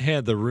 Ben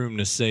had the room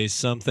to say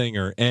something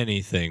or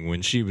anything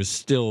when she was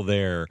still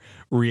there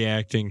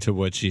reacting to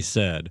what she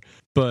said.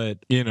 But,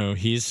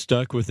 he's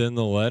stuck within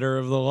the letter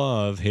of the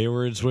law of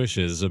Hayward's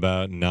wishes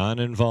about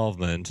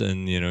non-involvement,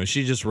 and,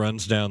 she just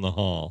runs down the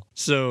hall.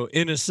 So,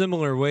 in a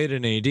similar way to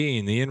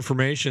Nadine, the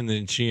information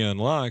that she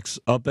unlocks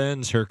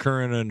upends her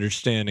current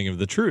understanding of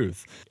the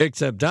truth.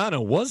 Except Donna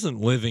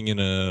wasn't living in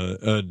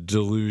a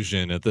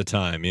delusion at the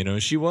time,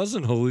 she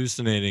wasn't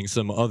hallucinating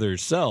some other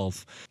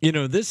self.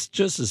 This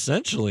just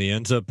essentially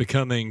ends up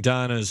becoming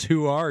Donna's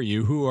 "who are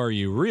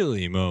you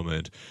really"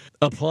 moment,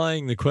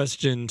 applying the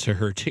question to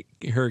her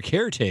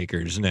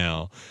caretakers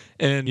now,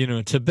 and,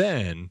 to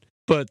Ben.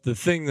 But the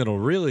thing that'll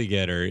really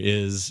get her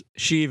is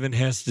she even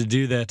has to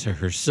do that to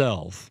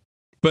herself.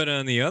 But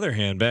on the other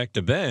hand, back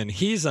to Ben,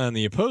 he's on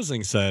the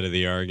opposing side of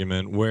the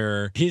argument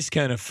where he's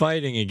kind of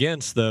fighting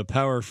against the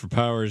power for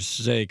power's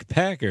sake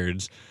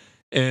Packards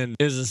and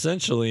is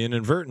essentially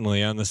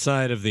inadvertently on the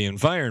side of the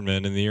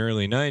environment in the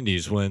early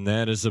 90s when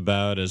that is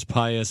about as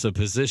pious a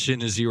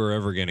position as you were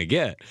ever going to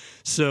get.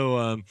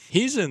 So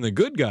he's in the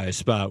good guy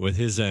spot with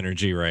his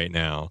energy right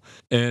now.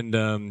 And,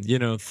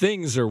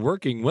 things are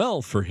working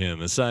well for him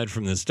aside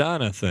from this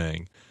Donna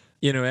thing.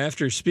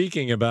 After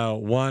speaking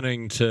about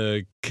wanting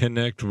to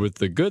connect with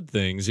the good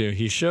things,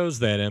 he shows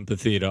that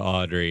empathy to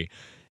Audrey.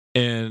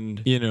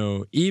 And,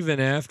 even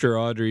after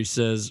Audrey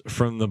says,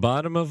 "From the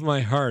bottom of my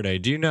heart, I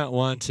do not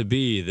want to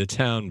be the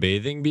town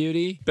bathing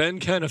beauty," Ben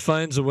kind of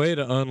finds a way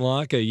to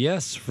unlock a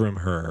yes from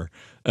her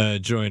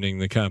joining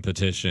the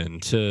competition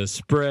to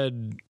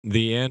spread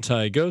the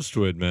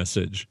anti-Ghostwood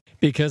message.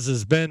 Because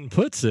as Ben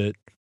puts it,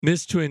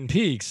 Miss Twin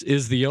Peaks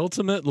is the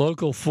ultimate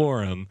local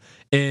forum,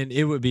 and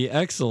it would be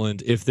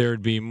excellent if there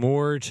would be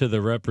more to the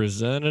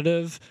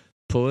representative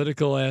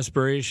political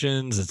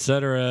aspirations,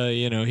 etc.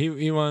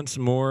 He wants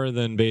more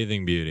than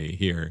bathing beauty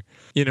here.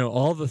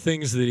 All the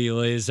things that he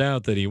lays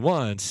out that he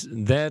wants,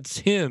 that's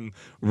him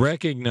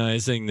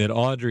recognizing that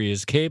Audrey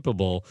is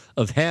capable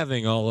of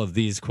having all of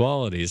these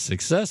qualities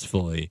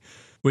successfully,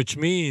 which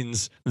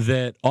means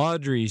that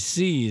Audrey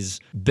sees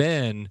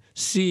Ben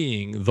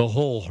seeing the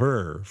whole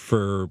her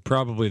for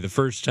probably the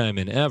first time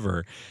in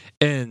ever,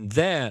 and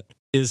that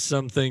is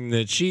something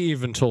that she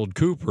even told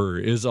Cooper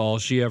is all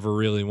she ever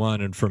really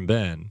wanted from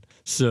Ben.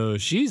 So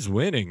she's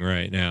winning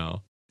right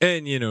now.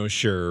 And,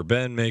 sure,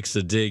 Ben makes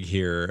a dig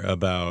here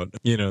about,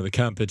 the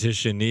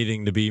competition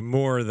needing to be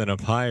more than a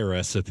pie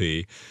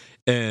recipe.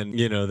 And,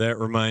 that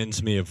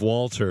reminds me of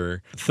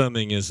Walter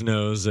thumbing his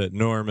nose at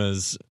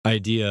Norma's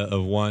idea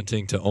of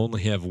wanting to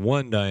only have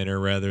one diner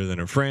rather than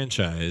a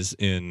franchise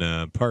in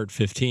part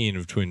 15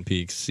 of Twin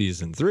Peaks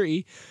Season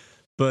 3.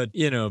 But,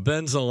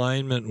 Ben's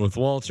alignment with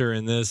Walter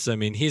in this,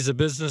 he's a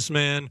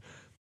businessman.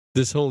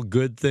 This whole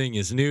good thing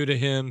is new to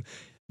him.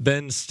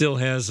 Ben still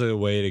has a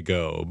way to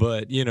go,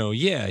 but,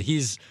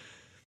 he's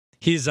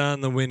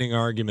on the winning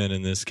argument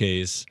in this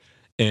case.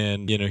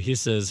 And, he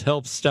says,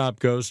 "Help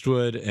stop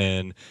Ghostwood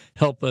and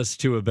help us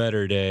to a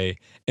better day."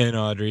 And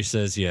Audrey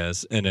says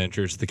yes and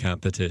enters the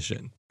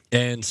competition.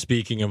 And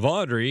speaking of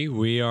Audrey,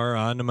 we are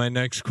on to my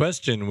next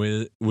question,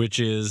 which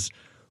is,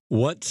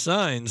 what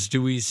signs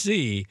do we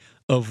see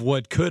of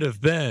what could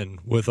have been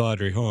with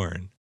Audrey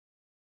Horne?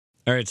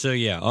 All right, so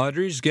yeah,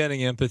 Audrey's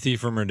getting empathy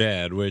from her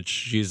dad, which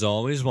she's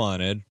always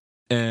wanted,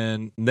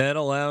 and that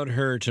allowed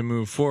her to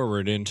move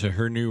forward into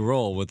her new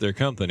role with their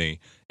company.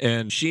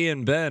 And she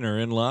and Ben are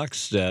in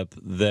lockstep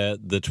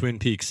that the Twin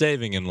Peaks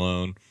Saving and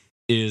Loan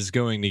is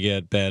going to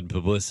get bad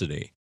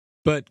publicity.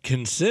 But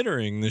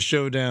considering the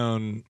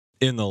showdown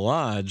in the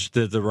lodge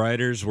that the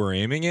writers were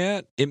aiming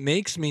at, it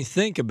makes me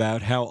think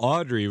about how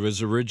Audrey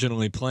was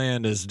originally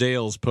planned as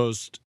Dale's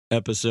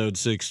post-episode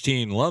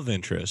 16 love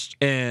interest,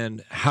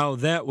 and how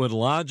that would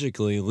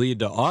logically lead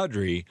to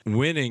Audrey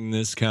winning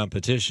this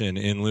competition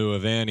in lieu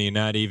of Annie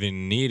not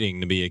even needing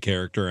to be a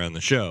character on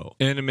the show.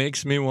 And it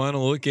makes me want to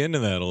look into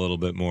that a little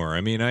bit more.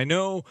 I mean, I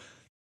know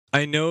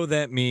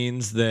that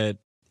means that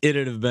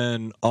it'd have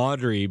been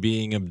Audrey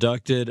being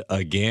abducted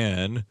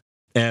again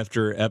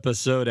after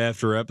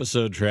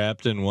episode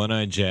trapped in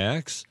One-Eyed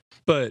Jack's.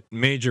 But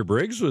Major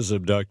Briggs was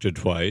abducted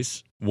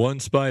twice,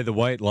 once by the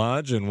White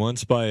Lodge and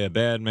once by a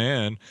bad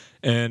man,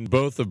 and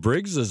both of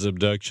Briggs's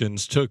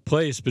abductions took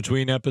place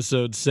between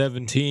episode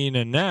 17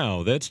 and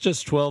now. That's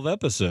just 12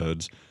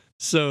 episodes.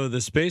 So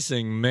the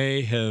spacing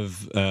may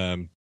have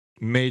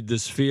made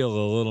this feel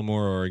a little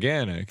more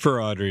organic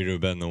for Audrey to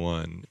have been the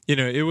one. You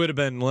know, it would have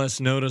been less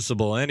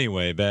noticeable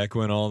anyway back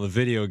when all the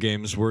video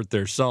games worth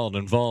their salt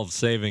involved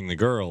saving the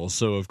girl,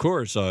 so of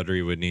course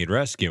Audrey would need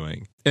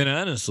rescuing. And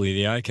honestly,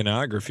 the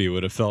iconography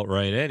would have felt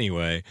right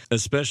anyway,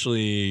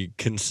 especially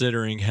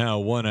considering how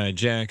One-Eyed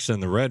Jack's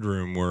and the Red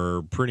Room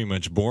were pretty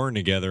much born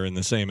together in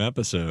the same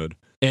episode.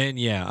 And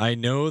yeah, I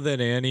know that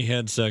Annie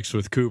had sex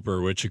with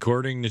Cooper, which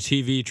according to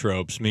TV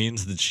tropes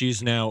means that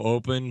she's now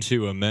open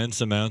to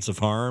immense amounts of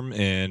harm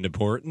and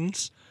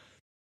importance.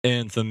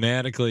 And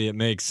thematically, it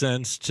makes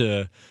sense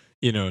to,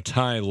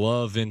 tie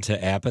love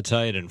into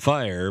appetite and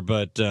fire,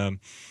 but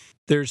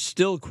there's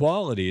still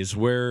qualities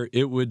where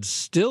it would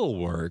still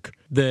work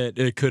that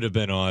it could have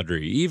been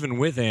Audrey, even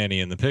with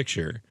Annie in the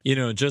picture.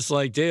 Just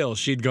like Dale,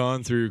 she'd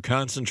gone through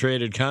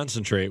concentrate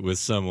with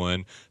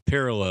someone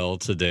parallel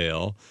to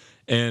Dale.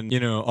 And,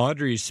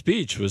 Audrey's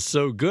speech was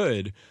so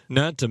good,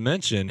 not to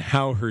mention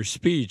how her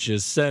speech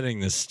is setting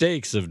the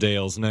stakes of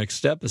Dale's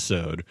next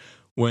episode.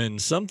 When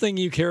something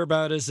you care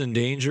about is in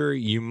danger,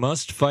 you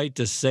must fight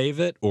to save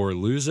it or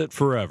lose it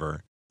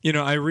forever.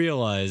 I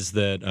realize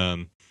that,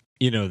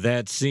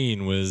 that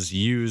scene was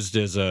used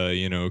as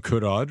a,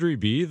 could Audrey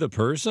be the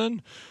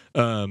person?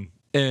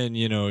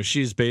 And,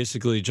 she's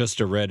basically just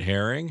a red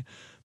herring.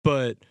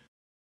 But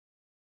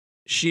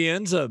she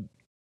ends up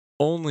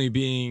only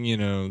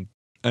being,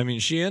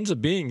 she ends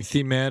up being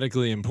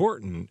thematically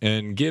important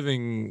and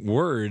giving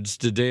words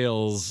to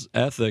Dale's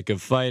ethic of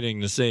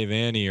fighting to save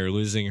Annie or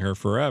losing her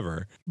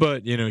forever.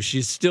 But,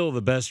 she's still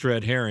the best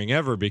red herring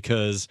ever,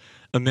 because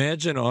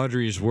imagine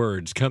Audrey's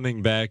words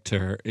coming back to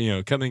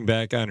her, coming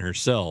back on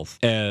herself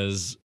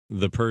as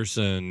the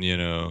person,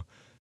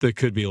 that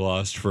could be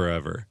lost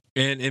forever.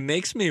 And it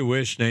makes me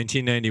wish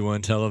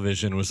 1991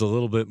 television was a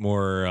little bit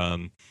more,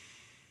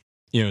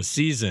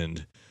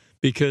 seasoned.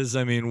 Because,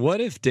 what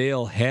if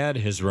Dale had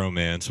his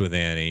romance with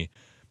Annie,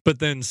 but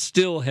then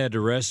still had to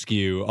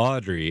rescue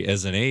Audrey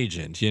as an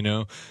agent,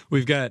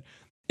 We've got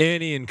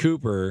Annie and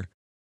Cooper,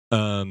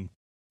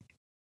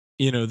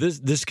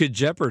 this could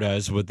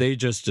jeopardize what they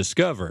just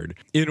discovered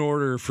in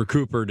order for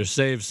Cooper to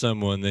save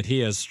someone that he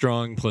has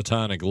strong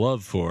platonic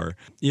love for.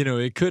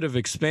 It could have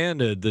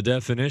expanded the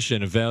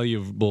definition of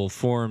valuable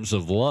forms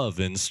of love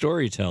in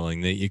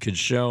storytelling that you could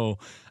show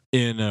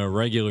in a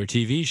regular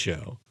TV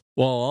show,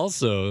 while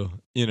also,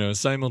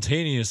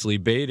 simultaneously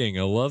baiting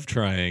a love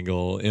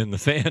triangle in the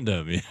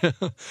fandom.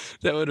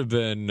 That would have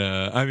been,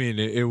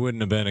 it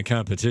wouldn't have been a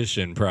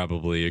competition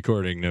probably,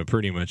 according to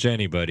pretty much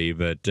anybody,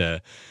 but,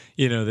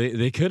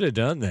 they could have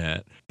done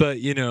that. But,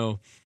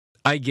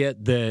 I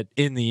get that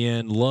in the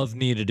end, love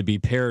needed to be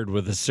paired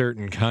with a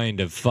certain kind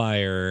of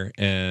fire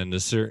and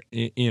a certain,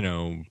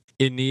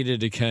 it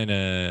needed to kind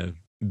of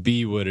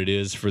be what it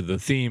is for the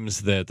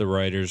themes that the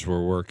writers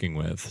were working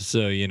with.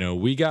 So,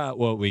 we got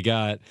what we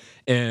got,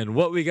 and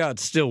what we got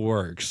still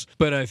works.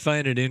 But I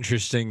find it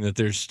interesting that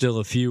there's still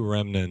a few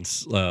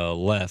remnants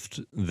left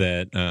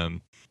that,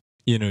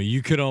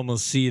 you could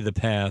almost see the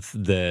path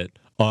that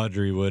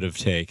Audrey would have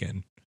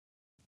taken.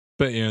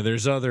 But,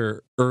 there's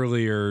other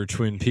earlier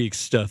Twin Peaks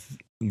stuff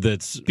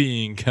that's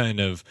being kind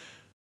of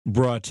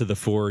brought to the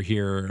fore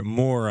here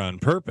more on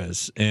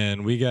purpose.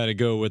 And we got to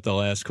go with the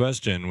last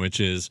question, which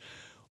is,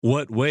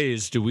 what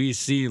ways do we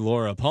see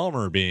Laura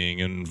Palmer being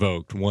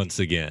invoked once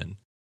again?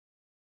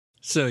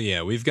 So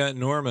yeah, we've got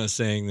Norma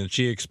saying that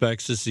she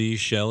expects to see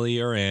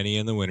Shelley or Annie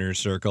in the winner's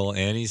circle.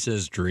 Annie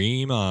says,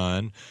 dream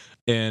on.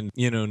 And,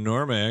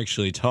 Norma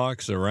actually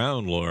talks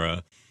around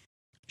Laura.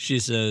 She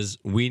says,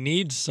 we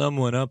need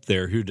someone up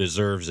there who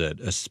deserves it,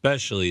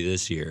 especially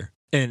this year.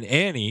 And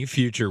Annie,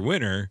 future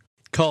winner,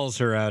 calls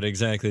her out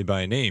exactly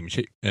by name.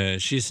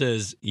 She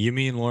says, you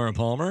mean Laura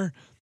Palmer?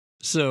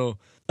 So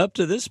up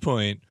to this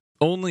point,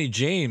 only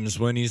James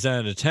when he's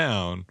out of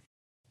town.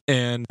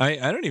 And I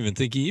don't even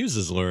think he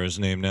uses Laura's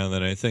name now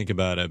that I think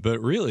about it. But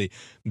really,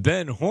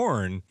 Ben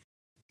Horn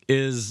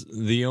is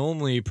the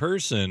only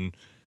person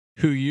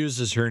who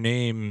uses her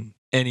name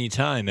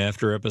anytime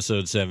after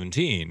episode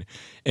 17.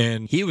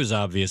 And he was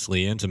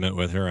obviously intimate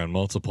with her on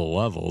multiple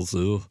levels.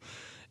 Ooh.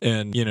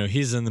 And,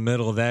 he's in the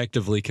middle of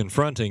actively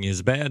confronting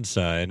his bad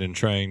side and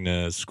trying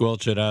to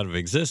squelch it out of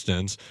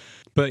existence.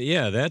 But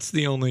yeah, that's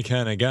the only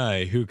kind of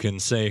guy who can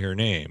say her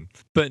name.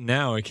 But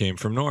now it came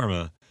from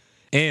Norma.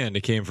 And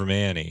it came from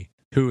Annie,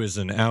 who is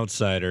an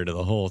outsider to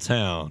the whole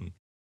town.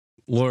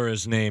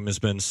 Laura's name has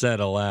been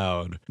said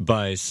aloud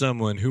by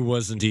someone who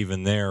wasn't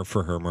even there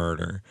for her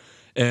murder.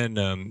 And,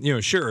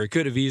 sure, it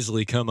could have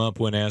easily come up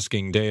when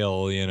asking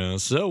Dale,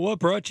 so what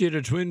brought you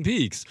to Twin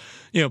Peaks?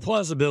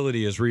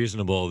 Plausibility is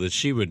reasonable that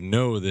she would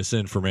know this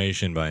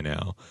information by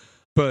now.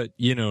 But,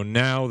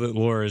 now that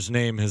Laura's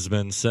name has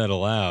been said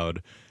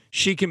aloud,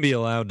 she can be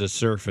allowed to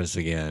surface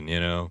again,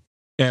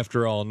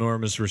 After all,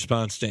 Norma's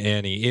response to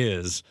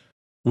Annie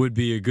would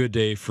be a good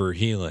day for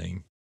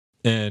healing.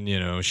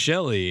 And,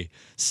 Shelley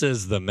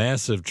says the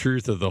massive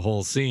truth of the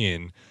whole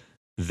scene,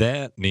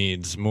 that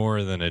needs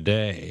more than a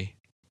day.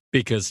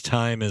 Because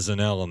time is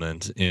an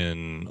element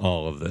in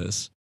all of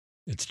this.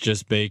 It's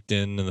just baked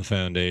into the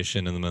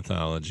foundation and the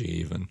mythology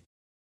even.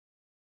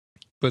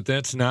 But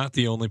that's not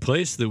the only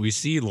place that we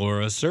see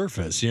Laura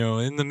surface.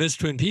 In the Miss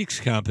Twin Peaks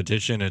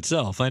competition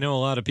itself, I know a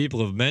lot of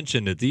people have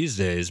mentioned it these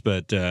days,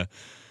 but,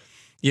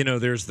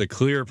 there's the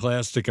clear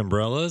plastic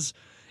umbrellas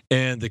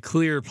and the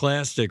clear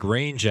plastic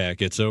rain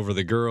jackets over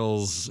the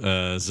girls'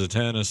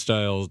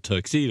 Zatanna-style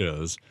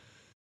tuxedos.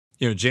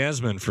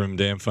 Jasmine from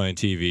Damn Fine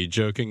TV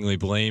jokingly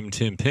blamed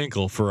Tim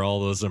Pinkle for all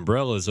those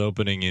umbrellas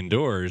opening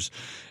indoors.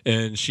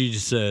 And she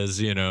says,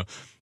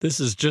 this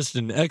is just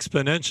an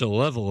exponential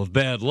level of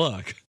bad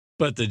luck.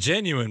 But the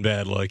genuine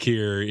bad luck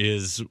here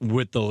is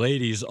with the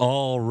ladies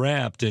all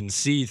wrapped in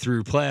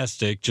see-through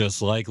plastic,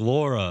 just like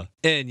Laura.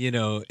 And,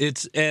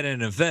 it's at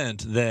an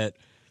event that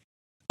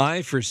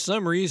I, for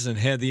some reason,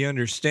 had the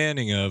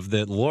understanding of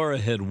that Laura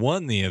had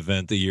won the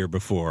event the year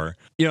before.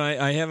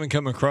 I haven't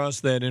come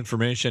across that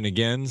information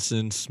again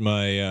since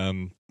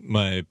my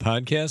my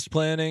podcast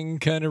planning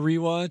kind of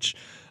rewatch,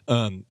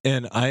 and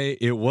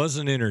it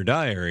wasn't in her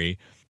diary.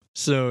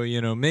 So,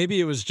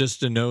 maybe it was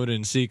just a note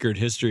in Secret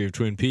History of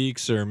Twin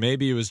Peaks, or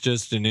maybe it was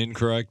just an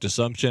incorrect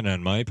assumption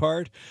on my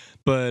part.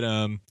 But,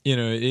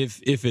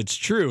 if it's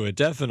true, it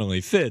definitely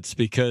fits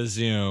because,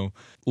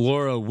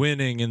 Laura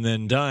winning and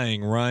then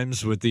dying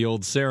rhymes with the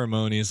old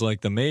ceremonies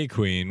like the May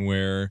Queen,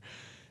 where,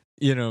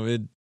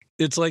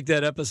 it's like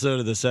that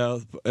episode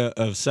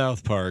of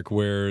South Park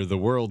where the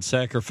world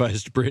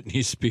sacrificed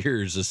Britney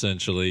Spears,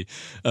 essentially,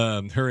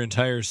 her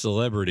entire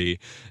celebrity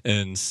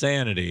and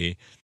sanity,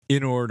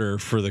 in order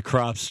for the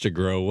crops to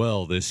grow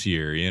well this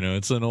year.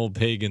 It's an old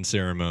pagan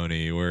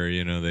ceremony where,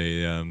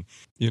 they,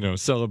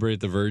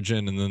 celebrate the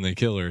virgin and then they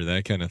kill her,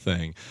 that kind of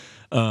thing.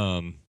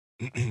 And,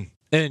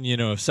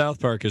 if South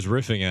Park is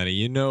riffing on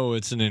it,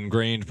 it's an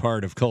ingrained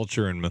part of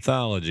culture and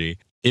mythology.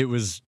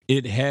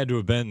 It had to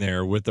have been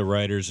there with the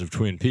writers of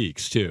Twin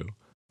Peaks, too.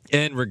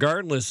 And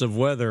regardless of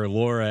whether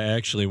Laura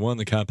actually won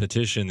the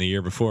competition the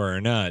year before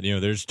or not,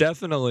 there's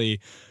definitely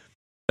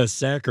a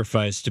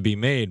sacrifice to be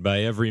made by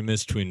every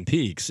Miss Twin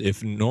Peaks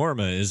if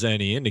Norma is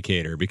any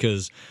indicator,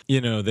 because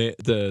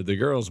the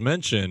girls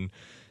mention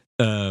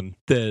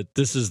that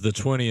this is the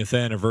 20th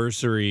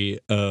anniversary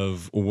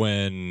of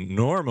when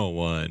Norma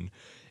won,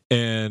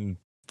 and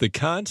the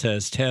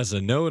contest has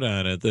a note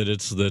on it that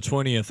it's the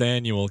 20th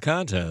annual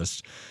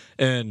contest,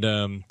 and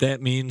that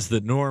means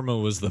that Norma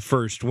was the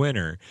first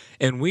winner.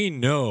 And we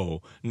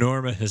know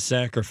Norma has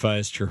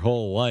sacrificed her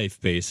whole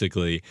life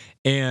basically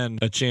and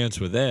a chance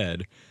with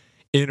Ed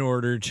in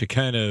order to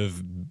kind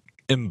of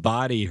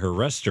embody her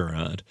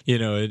restaurant.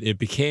 It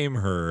became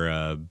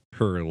her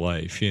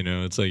life.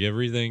 It's like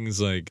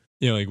everything's like,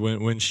 like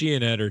when she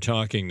and Ed are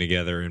talking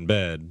together in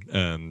bed,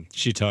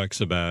 she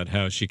talks about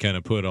how she kind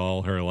of put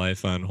all her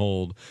life on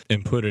hold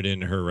and put it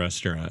into her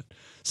restaurant.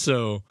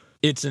 So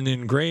it's an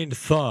ingrained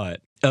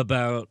thought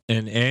about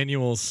an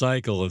annual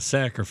cycle of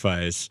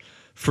sacrifice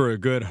for a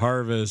good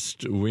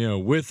harvest,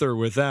 with or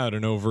without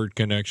an overt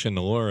connection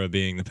to Laura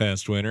being the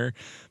past winner.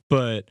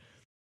 But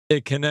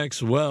it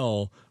connects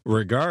well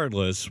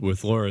regardless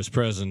with Laura's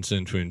presence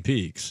in Twin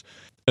Peaks,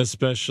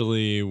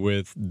 especially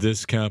with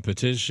this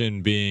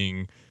competition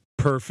being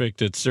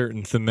perfect at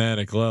certain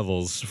thematic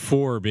levels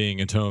for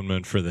being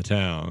atonement for the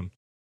town.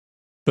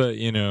 But,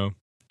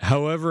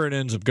 however it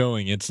ends up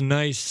going, it's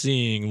nice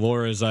seeing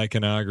Laura's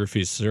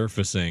iconography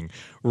surfacing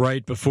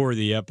right before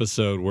the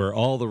episode where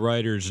all the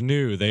writers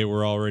knew they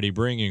were already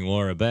bringing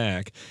Laura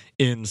back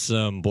in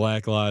some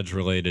Black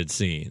Lodge-related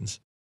scenes.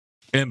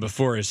 And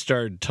before I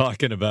start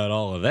talking about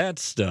all of that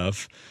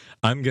stuff,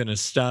 I'm going to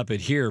stop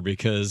it here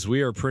because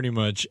we are pretty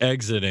much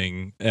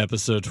exiting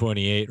episode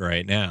 28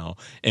 right now,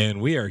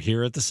 and we are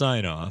here at the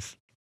sign-off.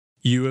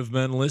 You have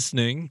been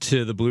listening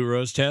to the Blue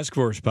Rose Task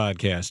Force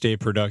podcast, a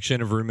production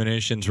of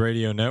Ruminations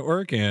Radio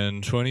Network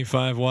and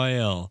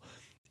 25YL.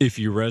 If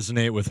you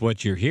resonate with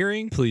what you're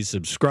hearing, please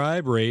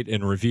subscribe, rate,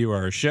 and review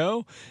our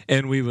show,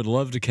 and we would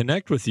love to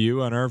connect with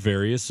you on our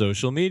various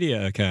social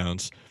media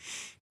accounts.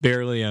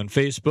 Barely on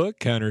Facebook,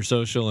 Counter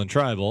Social and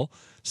Tribal,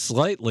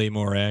 slightly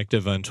more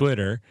active on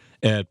Twitter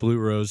at Blue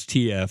Rose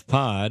TF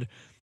Pod,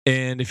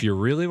 and if you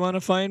really want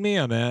to find me,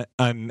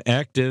 I'm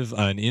active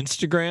on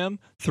Instagram,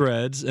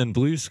 Threads, and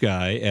Blue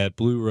Sky at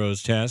Blue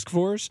Rose Task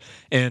Force,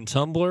 and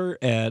Tumblr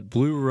at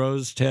Blue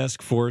Rose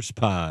Task Force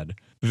Pod.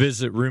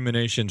 Visit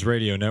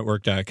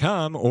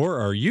RuminationsRadioNetwork.com or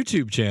our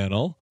YouTube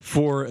channel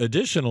for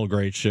additional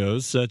great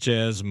shows such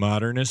as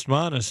Modernist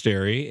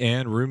Monastery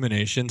and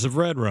Ruminations of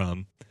Red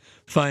Rum.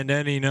 Find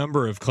any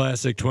number of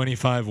classic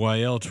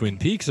 25YL Twin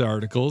Peaks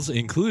articles,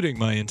 including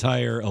my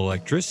entire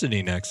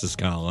Electricity Nexus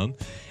column,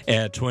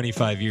 at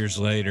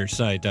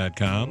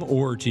 25yearslatersite.com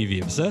or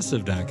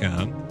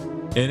tvobsessive.com.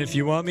 And if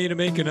you want me to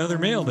make another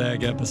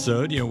mailbag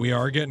episode, we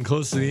are getting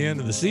close to the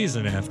end of the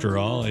season after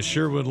all. I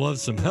sure would love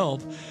some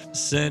help.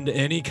 Send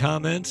any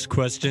comments,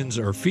 questions,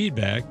 or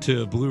feedback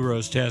to Blue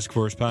Rose Task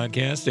Force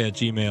Podcast at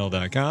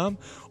gmail.com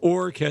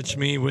or catch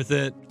me with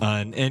it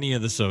on any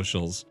of the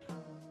socials.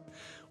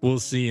 We'll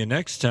see you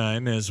next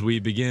time as we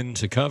begin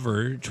to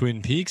cover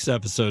Twin Peaks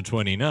episode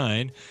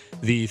 29,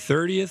 the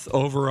 30th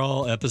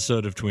overall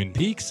episode of Twin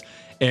Peaks,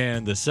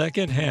 and the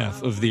second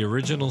half of the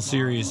original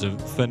series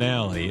of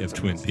finale of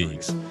Twin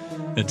Peaks.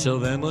 Until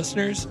then,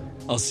 listeners,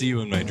 I'll see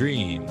you in my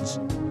dreams.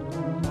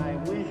 I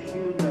wish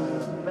you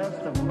the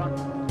best of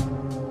luck.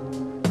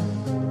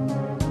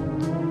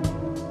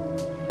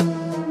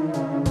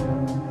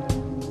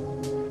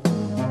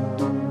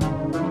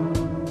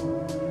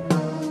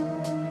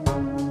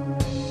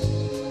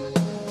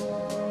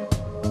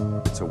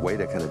 It's a way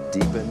to kind of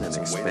deepen and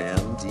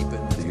expand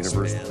the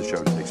universe that the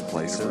show takes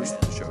place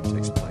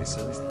in.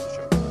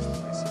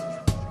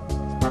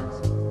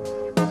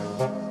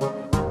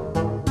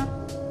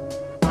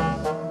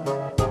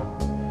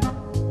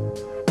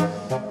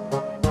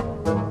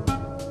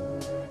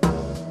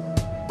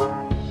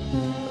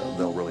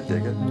 They'll really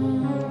dig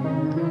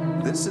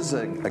it. This is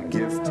a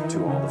gift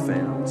to all the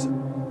fans.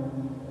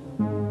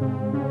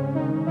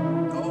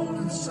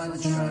 Golden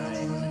sunshine.